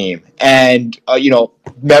Koi team, and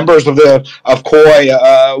members of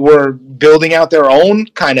Koi were building out their own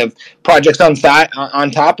kind of projects on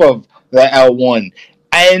top of the L1.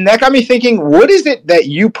 And that got me thinking, what is it that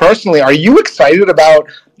you personally, are you excited about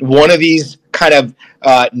one of these kind of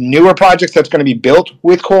newer projects that's going to be built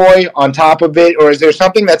with Koi on top of it? Or is there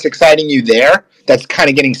something that's exciting you there that's kind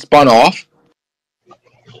of getting spun off?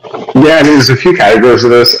 Yeah, there's a few categories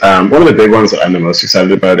of this. One of the big ones that I'm the most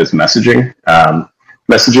excited about is messaging.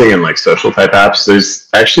 Messaging and social type apps. There's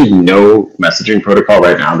actually no messaging protocol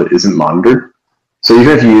right now that isn't monitored. So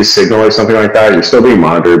even if you use Signal or something like that, you're still being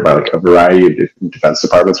monitored by a variety of different defense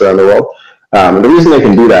departments around the world. And the reason they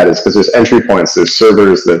can do that is because there's entry points, there's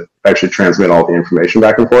servers that actually transmit all the information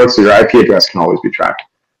back and forth, so your IP address can always be tracked.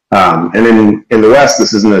 And in the West,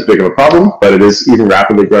 this isn't as big of a problem, but it is even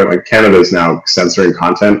rapidly growing. Canada is now censoring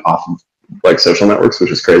content off of social networks,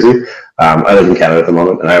 which is crazy. I live in Canada at the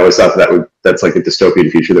moment, and I always thought that's a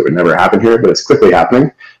dystopian future that would never happen here, but it's quickly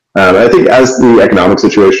happening. I think as the economic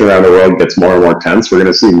situation around the world gets more and more tense, we're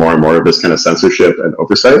going to see more and more of this kind of censorship and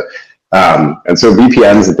oversight. And so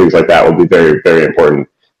VPNs and things like that will be very, very important.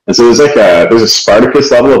 And so there's a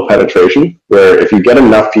Spartacus level of penetration where if you get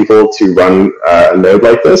enough people to run a node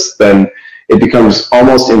like this, then it becomes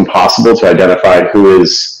almost impossible to identify who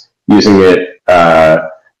is using it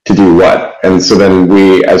to do what. And so then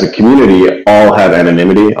we, as a community, all have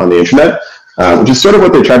anonymity on the internet, which is sort of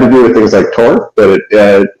what they tried to do with things like Tor, but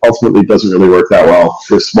it ultimately doesn't really work that well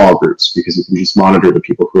for small groups because you can just monitor the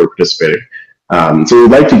people who are participating. So what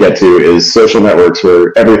we'd like to get to is social networks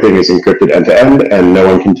where everything is encrypted end-to-end and no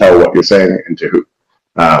one can tell what you're saying and to who,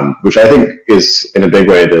 which I think is, in a big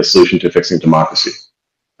way, the solution to fixing democracy.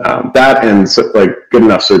 That and good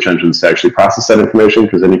enough search engines to actually process that information,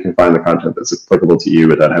 because then you can find the content that's applicable to you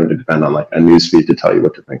without having to depend on like a newsfeed to tell you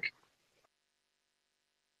what to think.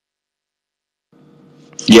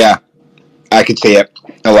 Yeah, I could see it.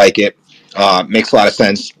 I like it. Makes a lot of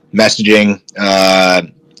sense. Messaging,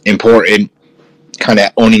 important. Kind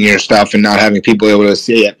of owning your stuff and not having people able to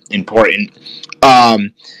see it, important. Are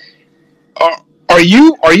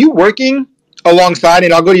you working alongside,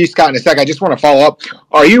 and I'll go to you, Scott, in a sec. I just want to follow up.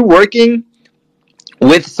 Are you working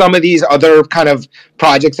with some of these other kind of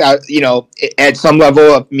projects out, at some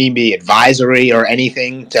level of maybe advisory or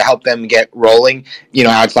anything to help them get rolling,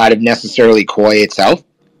 outside of necessarily Koi itself?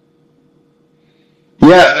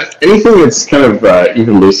 Yeah, anything that's kind of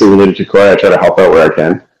even loosely related to Koi, I try to help out where I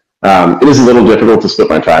can. It is a little difficult to split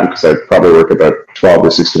my time because I probably work about 12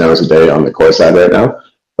 or 16 hours a day on the Koi side right now.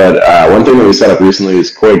 But one thing that we set up recently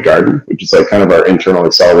is Koi Garden, which is like kind of our internal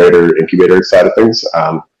accelerator incubator side of things.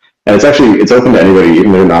 And it's open to anybody,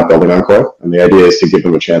 even though they're not building on Koi. And the idea is to give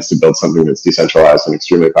them a chance to build something that's decentralized and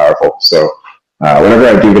extremely powerful. So whenever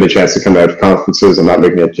I do get a chance to come out to conferences, I'm not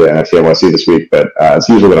making it to NFT NYC this week, but it's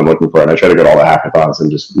usually what I'm looking for. And I try to go to all the hackathons and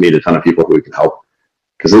just meet a ton of people who we can help.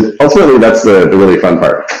 Because ultimately, that's the really fun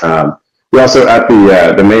part. We also, at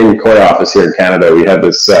the main Koi office here in Canada, we have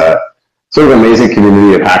this sort of amazing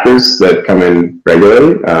community of hackers that come in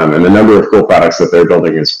regularly, and the number of cool products that they're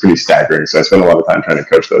building is pretty staggering. So I spend a lot of time trying to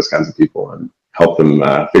coach those kinds of people and help them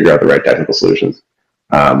figure out the right technical solutions.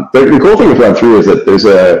 The cool thing with Web3 is that there's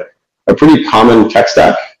a pretty common tech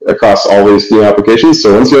stack across all these new applications.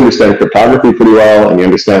 So once you understand cryptography pretty well and you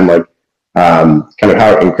understand kind of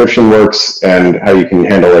how encryption works and how you can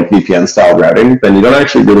handle like VPN style routing, then you don't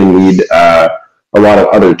actually really need a lot of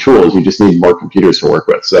other tools. You just need more computers to work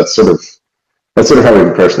with. So that's sort of how we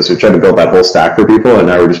approach this. We're trying to build that whole stack for people, and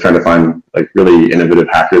now we're just trying to find like really innovative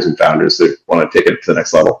hackers and founders that want to take it to the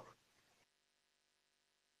next level.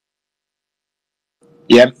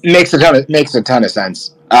 Yeah, makes a ton of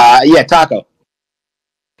sense. Yeah, Taco.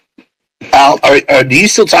 Al, do you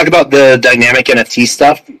still talk about the dynamic NFT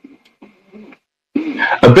stuff?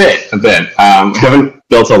 A bit. We haven't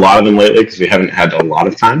built a lot of them lately because we haven't had a lot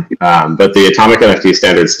of time. But the Atomic NFT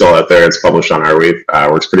standard is still out there. It's published on Arweave.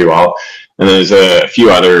 Works pretty well. And there's a few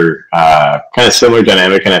other kind of similar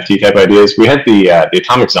dynamic NFT type ideas. We had the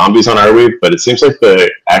Atomic Zombies on Arweave, but it seems like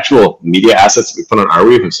the actual media assets that we put on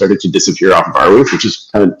Arweave have started to disappear off of Arweave, which is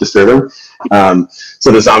kind of disturbing.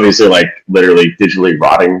 So the zombies are like literally digitally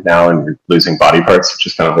rotting now and you're losing body parts, which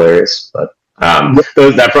is kind of hilarious. But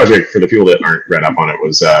that project, for the people that aren't read up on it,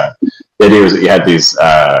 was the idea was that you had these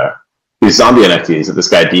zombie NFTs that this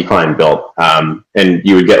guy DePIN built, and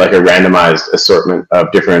you would get like a randomized assortment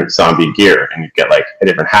of different zombie gear, and you'd get like a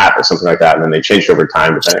different hat or something like that, and then they changed over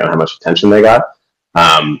time depending on how much attention they got.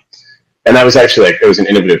 And that was actually it was an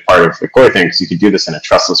innovative part of the Koi thing because you could do this in a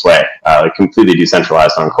trustless way, like completely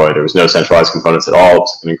decentralized on Koi. There was no centralized components at all. It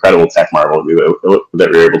was an incredible tech marvel that we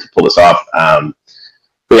were able to pull this off.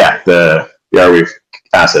 But yeah, the Arweave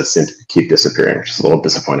assets seem to keep disappearing, which is a little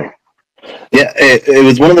disappointing. Yeah, it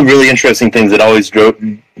was one of the really interesting things that always drove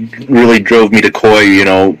me to Koi,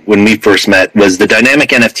 when we first met, was the dynamic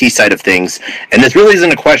NFT side of things. And this really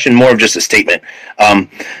isn't a question, more of just a statement.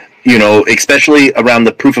 Especially around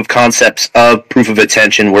the proof of concepts of proof of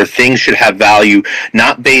attention, where things should have value,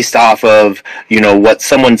 not based off of, what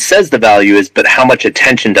someone says the value is, but how much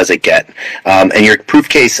attention does it get. And your proof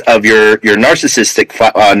case of your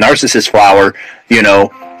narcissist flower,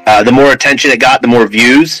 the more attention it got, the more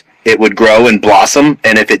views it would grow and blossom,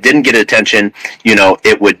 and if it didn't get attention,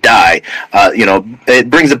 it would die. It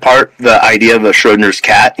brings apart the idea of a Schrodinger's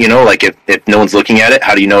cat, like if no one's looking at it,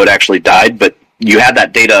 how do you know it actually died? But you had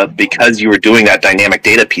that data because you were doing that dynamic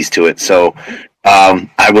data piece to it. So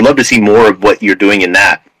I would love to see more of what you're doing in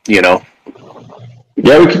that,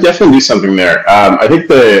 Yeah, we could definitely do something there. I think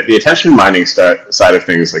the attention mining side of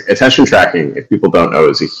things, like attention tracking, if people don't know,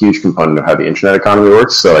 is a huge component of how the internet economy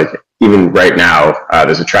works. So like even right now,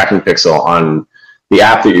 there's a tracking pixel on the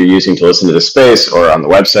app that you're using to listen to the space or on the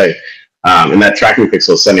website. And that tracking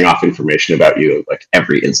pixel is sending off information about you like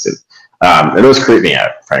every instant. And those creep me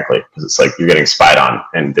out, frankly, because it's like you're getting spied on,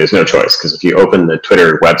 and there's no choice. Because if you open the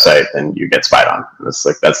Twitter website, then you get spied on. And it's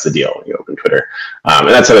like that's the deal when you open Twitter, and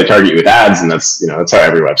that's how they target you with ads, and that's how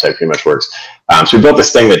every website pretty much works. So we built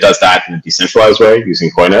this thing that does that in a decentralized way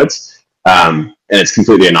using coin nodes, and it's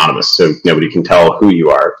completely anonymous, so nobody can tell who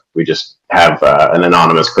you are. We just have an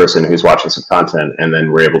anonymous person who's watching some content, and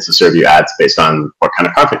then we're able to serve you ads based on what kind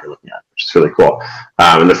of content you're looking at, which is really cool.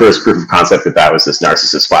 And the first proof of concept with that was this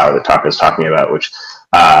narcissist flower that Taco was talking about, which,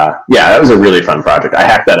 that was a really fun project. I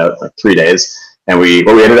hacked that out in like 3 days, and what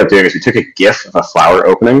we ended up doing is we took a GIF of a flower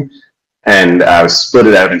opening and split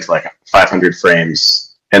it out into like 500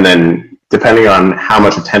 frames, and then depending on how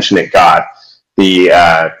much attention it got,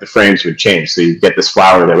 the frames would change. So you get this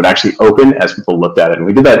flower that would actually open as people looked at it. And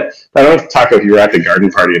we did that. I don't know if Taco, if you were at the garden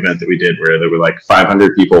party event that we did, where there were like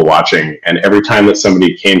 500 people watching, and every time that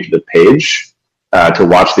somebody came to the page to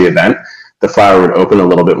watch the event, the flower would open a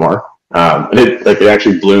little bit more. And it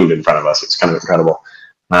actually bloomed in front of us. It's kind of incredible.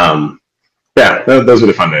 Those were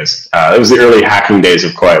the fun days. It was the early hacking days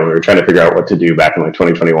of Koi. We were trying to figure out what to do back in like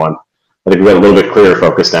 2021. I think we got a little bit clearer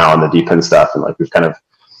focus now on the DePIN stuff, and like we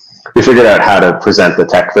figured out how to present the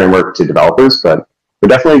tech framework to developers, but we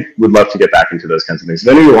definitely would love to get back into those kinds of things.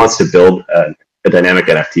 If anybody wants to build a dynamic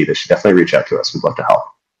NFT, they should definitely reach out to us. We'd love to help.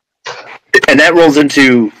 And that rolls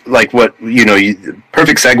into like what,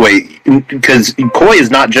 perfect segue, because Koi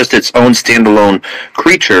is not just its own standalone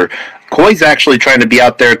creature. Koi's actually trying to be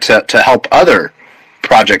out there to help other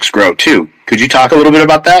projects grow too. Could you talk a little bit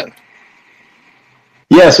about that?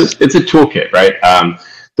 Yes, it's a toolkit, right?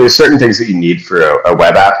 There's certain things that you need for a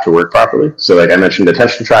web app to work properly. So like I mentioned,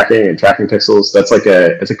 attention tracking and tracking pixels,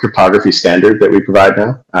 it's a cryptography standard that we provide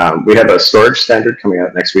now. We have a storage standard coming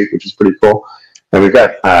out next week, which is pretty cool. And we've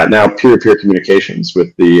got now peer-to-peer communications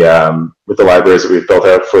with the libraries that we've built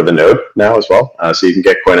out for the node now as well. So you can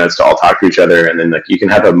get coin nodes to all talk to each other, and then like you can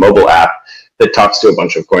have a mobile app that talks to a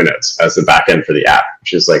bunch of coin nodes as the backend for the app,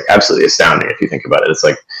 which is like absolutely astounding if you think about it. It's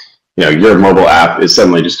like, your mobile app is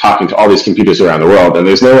suddenly just talking to all these computers around the world, and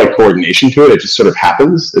there's no like coordination to it. It just sort of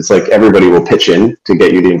happens. It's like everybody will pitch in to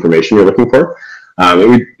get you the information you're looking for.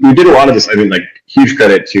 We did a lot of this. I mean, like huge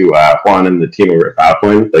credit to Juan and the team over at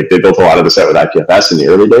Filecoin. Like they built a lot of this out with IPFS in the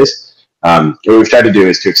early days. What we've tried to do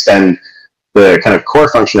is to extend the kind of core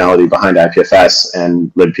functionality behind IPFS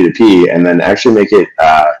and libp2p, and then actually make it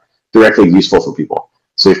directly useful for people.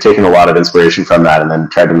 So we've taken a lot of inspiration from that, and then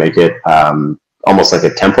tried to make it almost like a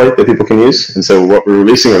template that people can use. And so what we're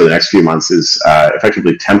releasing over the next few months is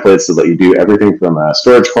effectively templates that let you do everything from a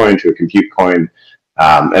storage coin to a compute coin,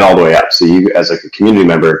 and all the way up. So you, as like a community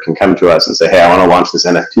member, can come to us and say, hey, I want to launch this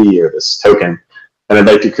NFT or this token, and I'd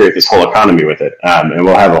like to create this whole economy with it. And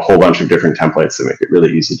we'll have a whole bunch of different templates that make it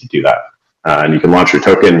really easy to do that. And you can launch your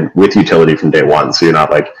token with utility from day one. So you're not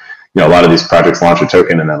like, a lot of these projects launch a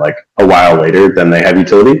token and then like a while later, then they have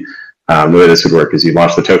utility. The way this would work is you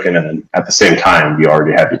launch the token, and then at the same time, you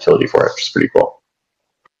already have utility for it, which is pretty cool.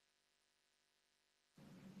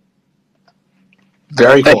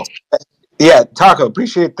 Very cool. Yeah, Taco,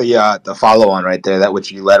 appreciate the follow on right there, that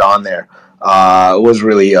which you led on there. Was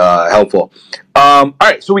really helpful. All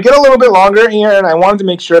right, so we get a little bit longer here, and I wanted to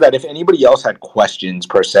make sure that if anybody else had questions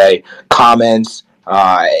per se, comments,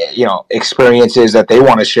 experiences that they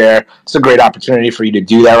want to share, it's a great opportunity for you to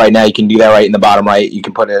do that right now. You can do that right in the bottom right. You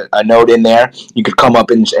can put a note in there. You could come up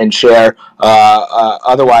and share.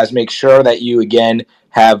 Otherwise, make sure that you, again,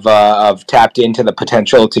 have tapped into the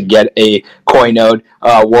potential to get a coin node.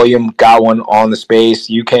 William got one on the space.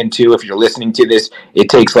 You can too. If you're listening to this, it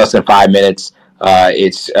takes less than 5 minutes.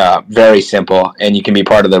 It's very simple, and you can be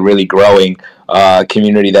part of the really growing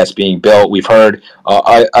community that's being built. We've heard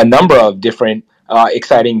a number of different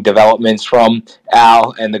exciting developments from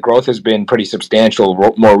Al, and the growth has been pretty substantial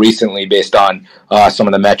more recently based on some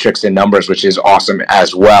of the metrics and numbers, which is awesome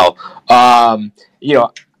as well. I'd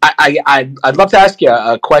love to ask you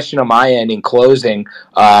a question on my end in closing,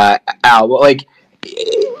 Al. Like,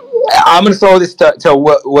 I'm going to throw this to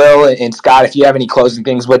Will and Scott if you have any closing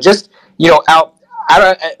things. But just, Al,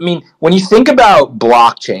 I mean, when you think about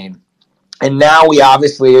blockchain, and now we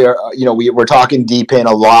obviously are, we're talking DePIN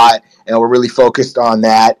a lot. and we're really focused on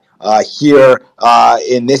that here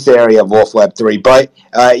in this area of Wolf Web 3. But,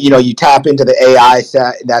 you tap into the AI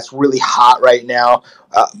set, and that's really hot right now.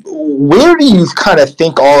 Where do you kind of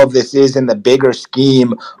think all of this is in the bigger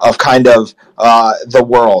scheme of kind of the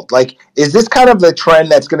world? Like, is this kind of the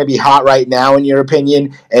trend that's going to be hot right now, in your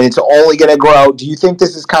opinion, and it's only going to grow? Do you think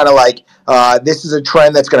this is kind of like this is a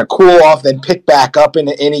trend that's going to cool off, then pick back up in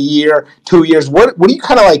a year, 2 years? What do you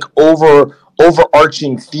kind of like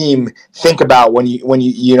overarching theme think about when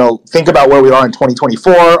you think about where we are in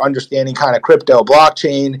 2024, understanding kind of crypto,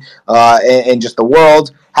 blockchain, and just the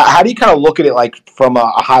world? How do you kind of look at it like from a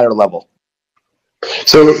higher level?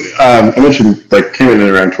 So I mentioned came in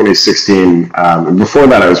around 2016. Before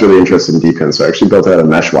that, I was really interested in DePIN, so I actually built out a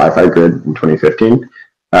mesh Wi-Fi grid in 2015,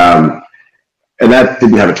 and that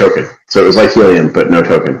didn't have a token. So it was like Helium, but no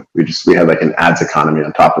token. We had like an ads economy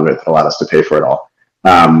on top of it that allowed us to pay for it all.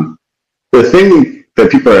 The thing that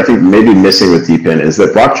people are, I think, maybe missing with DePIN is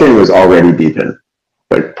that blockchain was already DePIN,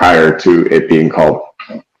 prior to it being called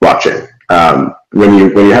blockchain. When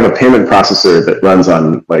you have a payment processor that runs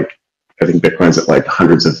on I think Bitcoin's at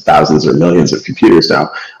hundreds of thousands or millions of computers now,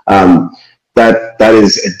 that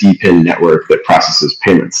is a DePIN network that processes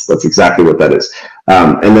payments. That's exactly what that is.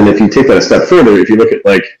 And then if you take that a step further, if you look at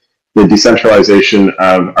the decentralization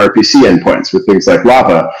of RPC endpoints with things like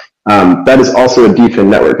Lava, that is also a DePIN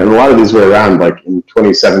network. And a lot of these were around in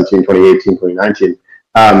 2017, 2018, 2019.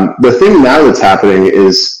 The thing now that's happening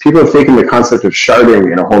is people have taken the concept of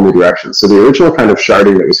sharding in a whole new direction. So the original kind of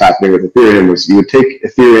sharding that was happening with Ethereum was you would take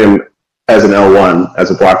Ethereum as an L1,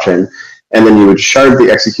 as a blockchain, and then you would shard the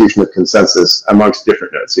execution of consensus amongst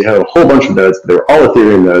different nodes. So you had a whole bunch of nodes, but they were all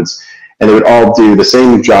Ethereum nodes, and they would all do the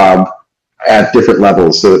same job at different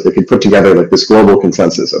levels so that they could put together this global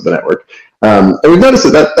consensus of the network. And we've noticed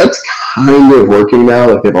that's kind of working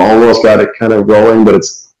now. They've almost got it kind of rolling, but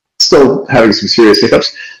it's still having some serious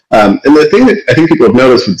hiccups. And the thing that I think people have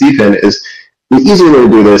noticed with DePIN is the easier way to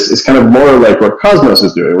do this is kind of more like what Cosmos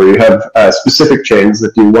is doing, where you have specific chains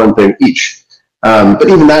that do one thing each. But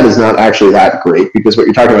even that is not actually that great, because what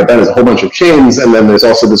you're talking about then is a whole bunch of chains, and then there's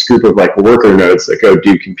also this group of worker nodes that go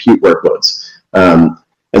do compute workloads.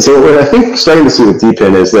 And so what I think starting to see with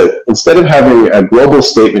DePIN is that instead of having a global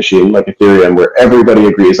state machine like Ethereum, where everybody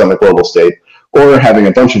agrees on the global state, or having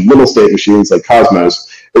a bunch of little state machines like Cosmos,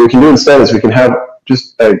 what we can do instead is we can have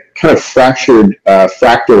just a kind of fractured,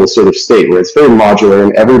 fractal sort of state where it's very modular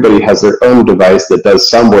and everybody has their own device that does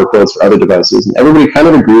some workloads for other devices. And everybody kind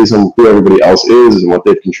of agrees on who everybody else is and what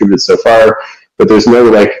they've contributed so far, but there's no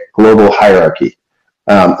global hierarchy.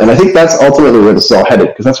 And I think that's ultimately where this is all headed,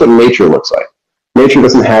 because that's what nature looks like. Nature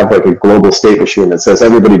doesn't have a global state machine that says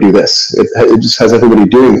everybody do this. It just has everybody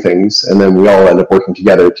doing things, and then we all end up working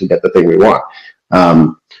together to get the thing we want.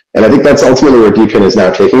 And I think that's ultimately where DePIN is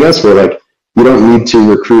now taking us, where you don't need to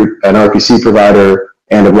recruit an RPC provider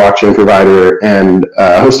and a blockchain provider and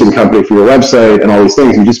a hosting company for your website and all these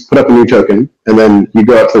things. You just put up a new token, and then you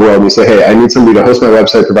go out to the world and you say, hey, I need somebody to host my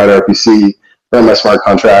website, provide RPC, run my smart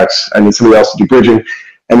contracts. I need somebody else to do bridging.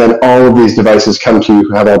 And then all of these devices come to you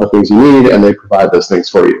who have all the things you need, and they provide those things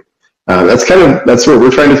for you. That's where we're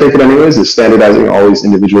trying to take it anyways, is standardizing all these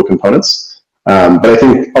individual components. But I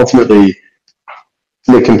think ultimately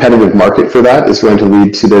the competitive market for that is going to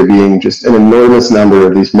lead to there being just an enormous number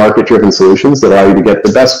of these market-driven solutions that allow you to get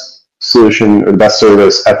the best solution or the best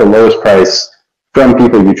service at the lowest price from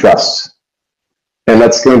people you trust. And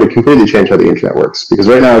that's going to completely change how the internet works, because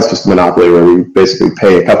right now it's just a monopoly where we basically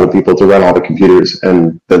pay a couple of people to run all the computers,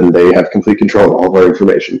 and then they have complete control of all of our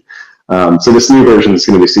information. So this new version is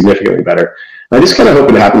going to be significantly better. And I just kind of hope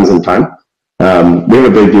it happens in time. We have a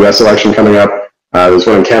big US election coming up. There's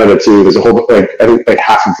one in Canada too. There's a whole, I think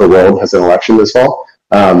half of the world has an election this fall.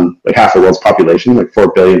 Half the world's population,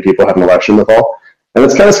 4 billion people have an election this fall. And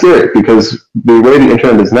it's kind of scary, because the way the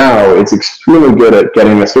internet is now, it's extremely good at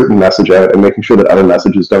getting a certain message out and making sure that other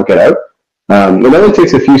messages don't get out. It only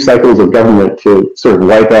takes a few cycles of government to sort of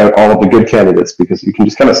wipe out all of the good candidates, because you can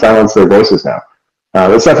just kind of silence their voices now.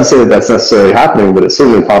 That's not to say that that's necessarily happening, but it's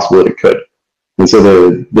certainly possible that it could. And so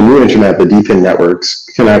the new internet, the DePIN networks,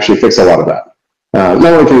 can actually fix a lot of that.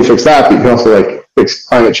 Not only can you fix that, but you can also fix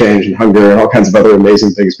climate change and hunger and all kinds of other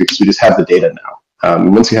amazing things, because you just have the data now.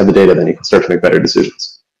 Once you have the data, then you can start to make better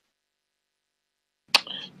decisions.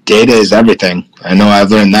 Data is everything. I know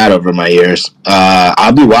I've learned that over my years.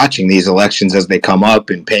 I'll be watching these elections as they come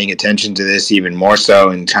up and paying attention to this even more so,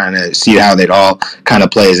 and trying to see how it all kind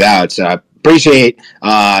of plays out. So I appreciate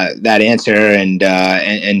that answer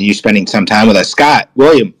and you spending some time with us. Scott,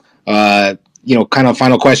 William, kind of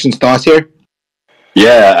final questions, thoughts here?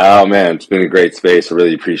 Yeah, oh man, it's been a great space. I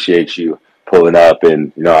really appreciate you pulling up,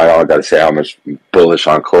 and I got to say how much bullish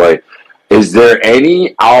on Koi. Is there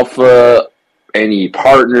any alpha, any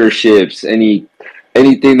partnerships,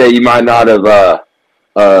 anything that you might not have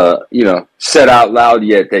said out loud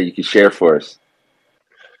yet that you could share for us?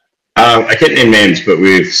 I can't name names, but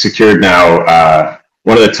we've secured now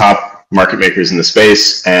one of the top market makers in the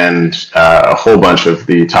space and a whole bunch of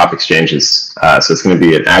the top exchanges. So it's going to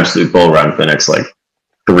be an absolute bull run for the next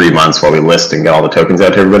 3 months while we list and get all the tokens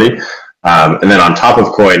out to everybody. And then on top of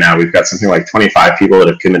Koi now, we've got something like 25 people that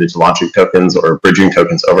have committed to launching tokens or bridging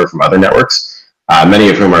tokens over from other networks, many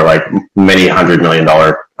of whom are many $100 million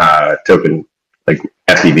token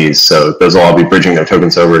FTVs. So those will all be bridging their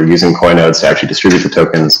tokens over using Koi nodes to actually distribute the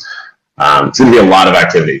tokens. It's going to be a lot of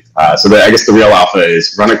activity. So I guess the real alpha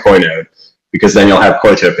is run a Koi node, because then you'll have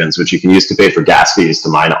Koi tokens, which you can use to pay for gas fees to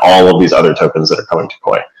mine all of these other tokens that are coming to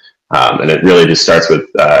Koi. And it really just starts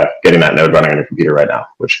with getting that node running on your computer right now,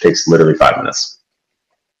 which takes literally 5 minutes.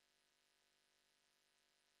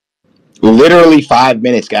 Literally 5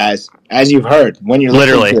 minutes, guys. As you've heard, when you're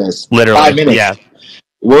listening to this, literally 5 minutes. Yeah.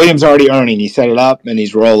 William's already earning. He set it up and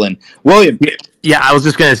he's rolling. William. Yeah, I was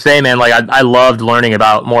just gonna say, man, I loved learning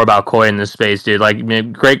more about Koi in this space,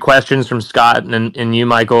 dude. Great questions from Scott and you,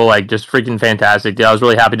 Michael. Just freaking fantastic, dude. I was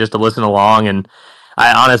really happy just to listen along, and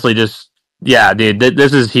I honestly dude,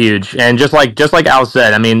 this is huge. And just like Al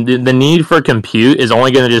said, I mean, the need for compute is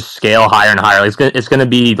only going to just scale higher and higher. It's going to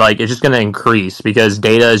be it's just going to increase because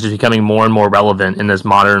data is just becoming more and more relevant in this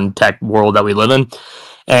modern tech world that we live in.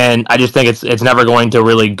 And I just think it's never going to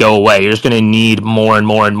really go away. You're just going to need more and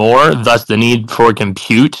more and more. Thus, the need for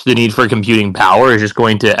computing power is just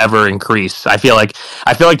going to ever increase. I feel like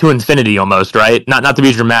to infinity almost, right? Not to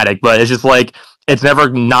be dramatic, but it's just it's never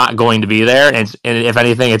not going to be there. And if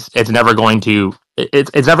anything, it's never going to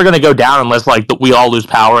it's never going to go down unless we all lose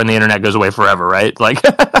power and the internet goes away forever, right?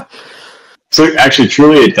 So actually,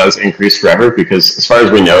 truly, it does increase forever because as far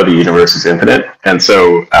as we know, the universe is infinite. And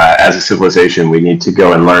so as a civilization, we need to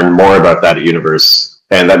go and learn more about that universe.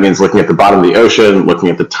 And that means looking at the bottom of the ocean, looking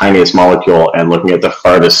at the tiniest molecule, and looking at the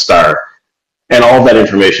farthest star. And all of that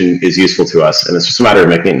information is useful to us. And it's just a matter of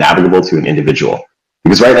making it navigable to an individual.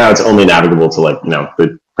 Because right now, it's only navigable to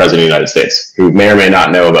the President of the United States, who may or may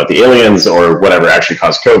not know about the aliens or whatever actually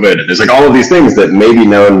caused COVID. And there's all of these things that may be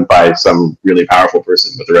known by some really powerful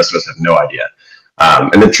person, but the rest of us have no idea.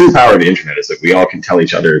 And the true power of the internet is that we all can tell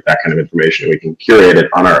each other that kind of information. We can curate it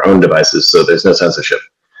on our own devices, so there's no censorship,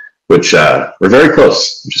 which we're very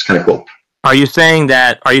close, which is kind of cool. Are you saying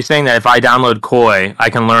that if I download Koi, I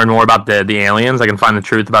can learn more about the aliens? I can find the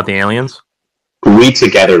truth about the aliens? We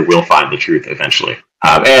together will find the truth eventually.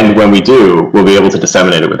 And when we do, we'll be able to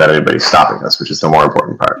disseminate it without anybody stopping us, which is the more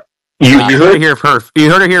important part. You heard it here first. You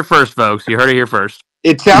heard it here first, folks. You heard it here first.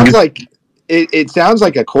 It sounds like it sounds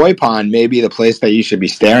like a Koi pond may be the place that you should be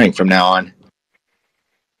staring from now on.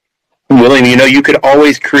 William, you could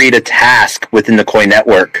always create a task within the Koi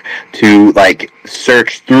network to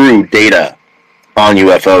search through data on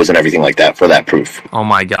UFOs and everything like that for that proof. Oh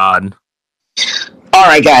my God. All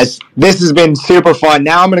right, guys, this has been super fun.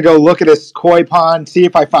 Now I'm going to go look at this Koi pond, see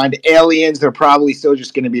if I find aliens. They're probably still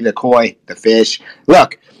just going to be the koi, the fish.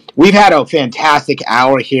 Look, we've had a fantastic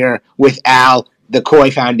hour here with Al, the Koi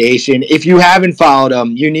Foundation. If you haven't followed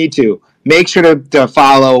him, you need to. Make sure to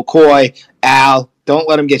follow Koi, Al. Don't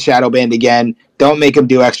let him get shadow banned again. Don't make him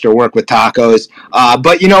do extra work with tacos.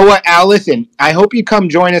 But you know what, Al, listen, I hope you come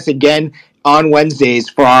join us again on Wednesdays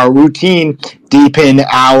for our routine DePIN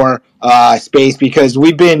hour space, because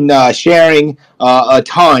we've been sharing a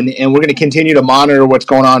ton, and we're going to continue to monitor what's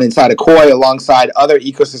going on inside of Koi alongside other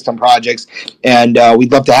ecosystem projects, and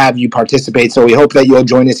we'd love to have you participate, so we hope that you'll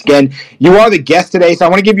join us again. You are the guest today, so I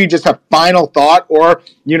want to give you just a final thought or,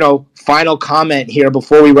 final comment here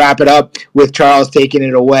before we wrap it up with Charles taking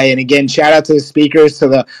it away. And again, shout out to the speakers, to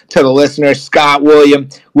the listeners, Scott, William.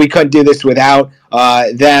 We couldn't do this without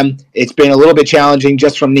them. It's been a little bit challenging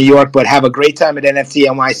just from New York, but have a great time at NFC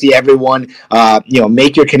NYC, everyone.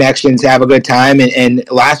 Make your connections, have a good time. And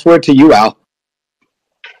last word to you, Al.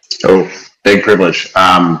 Oh, big privilege.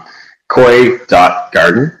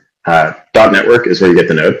 Koi.garden. .network is where you get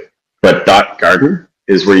the node, but .garden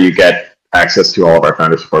is where you get access to all of our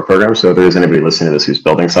founder support programs. So if there's anybody listening to this who's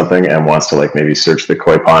building something and wants to maybe search the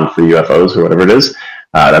Koi pond for UFOs or whatever it is,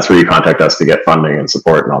 that's where you contact us to get funding and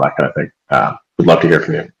support and all that kind of thing. We'd love to hear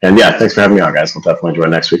from you. And yeah, thanks for having me on, guys. We'll definitely join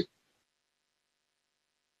next week.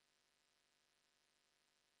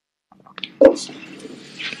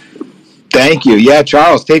 Thank you. Yeah,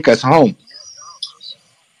 Charles, take us home.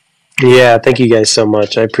 Yeah, thank you guys so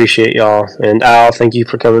much. I appreciate y'all. And Al, thank you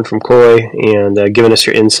for coming from Koi and giving us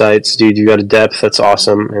your insights. Dude, you got a depth. That's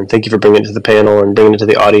awesome. And thank you for bringing it to the panel and bringing it to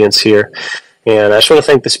the audience here. And I just want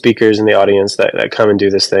to thank the speakers in the audience that come and do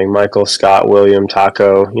this thing. Michael, Scott, William,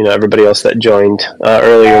 Taco, everybody else that joined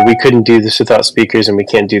earlier. We couldn't do this without speakers, and we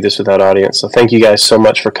can't do this without audience. So thank you guys so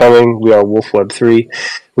much for coming. We are Wolf Web 3.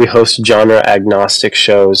 We host genre agnostic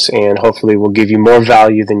shows, and hopefully we'll give you more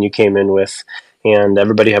value than you came in with. And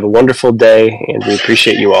everybody have a wonderful day, and we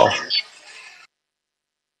appreciate you all.